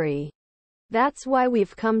 Mary. That's why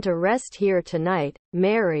we've come to rest here tonight,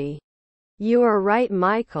 Mary. You are right,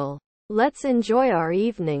 Michael. Let's enjoy our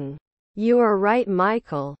evening. You are right,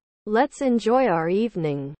 Michael. Let's enjoy our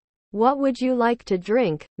evening. What would you like to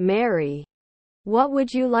drink, Mary? What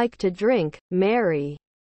would you like to drink, Mary?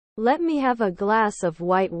 Let me have a glass of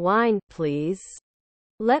white wine, please.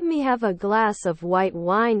 Let me have a glass of white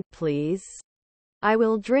wine, please. I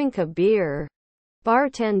will drink a beer.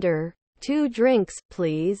 Bartender, 2 drinks,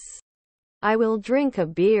 please. I will drink a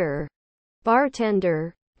beer.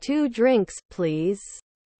 Bartender, 2 drinks, please.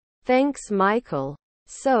 Thanks, Michael.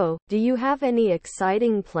 So, do you have any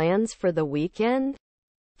exciting plans for the weekend?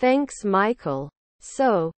 Thanks, Michael.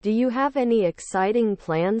 So, do you have any exciting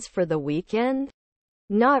plans for the weekend?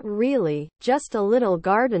 Not really, just a little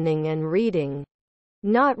gardening and reading.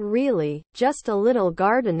 Not really, just a little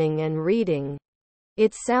gardening and reading.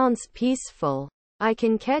 It sounds peaceful. I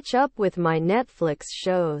can catch up with my Netflix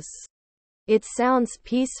shows. It sounds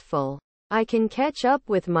peaceful. I can catch up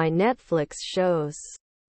with my Netflix shows.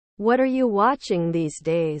 What are you watching these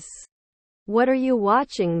days? What are you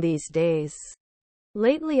watching these days?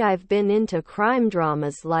 Lately I've been into crime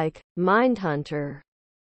dramas like Mindhunter.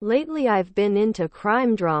 Lately I've been into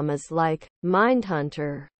crime dramas like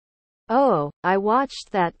Mindhunter. Oh, I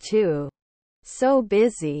watched that too. So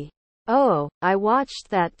busy. Oh, I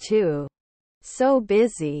watched that too. So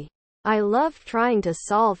busy. I love trying to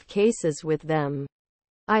solve cases with them.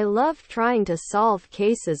 I love trying to solve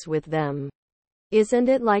cases with them. Isn't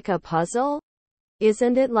it like a puzzle?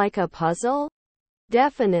 Isn't it like a puzzle?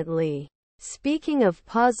 Definitely. Speaking of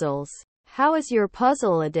puzzles, How is your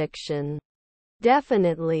puzzle addiction?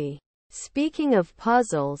 Definitely. Speaking of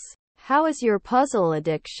puzzles, how is your puzzle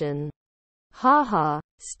addiction? Haha,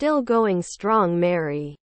 still going strong,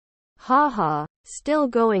 Mary. Haha, still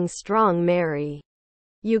going strong, Mary.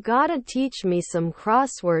 You gotta teach me some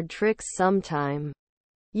crossword tricks sometime.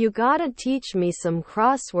 You gotta teach me some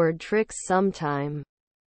crossword tricks sometime.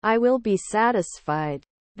 I will be satisfied.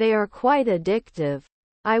 They are quite addictive.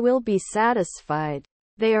 I will be satisfied.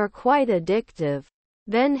 They are quite addictive.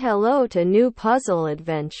 Then hello to new puzzle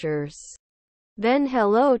adventures. Then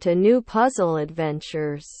hello to new puzzle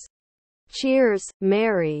adventures. Cheers,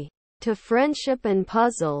 Mary. To friendship and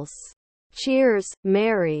puzzles. Cheers,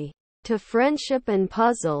 Mary. To friendship and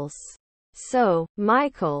puzzles. So,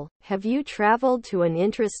 Michael, have you traveled to an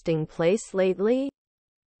interesting place lately?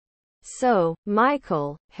 So,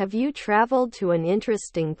 Michael, have you traveled to an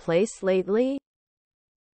interesting place lately?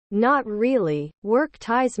 Not really, work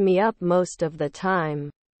ties me up most of the time.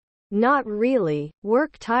 Not really,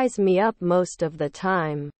 work ties me up most of the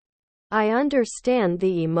time. I understand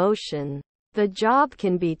the emotion. The job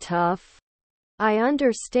can be tough. I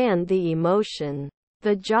understand the emotion.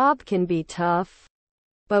 The job can be tough.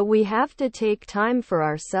 But we have to take time for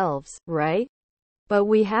ourselves, right? But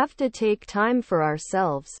we have to take time for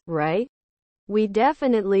ourselves, right? We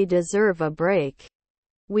definitely deserve a break.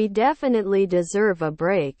 We definitely deserve a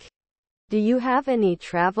break. Do you have any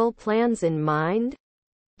travel plans in mind?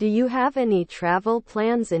 Do you have any travel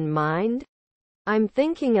plans in mind? I'm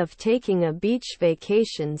thinking of taking a beach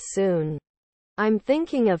vacation soon. I'm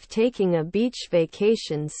thinking of taking a beach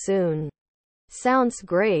vacation soon. Sounds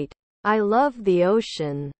great. I love the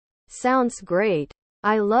ocean. Sounds great.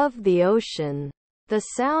 I love the ocean. The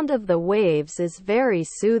sound of the waves is very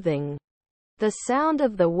soothing. The sound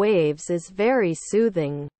of the waves is very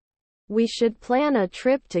soothing. We should plan a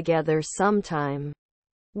trip together sometime.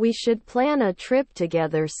 We should plan a trip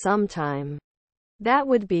together sometime. That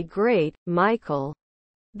would be great, Michael.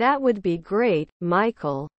 That would be great,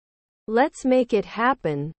 Michael. Let's make it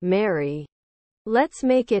happen, Mary. Let's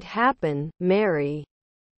make it happen, Mary.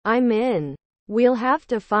 I'm in. We'll have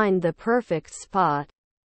to find the perfect spot.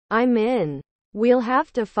 I'm in. We'll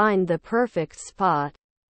have to find the perfect spot.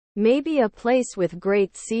 Maybe a place with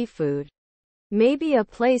great seafood. Maybe a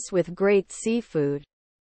place with great seafood.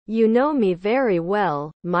 You know me very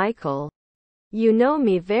well, Michael. You know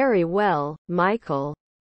me very well, Michael.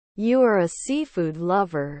 You are a seafood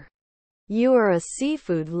lover. You are a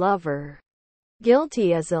seafood lover.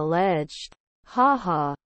 Guilty as alleged.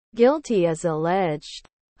 Haha. Guilty as alleged.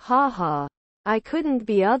 Haha. I couldn't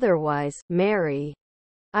be otherwise, Mary.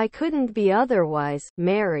 I couldn't be otherwise,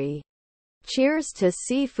 Mary. Cheers to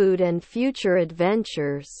seafood and future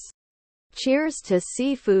adventures. Cheers to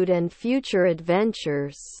seafood and future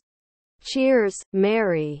adventures. Cheers,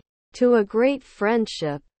 Mary. To a great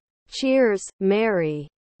friendship. Cheers, Mary.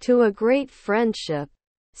 To a great friendship.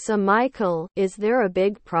 So Michael, is there a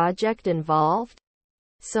big project involved?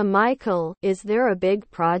 So Michael, is there a big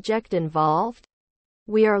project involved?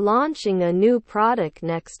 We are launching a new product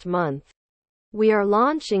next month. We are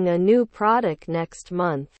launching a new product next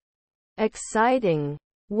month. Exciting.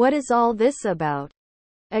 What is all this about?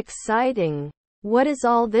 Exciting. What is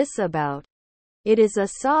all this about? It is a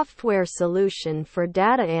software solution for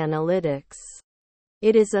data analytics.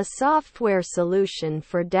 It is a software solution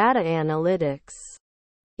for data analytics.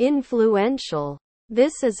 Influential.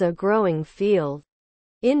 This is a growing field.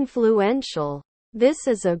 Influential. This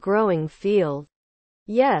is a growing field.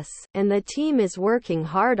 Yes, and the team is working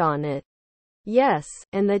hard on it. Yes,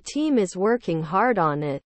 and the team is working hard on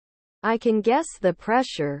it. I can guess the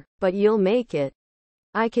pressure, but you'll make it.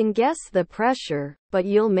 I can guess the pressure, but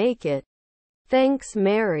you'll make it. Thanks,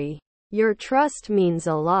 Mary. Your trust means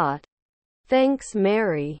a lot. Thanks,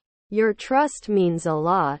 Mary. Your trust means a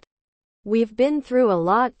lot. We've been through a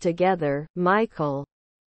lot together, Michael.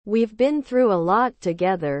 We've been through a lot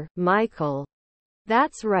together, Michael.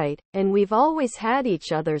 That's right, and we've always had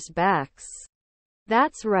each other's backs.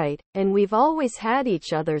 That's right, and we've always had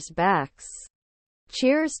each other's backs.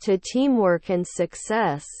 Cheers to teamwork and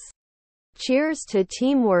success. Cheers to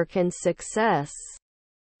teamwork and success.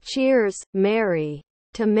 Cheers, Mary.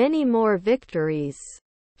 To many more victories.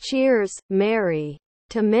 Cheers, Mary.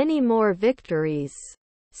 To many more victories.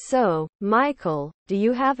 So, Michael, do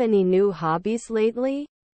you have any new hobbies lately?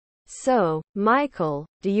 So, Michael,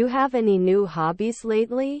 do you have any new hobbies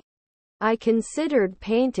lately? I considered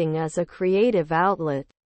painting as a creative outlet.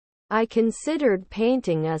 I considered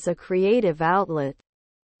painting as a creative outlet.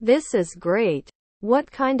 This is great. What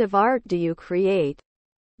kind of art do you create?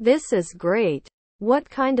 This is great. What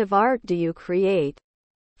kind of art do you create?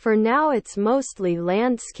 For now it's mostly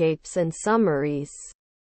landscapes and summaries.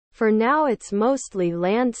 For now it's mostly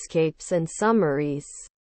landscapes and summaries.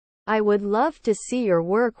 I would love to see your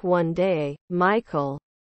work one day, Michael.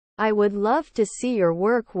 I would love to see your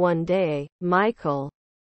work one day, Michael.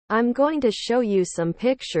 I'm going to show you some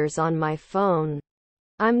pictures on my phone.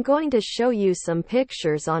 I'm going to show you some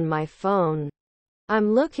pictures on my phone.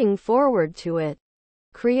 I'm looking forward to it.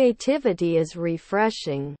 Creativity is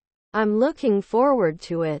refreshing. I'm looking forward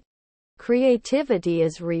to it. Creativity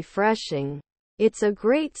is refreshing. It's a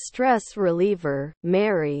great stress reliever,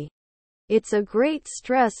 Mary. It's a great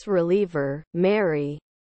stress reliever, Mary.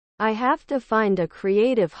 I have to find a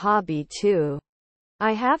creative hobby too.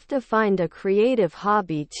 I have to find a creative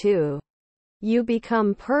hobby too. You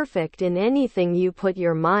become perfect in anything you put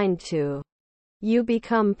your mind to. You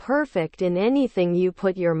become perfect in anything you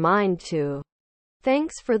put your mind to.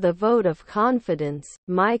 Thanks for the vote of confidence,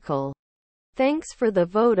 Michael. Thanks for the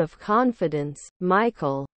vote of confidence,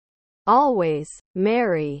 Michael. Always,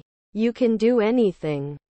 Mary. You can do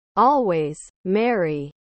anything. Always,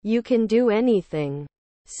 Mary. You can do anything.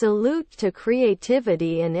 Salute to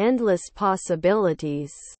creativity and endless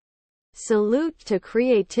possibilities. Salute to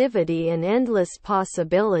creativity and endless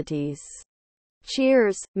possibilities.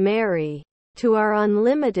 Cheers, Mary. To our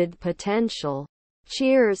unlimited potential.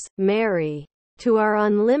 Cheers, Mary. To our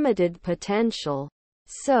unlimited potential.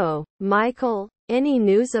 So, Michael, any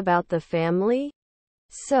news about the family?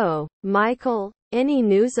 So, Michael, any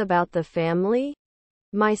news about the family?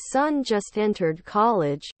 My son just entered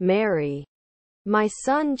college, Mary. My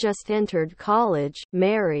son just entered college,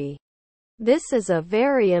 Mary. This is a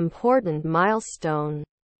very important milestone.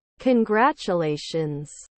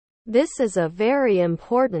 Congratulations. This is a very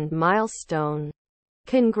important milestone.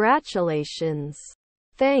 Congratulations.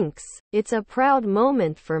 Thanks, it's a proud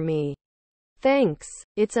moment for me. Thanks,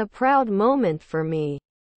 it's a proud moment for me.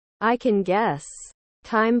 I can guess.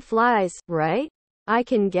 Time flies, right? I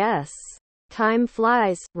can guess. Time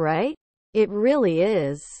flies, right? It really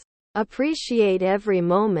is. Appreciate every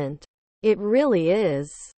moment. It really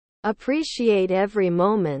is. Appreciate every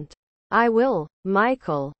moment. I will,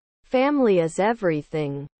 Michael. Family is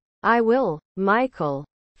everything. I will, Michael.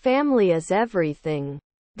 Family is everything.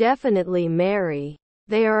 Definitely Mary.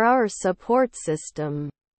 They are our support system.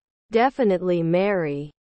 Definitely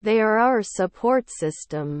Mary. They are our support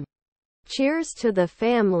system. Cheers to the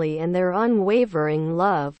family and their unwavering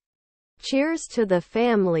love. Cheers to the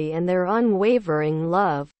family and their unwavering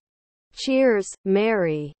love. Cheers,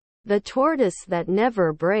 Mary. The tortoise that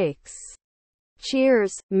never breaks.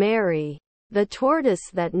 Cheers, Mary. The tortoise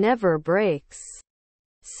that never breaks.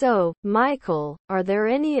 So, Michael, are there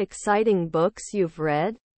any exciting books you've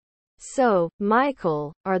read? So,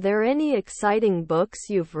 Michael, are there any exciting books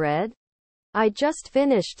you've read? I just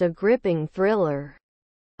finished a gripping thriller.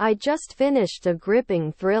 I just finished a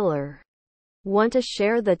gripping thriller. Want to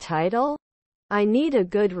share the title? I need a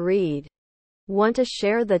good read. Want to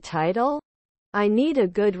share the title? I need a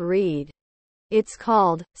good read. It's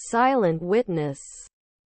called Silent Witness.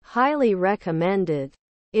 Highly recommended.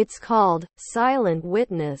 It's called Silent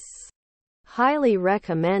Witness. Highly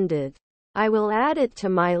recommended. I will add it to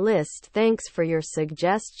my list. Thanks for your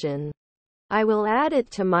suggestion. I will add it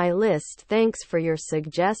to my list. Thanks for your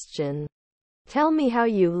suggestion. Tell me how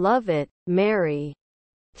you love it, Mary.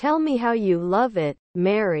 Tell me how you love it,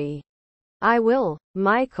 Mary. I will,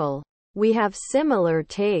 Michael. We have similar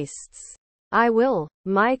tastes. I will,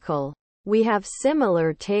 Michael. We have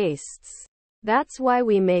similar tastes. That's why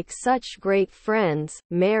we make such great friends,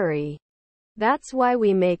 Mary. That's why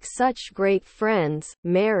we make such great friends,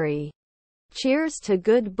 Mary. Cheers to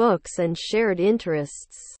good books and shared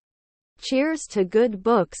interests. Cheers to good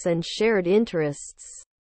books and shared interests.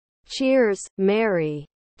 Cheers, Mary.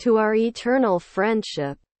 To our eternal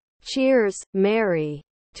friendship. Cheers, Mary.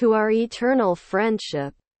 To our eternal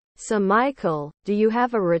friendship. So Michael, do you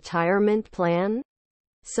have a retirement plan?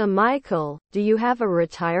 So Michael, do you have a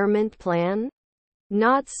retirement plan?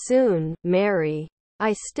 Not soon, Mary.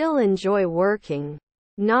 I still enjoy working.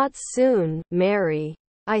 Not soon, Mary.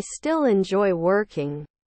 I still enjoy working.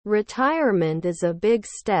 Retirement is a big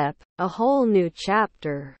step, a whole new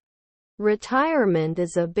chapter. Retirement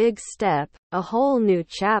is a big step, a whole new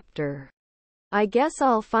chapter. I guess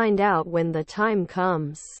I'll find out when the time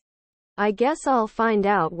comes. I guess I'll find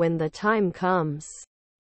out when the time comes.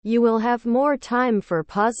 You will have more time for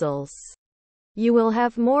puzzles. You will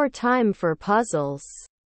have more time for puzzles.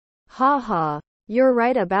 Ha ha, you're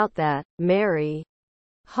right about that, Mary.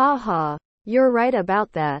 Ha ha, you're right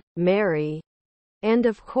about that, Mary. And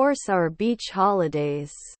of course our beach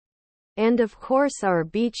holidays. And of course our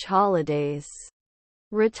beach holidays.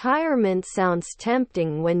 Retirement sounds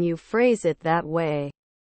tempting when you phrase it that way.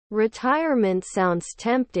 Retirement sounds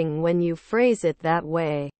tempting when you phrase it that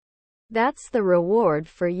way. That's the reward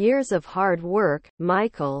for years of hard work,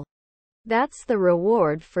 Michael. That's the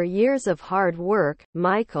reward for years of hard work,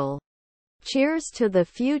 Michael. Cheers to the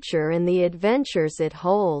future and the adventures it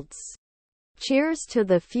holds. Cheers to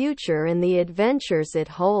the future and the adventures it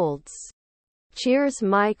holds. Cheers,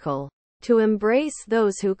 Michael. To embrace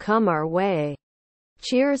those who come our way.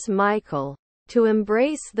 Cheers, Michael. To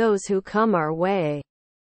embrace those who come our way.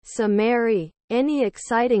 So Mary, any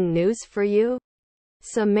exciting news for you?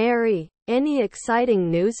 So Mary, any exciting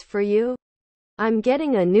news for you? I'm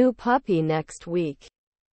getting a new puppy next week.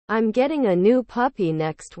 I'm getting a new puppy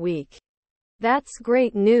next week. That's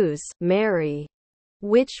great news, Mary.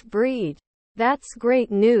 Which breed? That's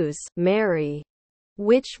great news, Mary.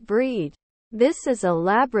 Which breed? This is a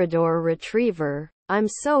Labrador Retriever. I'm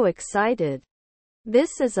so excited.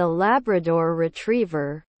 This is a Labrador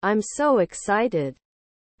Retriever. I'm so excited.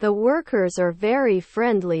 The workers are very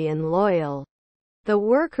friendly and loyal. The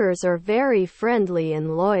workers are very friendly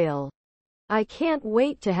and loyal. I can't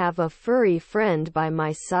wait to have a furry friend by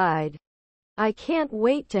my side. I can't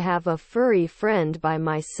wait to have a furry friend by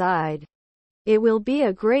my side. It will be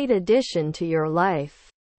a great addition to your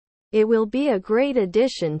life. It will be a great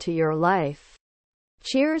addition to your life.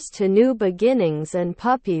 Cheers to new beginnings and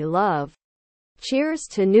puppy love. Cheers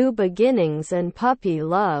to new beginnings and puppy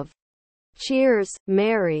love. Cheers,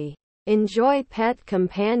 Mary. Enjoy pet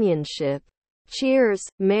companionship. Cheers,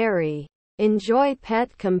 Mary. Enjoy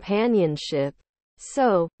pet companionship.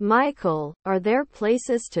 So, Michael, are there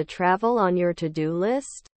places to travel on your to-do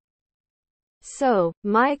list? So,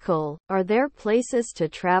 Michael, are there places to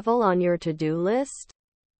travel on your to-do list?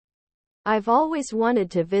 I've always wanted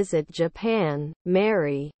to visit Japan,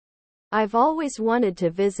 Mary. I've always wanted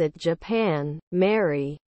to visit Japan,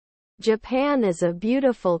 Mary. Japan is a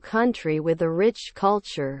beautiful country with a rich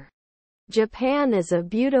culture. Japan is a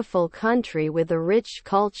beautiful country with a rich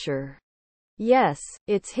culture. Yes,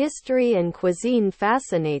 its history and cuisine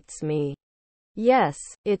fascinates me. Yes,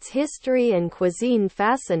 its history and cuisine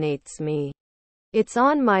fascinates me. It's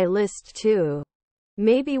on my list too.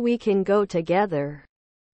 Maybe we can go together.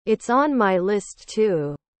 It's on my list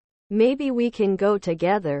too. Maybe we can go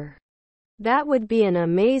together. That would be an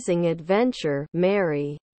amazing adventure,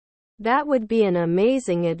 Mary. That would be an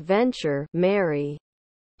amazing adventure, Mary.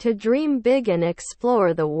 To dream big and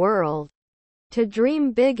explore the world. To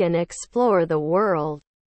dream big and explore the world.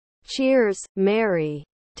 Cheers, Mary.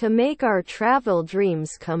 To make our travel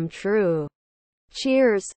dreams come true.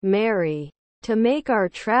 Cheers, Mary. To make our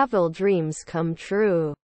travel dreams come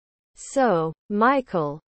true. So,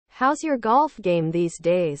 Michael, how's your golf game these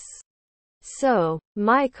days? So,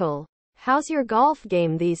 Michael, how's your golf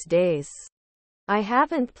game these days? I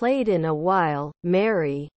haven't played in a while,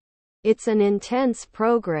 Mary. It's an intense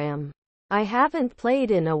program. I haven't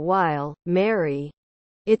played in a while, Mary.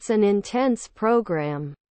 It's an intense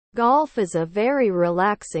program. Golf is a very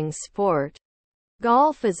relaxing sport.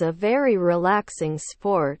 Golf is a very relaxing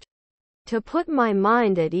sport. To put my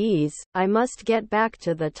mind at ease, I must get back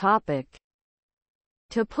to the topic.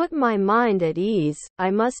 To put my mind at ease,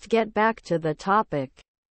 I must get back to the topic.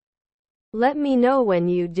 Let me know when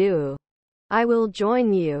you do. I will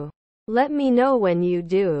join you. Let me know when you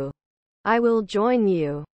do. I will join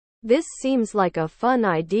you. This seems like a fun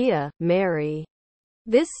idea, Mary.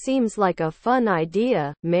 This seems like a fun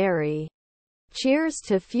idea, Mary. Cheers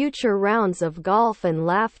to future rounds of golf and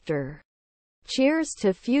laughter. Cheers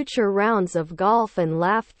to future rounds of golf and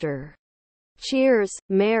laughter. Cheers,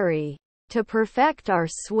 Mary. To perfect our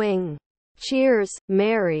swing. Cheers,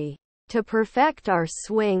 Mary. To perfect our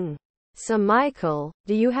swing. So Michael,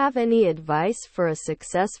 do you have any advice for a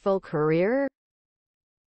successful career?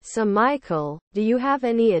 So Michael, do you have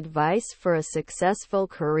any advice for a successful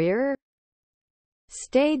career?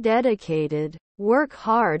 Stay dedicated, work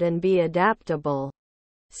hard and be adaptable.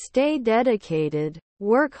 Stay dedicated,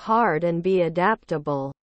 work hard and be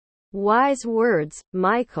adaptable. Wise words,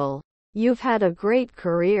 Michael. You've had a great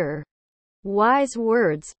career. Wise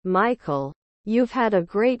words, Michael. You've had a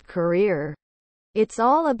great career. It's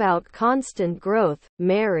all about constant growth,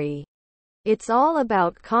 Mary. It's all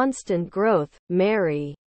about constant growth,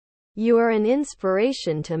 Mary. You are an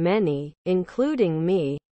inspiration to many, including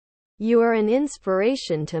me. You are an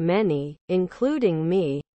inspiration to many, including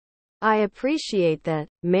me. I appreciate that,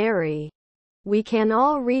 Mary. We can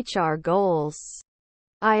all reach our goals.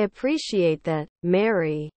 I appreciate that,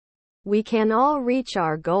 Mary. We can all reach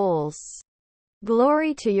our goals.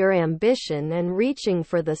 Glory to your ambition and reaching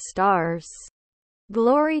for the stars.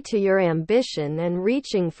 Glory to your ambition and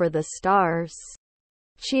reaching for the stars.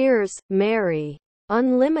 Cheers, Mary.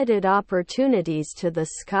 Unlimited opportunities to the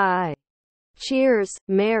sky. Cheers,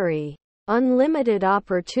 Mary. Unlimited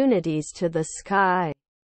opportunities to the sky.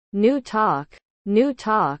 New talk. New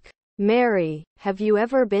talk. Mary, have you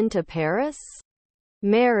ever been to Paris?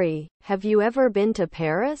 Mary, have you ever been to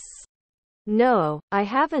Paris? No, I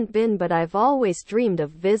haven't been, but I've always dreamed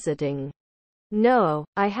of visiting. No,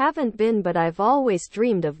 I haven't been, but I've always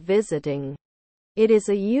dreamed of visiting. It is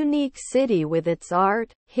a unique city with its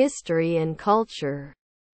art, history and culture.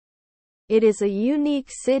 It is a unique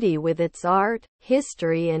city with its art,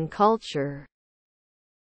 history and culture.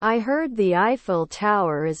 I heard the Eiffel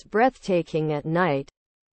Tower is breathtaking at night.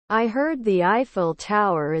 I heard the Eiffel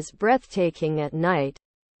Tower is breathtaking at night.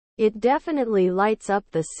 It definitely lights up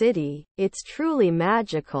the city, it's truly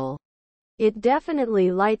magical. It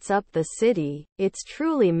definitely lights up the city, it's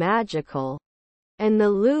truly magical. And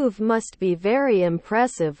the Louvre must be very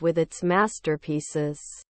impressive with its masterpieces.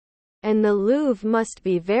 And the Louvre must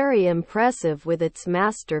be very impressive with its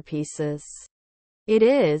masterpieces. It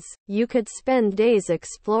is, you could spend days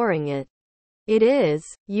exploring it. It is,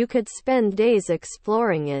 you could spend days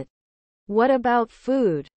exploring it. What about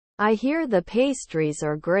food? I hear the pastries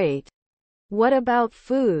are great. What about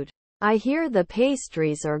food? I hear the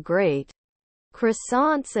pastries are great.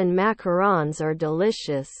 Croissants and macarons are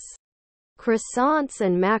delicious. Croissants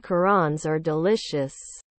and macarons are delicious.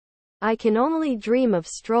 I can only dream of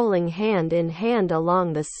strolling hand in hand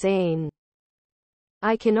along the Seine.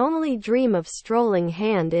 I can only dream of strolling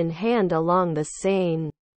hand in hand along the Seine.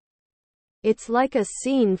 It's like a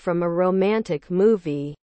scene from a romantic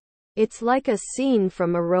movie. It's like a scene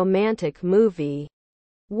from a romantic movie.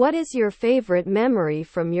 What is your favorite memory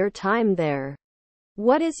from your time there?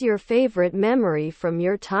 What is your favorite memory from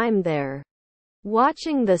your time there?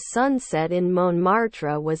 Watching the sunset in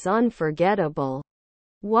Montmartre was unforgettable.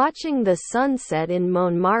 Watching the sunset in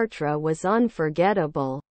Montmartre was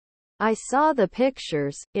unforgettable. I saw the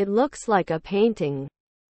pictures, it looks like a painting.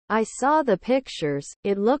 I saw the pictures,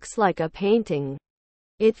 it looks like a painting.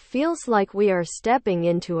 It feels like we are stepping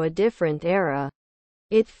into a different era.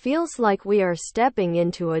 It feels like we are stepping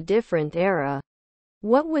into a different era.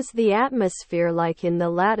 What was the atmosphere like in the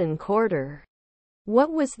Latin Quarter?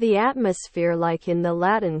 What was the atmosphere like in the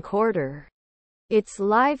Latin Quarter? It's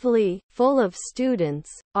lively, full of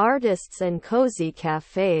students, artists and cozy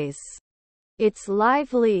cafes. It's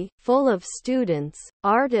lively, full of students,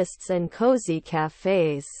 artists and cozy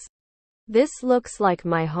cafes. This looks like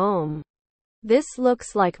my home. This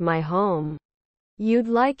looks like my home. You'd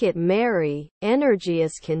like it, Mary, energy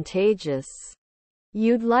is contagious.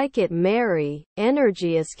 You'd like it, Mary,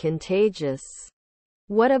 energy is contagious.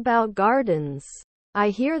 What about gardens? I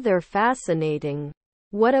hear they're fascinating.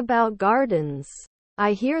 What about gardens?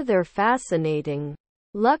 I hear they're fascinating.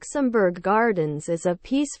 Luxembourg Gardens is a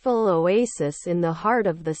peaceful oasis in the heart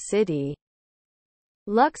of the city.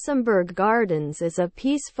 Luxembourg Gardens is a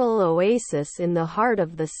peaceful oasis in the heart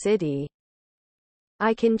of the city.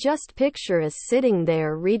 I can just picture us sitting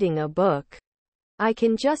there reading a book. I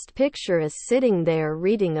can just picture us sitting there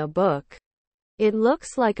reading a book. It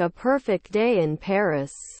looks like a perfect day in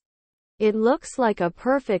Paris. It looks like a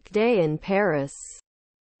perfect day in Paris.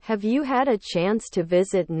 Have you had a chance to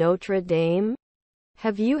visit Notre Dame?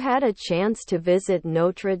 Have you had a chance to visit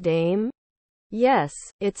Notre Dame? Yes,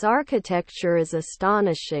 its architecture is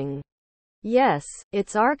astonishing. Yes,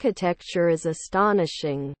 its architecture is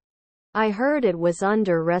astonishing. I heard it was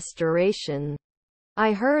under restoration.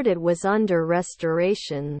 I heard it was under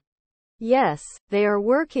restoration. Yes, they are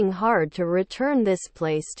working hard to return this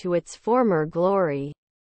place to its former glory.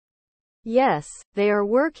 Yes, they are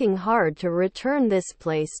working hard to return this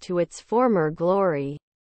place to its former glory.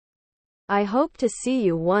 I hope to see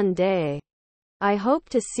you one day. I hope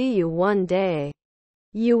to see you one day.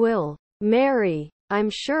 You will, Mary,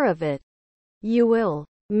 I'm sure of it. You will,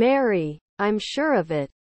 Mary, I'm sure of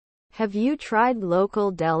it. Have you tried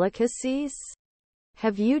local delicacies?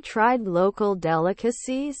 Have you tried local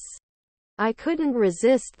delicacies? I couldn't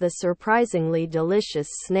resist the surprisingly delicious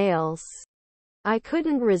snails. I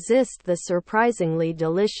couldn't resist the surprisingly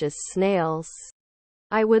delicious snails.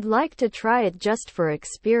 I would like to try it just for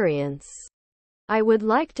experience. I would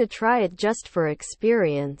like to try it just for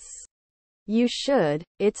experience. You should,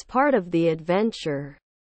 it's part of the adventure.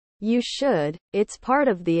 You should, it's part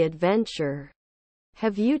of the adventure.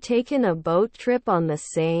 Have you taken a boat trip on the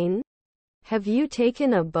Seine? Have you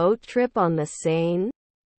taken a boat trip on the Seine?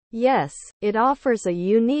 Yes, it offers a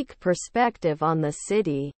unique perspective on the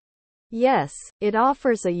city. Yes, it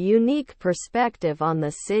offers a unique perspective on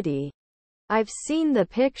the city. I've seen the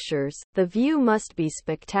pictures, the view must be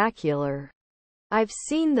spectacular. I've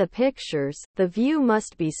seen the pictures, the view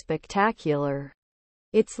must be spectacular.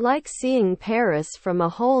 It's like seeing Paris from a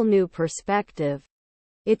whole new perspective.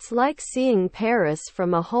 It's like seeing Paris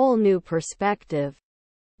from a whole new perspective.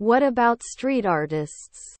 What about street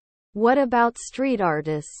artists? What about street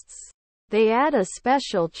artists? They add a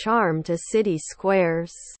special charm to city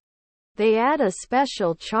squares. They add a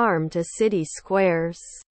special charm to city squares.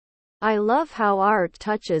 I love how art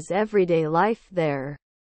touches everyday life there.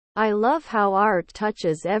 I love how art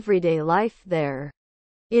touches everyday life there.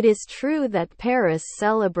 It is true that Paris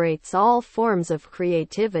celebrates all forms of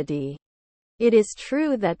creativity. It is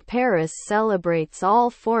true that Paris celebrates all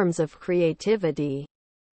forms of creativity.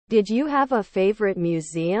 Did you have a favorite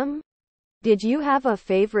museum? Did you have a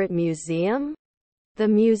favorite museum? The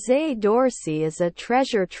Musée d'Orsay is a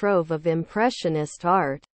treasure trove of Impressionist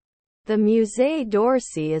art. The Musée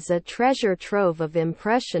d'Orsay is a treasure trove of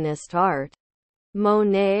Impressionist art.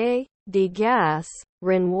 Monet, Degas,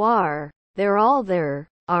 Renoir, they're all there,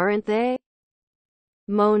 aren't they?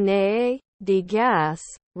 Monet, Degas,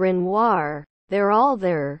 Renoir, they're all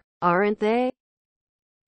there, aren't they?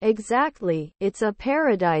 Exactly, it's a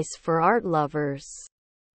paradise for art lovers.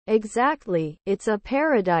 Exactly, it's a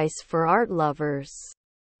paradise for art lovers.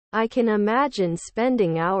 I can imagine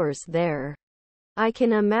spending hours there. I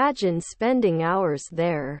can imagine spending hours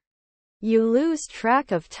there. You lose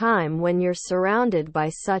track of time when you're surrounded by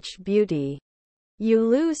such beauty. You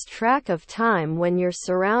lose track of time when you're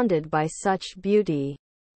surrounded by such beauty.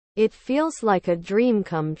 It feels like a dream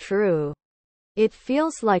come true. It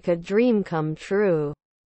feels like a dream come true.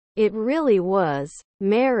 It really was.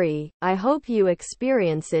 Mary, I hope you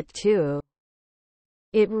experience it too.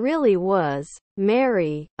 It really was.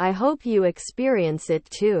 Mary, I hope you experience it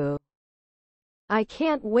too. I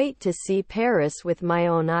can't wait to see Paris with my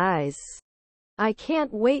own eyes. I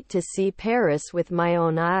can't wait to see Paris with my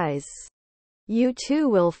own eyes. You too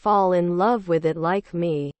will fall in love with it like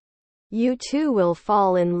me. You too will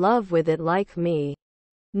fall in love with it like me.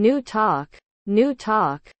 New talk. New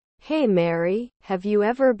talk. Hey Mary, have you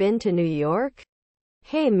ever been to New York?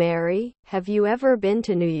 Hey Mary, have you ever been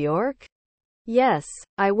to New York? Yes,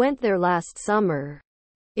 I went there last summer.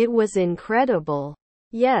 It was incredible.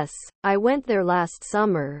 Yes, I went there last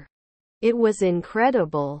summer. It was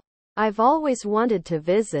incredible. I've always wanted to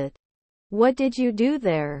visit. What did you do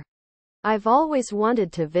there? I've always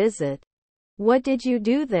wanted to visit. What did you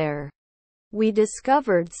do there? We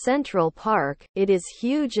discovered Central Park. It is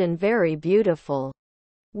huge and very beautiful.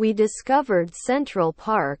 We discovered Central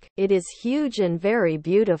Park. It is huge and very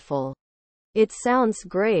beautiful. It sounds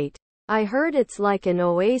great. I heard it's like an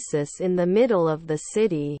oasis in the middle of the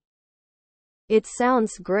city. It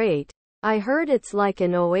sounds great. I heard it's like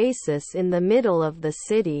an oasis in the middle of the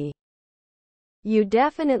city. You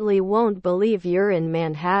definitely won't believe you're in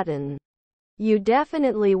Manhattan. You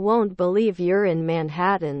definitely won't believe you're in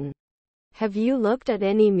Manhattan. Have you looked at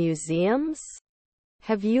any museums?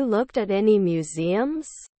 Have you looked at any museums?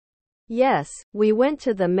 Yes, we went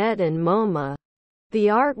to the Met and MoMA. The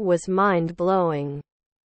art was mind-blowing.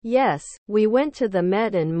 Yes, we went to the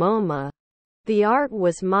Met and MoMA. The art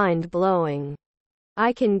was mind-blowing.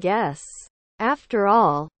 I can guess. After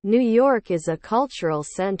all, New York is a cultural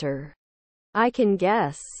center. I can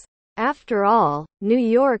guess. After all, New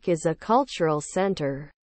York is a cultural center.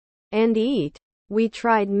 And eat. We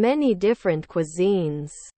tried many different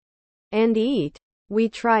cuisines. And eat. We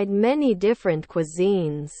tried many different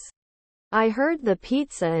cuisines. I heard the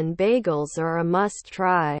pizza and bagels are a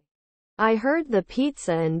must-try. I heard the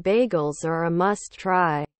pizza and bagels are a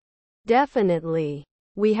must-try. Definitely.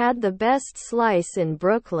 We had the best slice in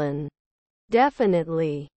Brooklyn.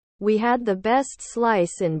 Definitely. We had the best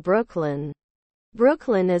slice in Brooklyn.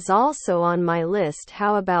 Brooklyn is also on my list.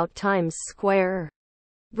 How about Times Square?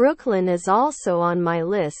 Brooklyn is also on my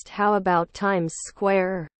list. How about Times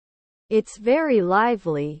Square? It's very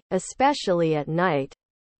lively, especially at night.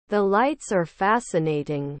 The lights are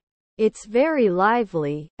fascinating. It's very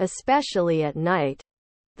lively, especially at night.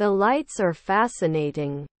 The lights are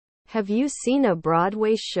fascinating. Have you seen a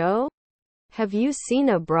Broadway show? Have you seen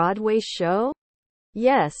a Broadway show?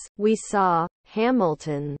 Yes, we saw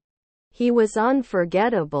Hamilton. He was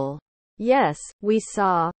unforgettable. Yes, we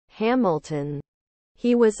saw Hamilton.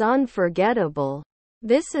 He was unforgettable.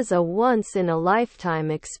 This is a once-in-a-lifetime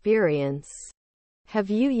experience. Have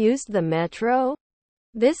you used the metro?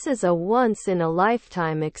 This is a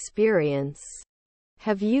once-in-a-lifetime experience.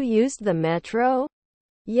 Have you used the metro?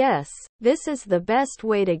 Yes, this is the best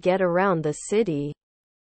way to get around the city.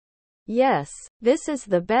 Yes, this is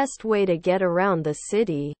the best way to get around the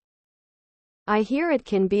city. I hear it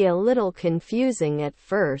can be a little confusing at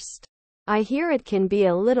first. I hear it can be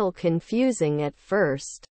a little confusing at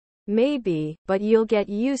first. Maybe, but you'll get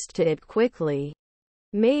used to it quickly.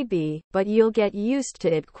 Maybe, but you'll get used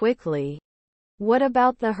to it quickly. What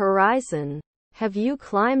about the horizon? Have you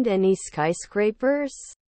climbed any skyscrapers?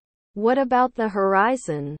 What about the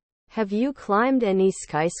horizon? Have you climbed any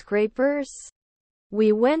skyscrapers?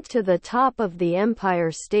 We went to the top of the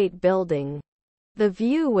Empire State Building. The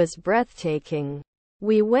view was breathtaking.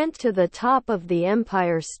 We went to the top of the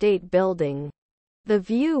Empire State Building. The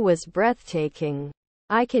view was breathtaking.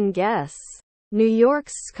 I can guess. New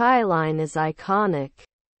York's skyline is iconic.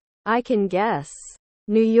 I can guess.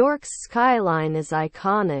 New York's skyline is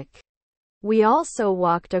iconic. We also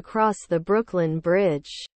walked across the Brooklyn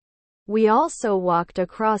Bridge. We also walked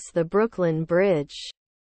across the Brooklyn Bridge.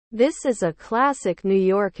 This is a classic New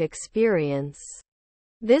York experience.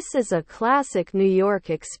 This is a classic New York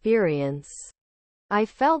experience. I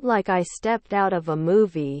felt like I stepped out of a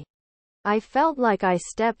movie. I felt like I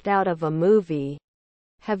stepped out of a movie.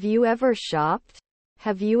 Have you ever shopped?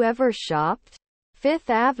 Have you ever shopped? Fifth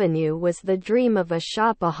Avenue was the dream of a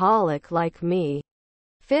shopaholic like me.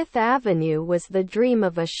 Fifth Avenue was the dream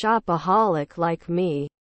of a shopaholic like me.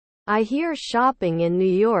 I hear shopping in New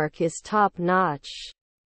York is top-notch.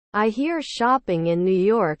 I hear shopping in New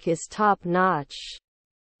York is top-notch.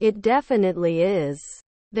 It definitely is.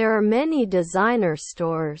 There are many designer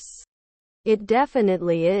stores. It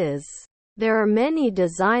definitely is. There are many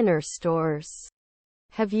designer stores.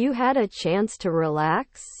 Have you had a chance to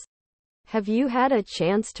relax? Have you had a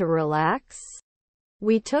chance to relax?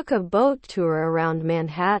 We took a boat tour around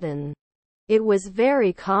Manhattan. It was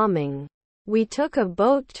very calming. We took a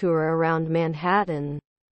boat tour around Manhattan.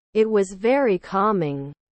 It was very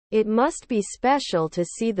calming. It must be special to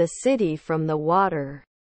see the city from the water.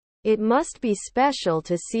 It must be special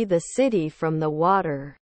to see the city from the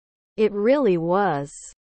water. It really was.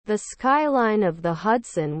 The skyline of the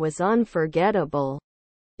Hudson was unforgettable.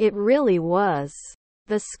 It really was.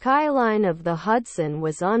 The skyline of the Hudson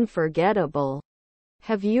was unforgettable.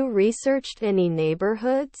 Have you researched any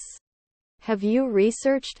neighborhoods? Have you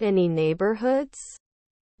researched any neighborhoods?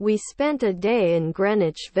 We spent a day in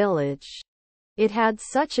Greenwich Village. It had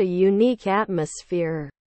such a unique atmosphere.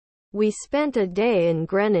 We spent a day in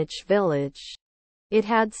Greenwich Village. It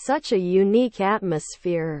had such a unique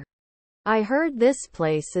atmosphere. I heard this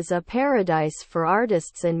place is a paradise for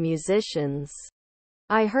artists and musicians.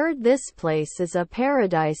 I heard this place is a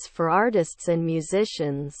paradise for artists and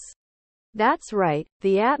musicians. That's right,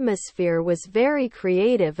 the atmosphere was very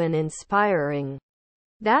creative and inspiring.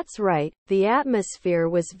 That's right, the atmosphere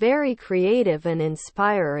was very creative and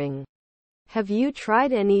inspiring. Have you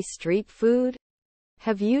tried any street food?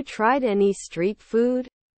 Have you tried any street food?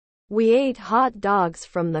 We ate hot dogs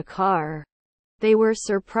from the car. They were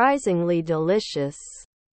surprisingly delicious.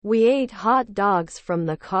 We ate hot dogs from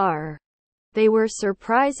the car. They were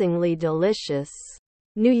surprisingly delicious.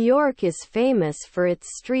 New York is famous for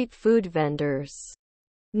its street food vendors.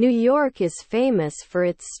 New York is famous for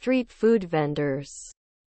its street food vendors.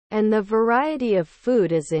 And the variety of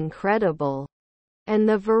food is incredible. And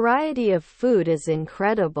the variety of food is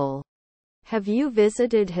incredible. Have you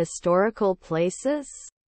visited historical places?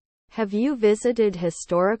 Have you visited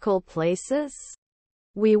historical places?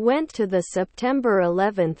 We went to the September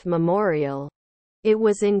 11th Memorial. It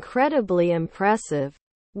was incredibly impressive.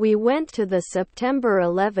 We went to the September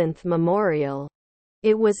 11th Memorial.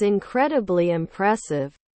 It was incredibly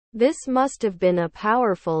impressive. This must have been a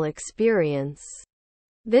powerful experience.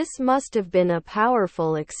 This must have been a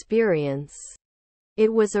powerful experience.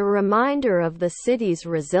 It was a reminder of the city's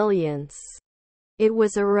resilience. It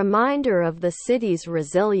was a reminder of the city's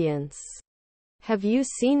resilience. Have you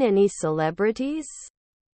seen any celebrities?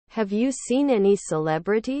 Have you seen any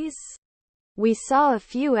celebrities? We saw a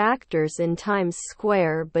few actors in Times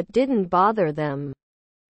Square but didn't bother them.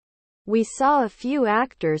 We saw a few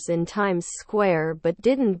actors in Times Square but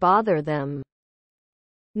didn't bother them.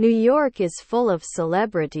 New York is full of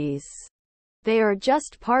celebrities. They are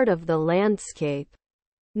just part of the landscape.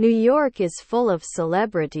 New York is full of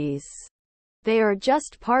celebrities. They are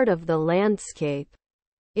just part of the landscape.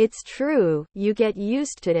 It's true, you get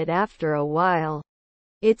used to it after a while.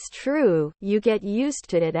 It's true, you get used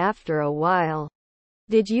to it after a while.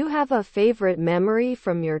 Did you have a favorite memory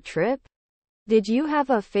from your trip? Did you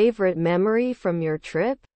have a favorite memory from your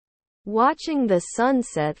trip? Watching the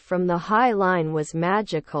sunset from the High Line was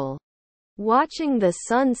magical. Watching the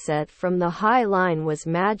sunset from the High Line was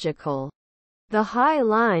magical. The High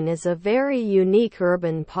Line is a very unique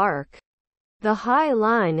urban park. The High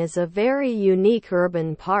Line is a very unique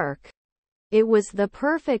urban park. It was the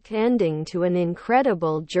perfect ending to an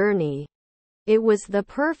incredible journey. It was the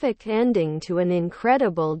perfect ending to an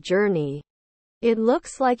incredible journey. It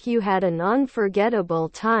looks like you had an unforgettable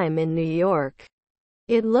time in New York.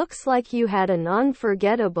 It looks like you had an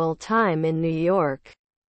unforgettable time in New York.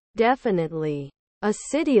 Definitely. A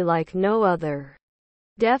city like no other.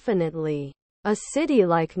 Definitely. A city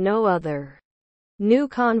like no other. New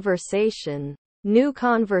conversation. New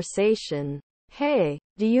conversation. Hey,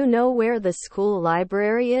 do you know where the school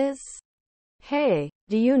library is? Hey,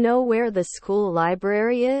 do you know where the school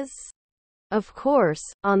library is? Of course,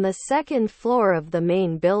 on the second floor of the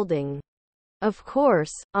main building. Of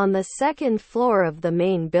course, on the second floor of the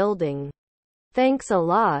main building. Thanks a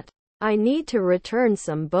lot. I need to return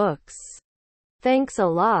some books. Thanks a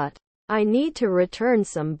lot. I need to return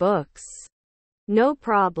some books. No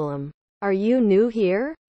problem. Are you new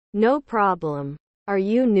here? No problem. Are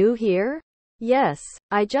you new here? Yes,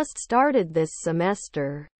 I just started this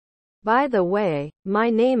semester. By the way, my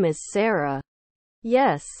name is Sarah.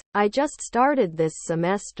 Yes, I just started this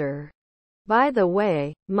semester. By the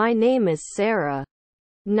way, my name is Sarah.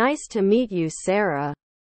 Nice to meet you, Sarah.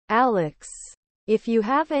 Alex. If you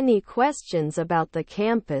have any questions about the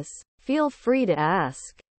campus, feel free to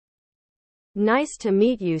ask. Nice to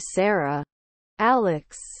meet you, Sarah.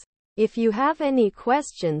 Alex. If you have any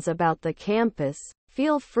questions about the campus,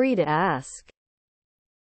 feel free to ask.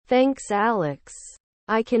 Thanks, Alex.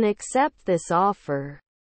 I can accept this offer.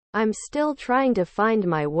 I'm still trying to find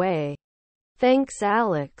my way. Thanks,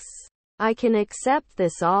 Alex. I can accept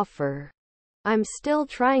this offer. I'm still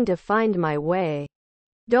trying to find my way.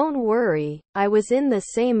 Don't worry, I was in the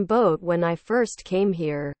same boat when I first came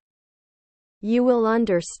here. You will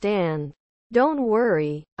understand. Don't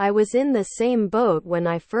worry, I was in the same boat when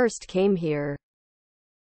I first came here.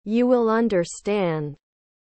 You will understand.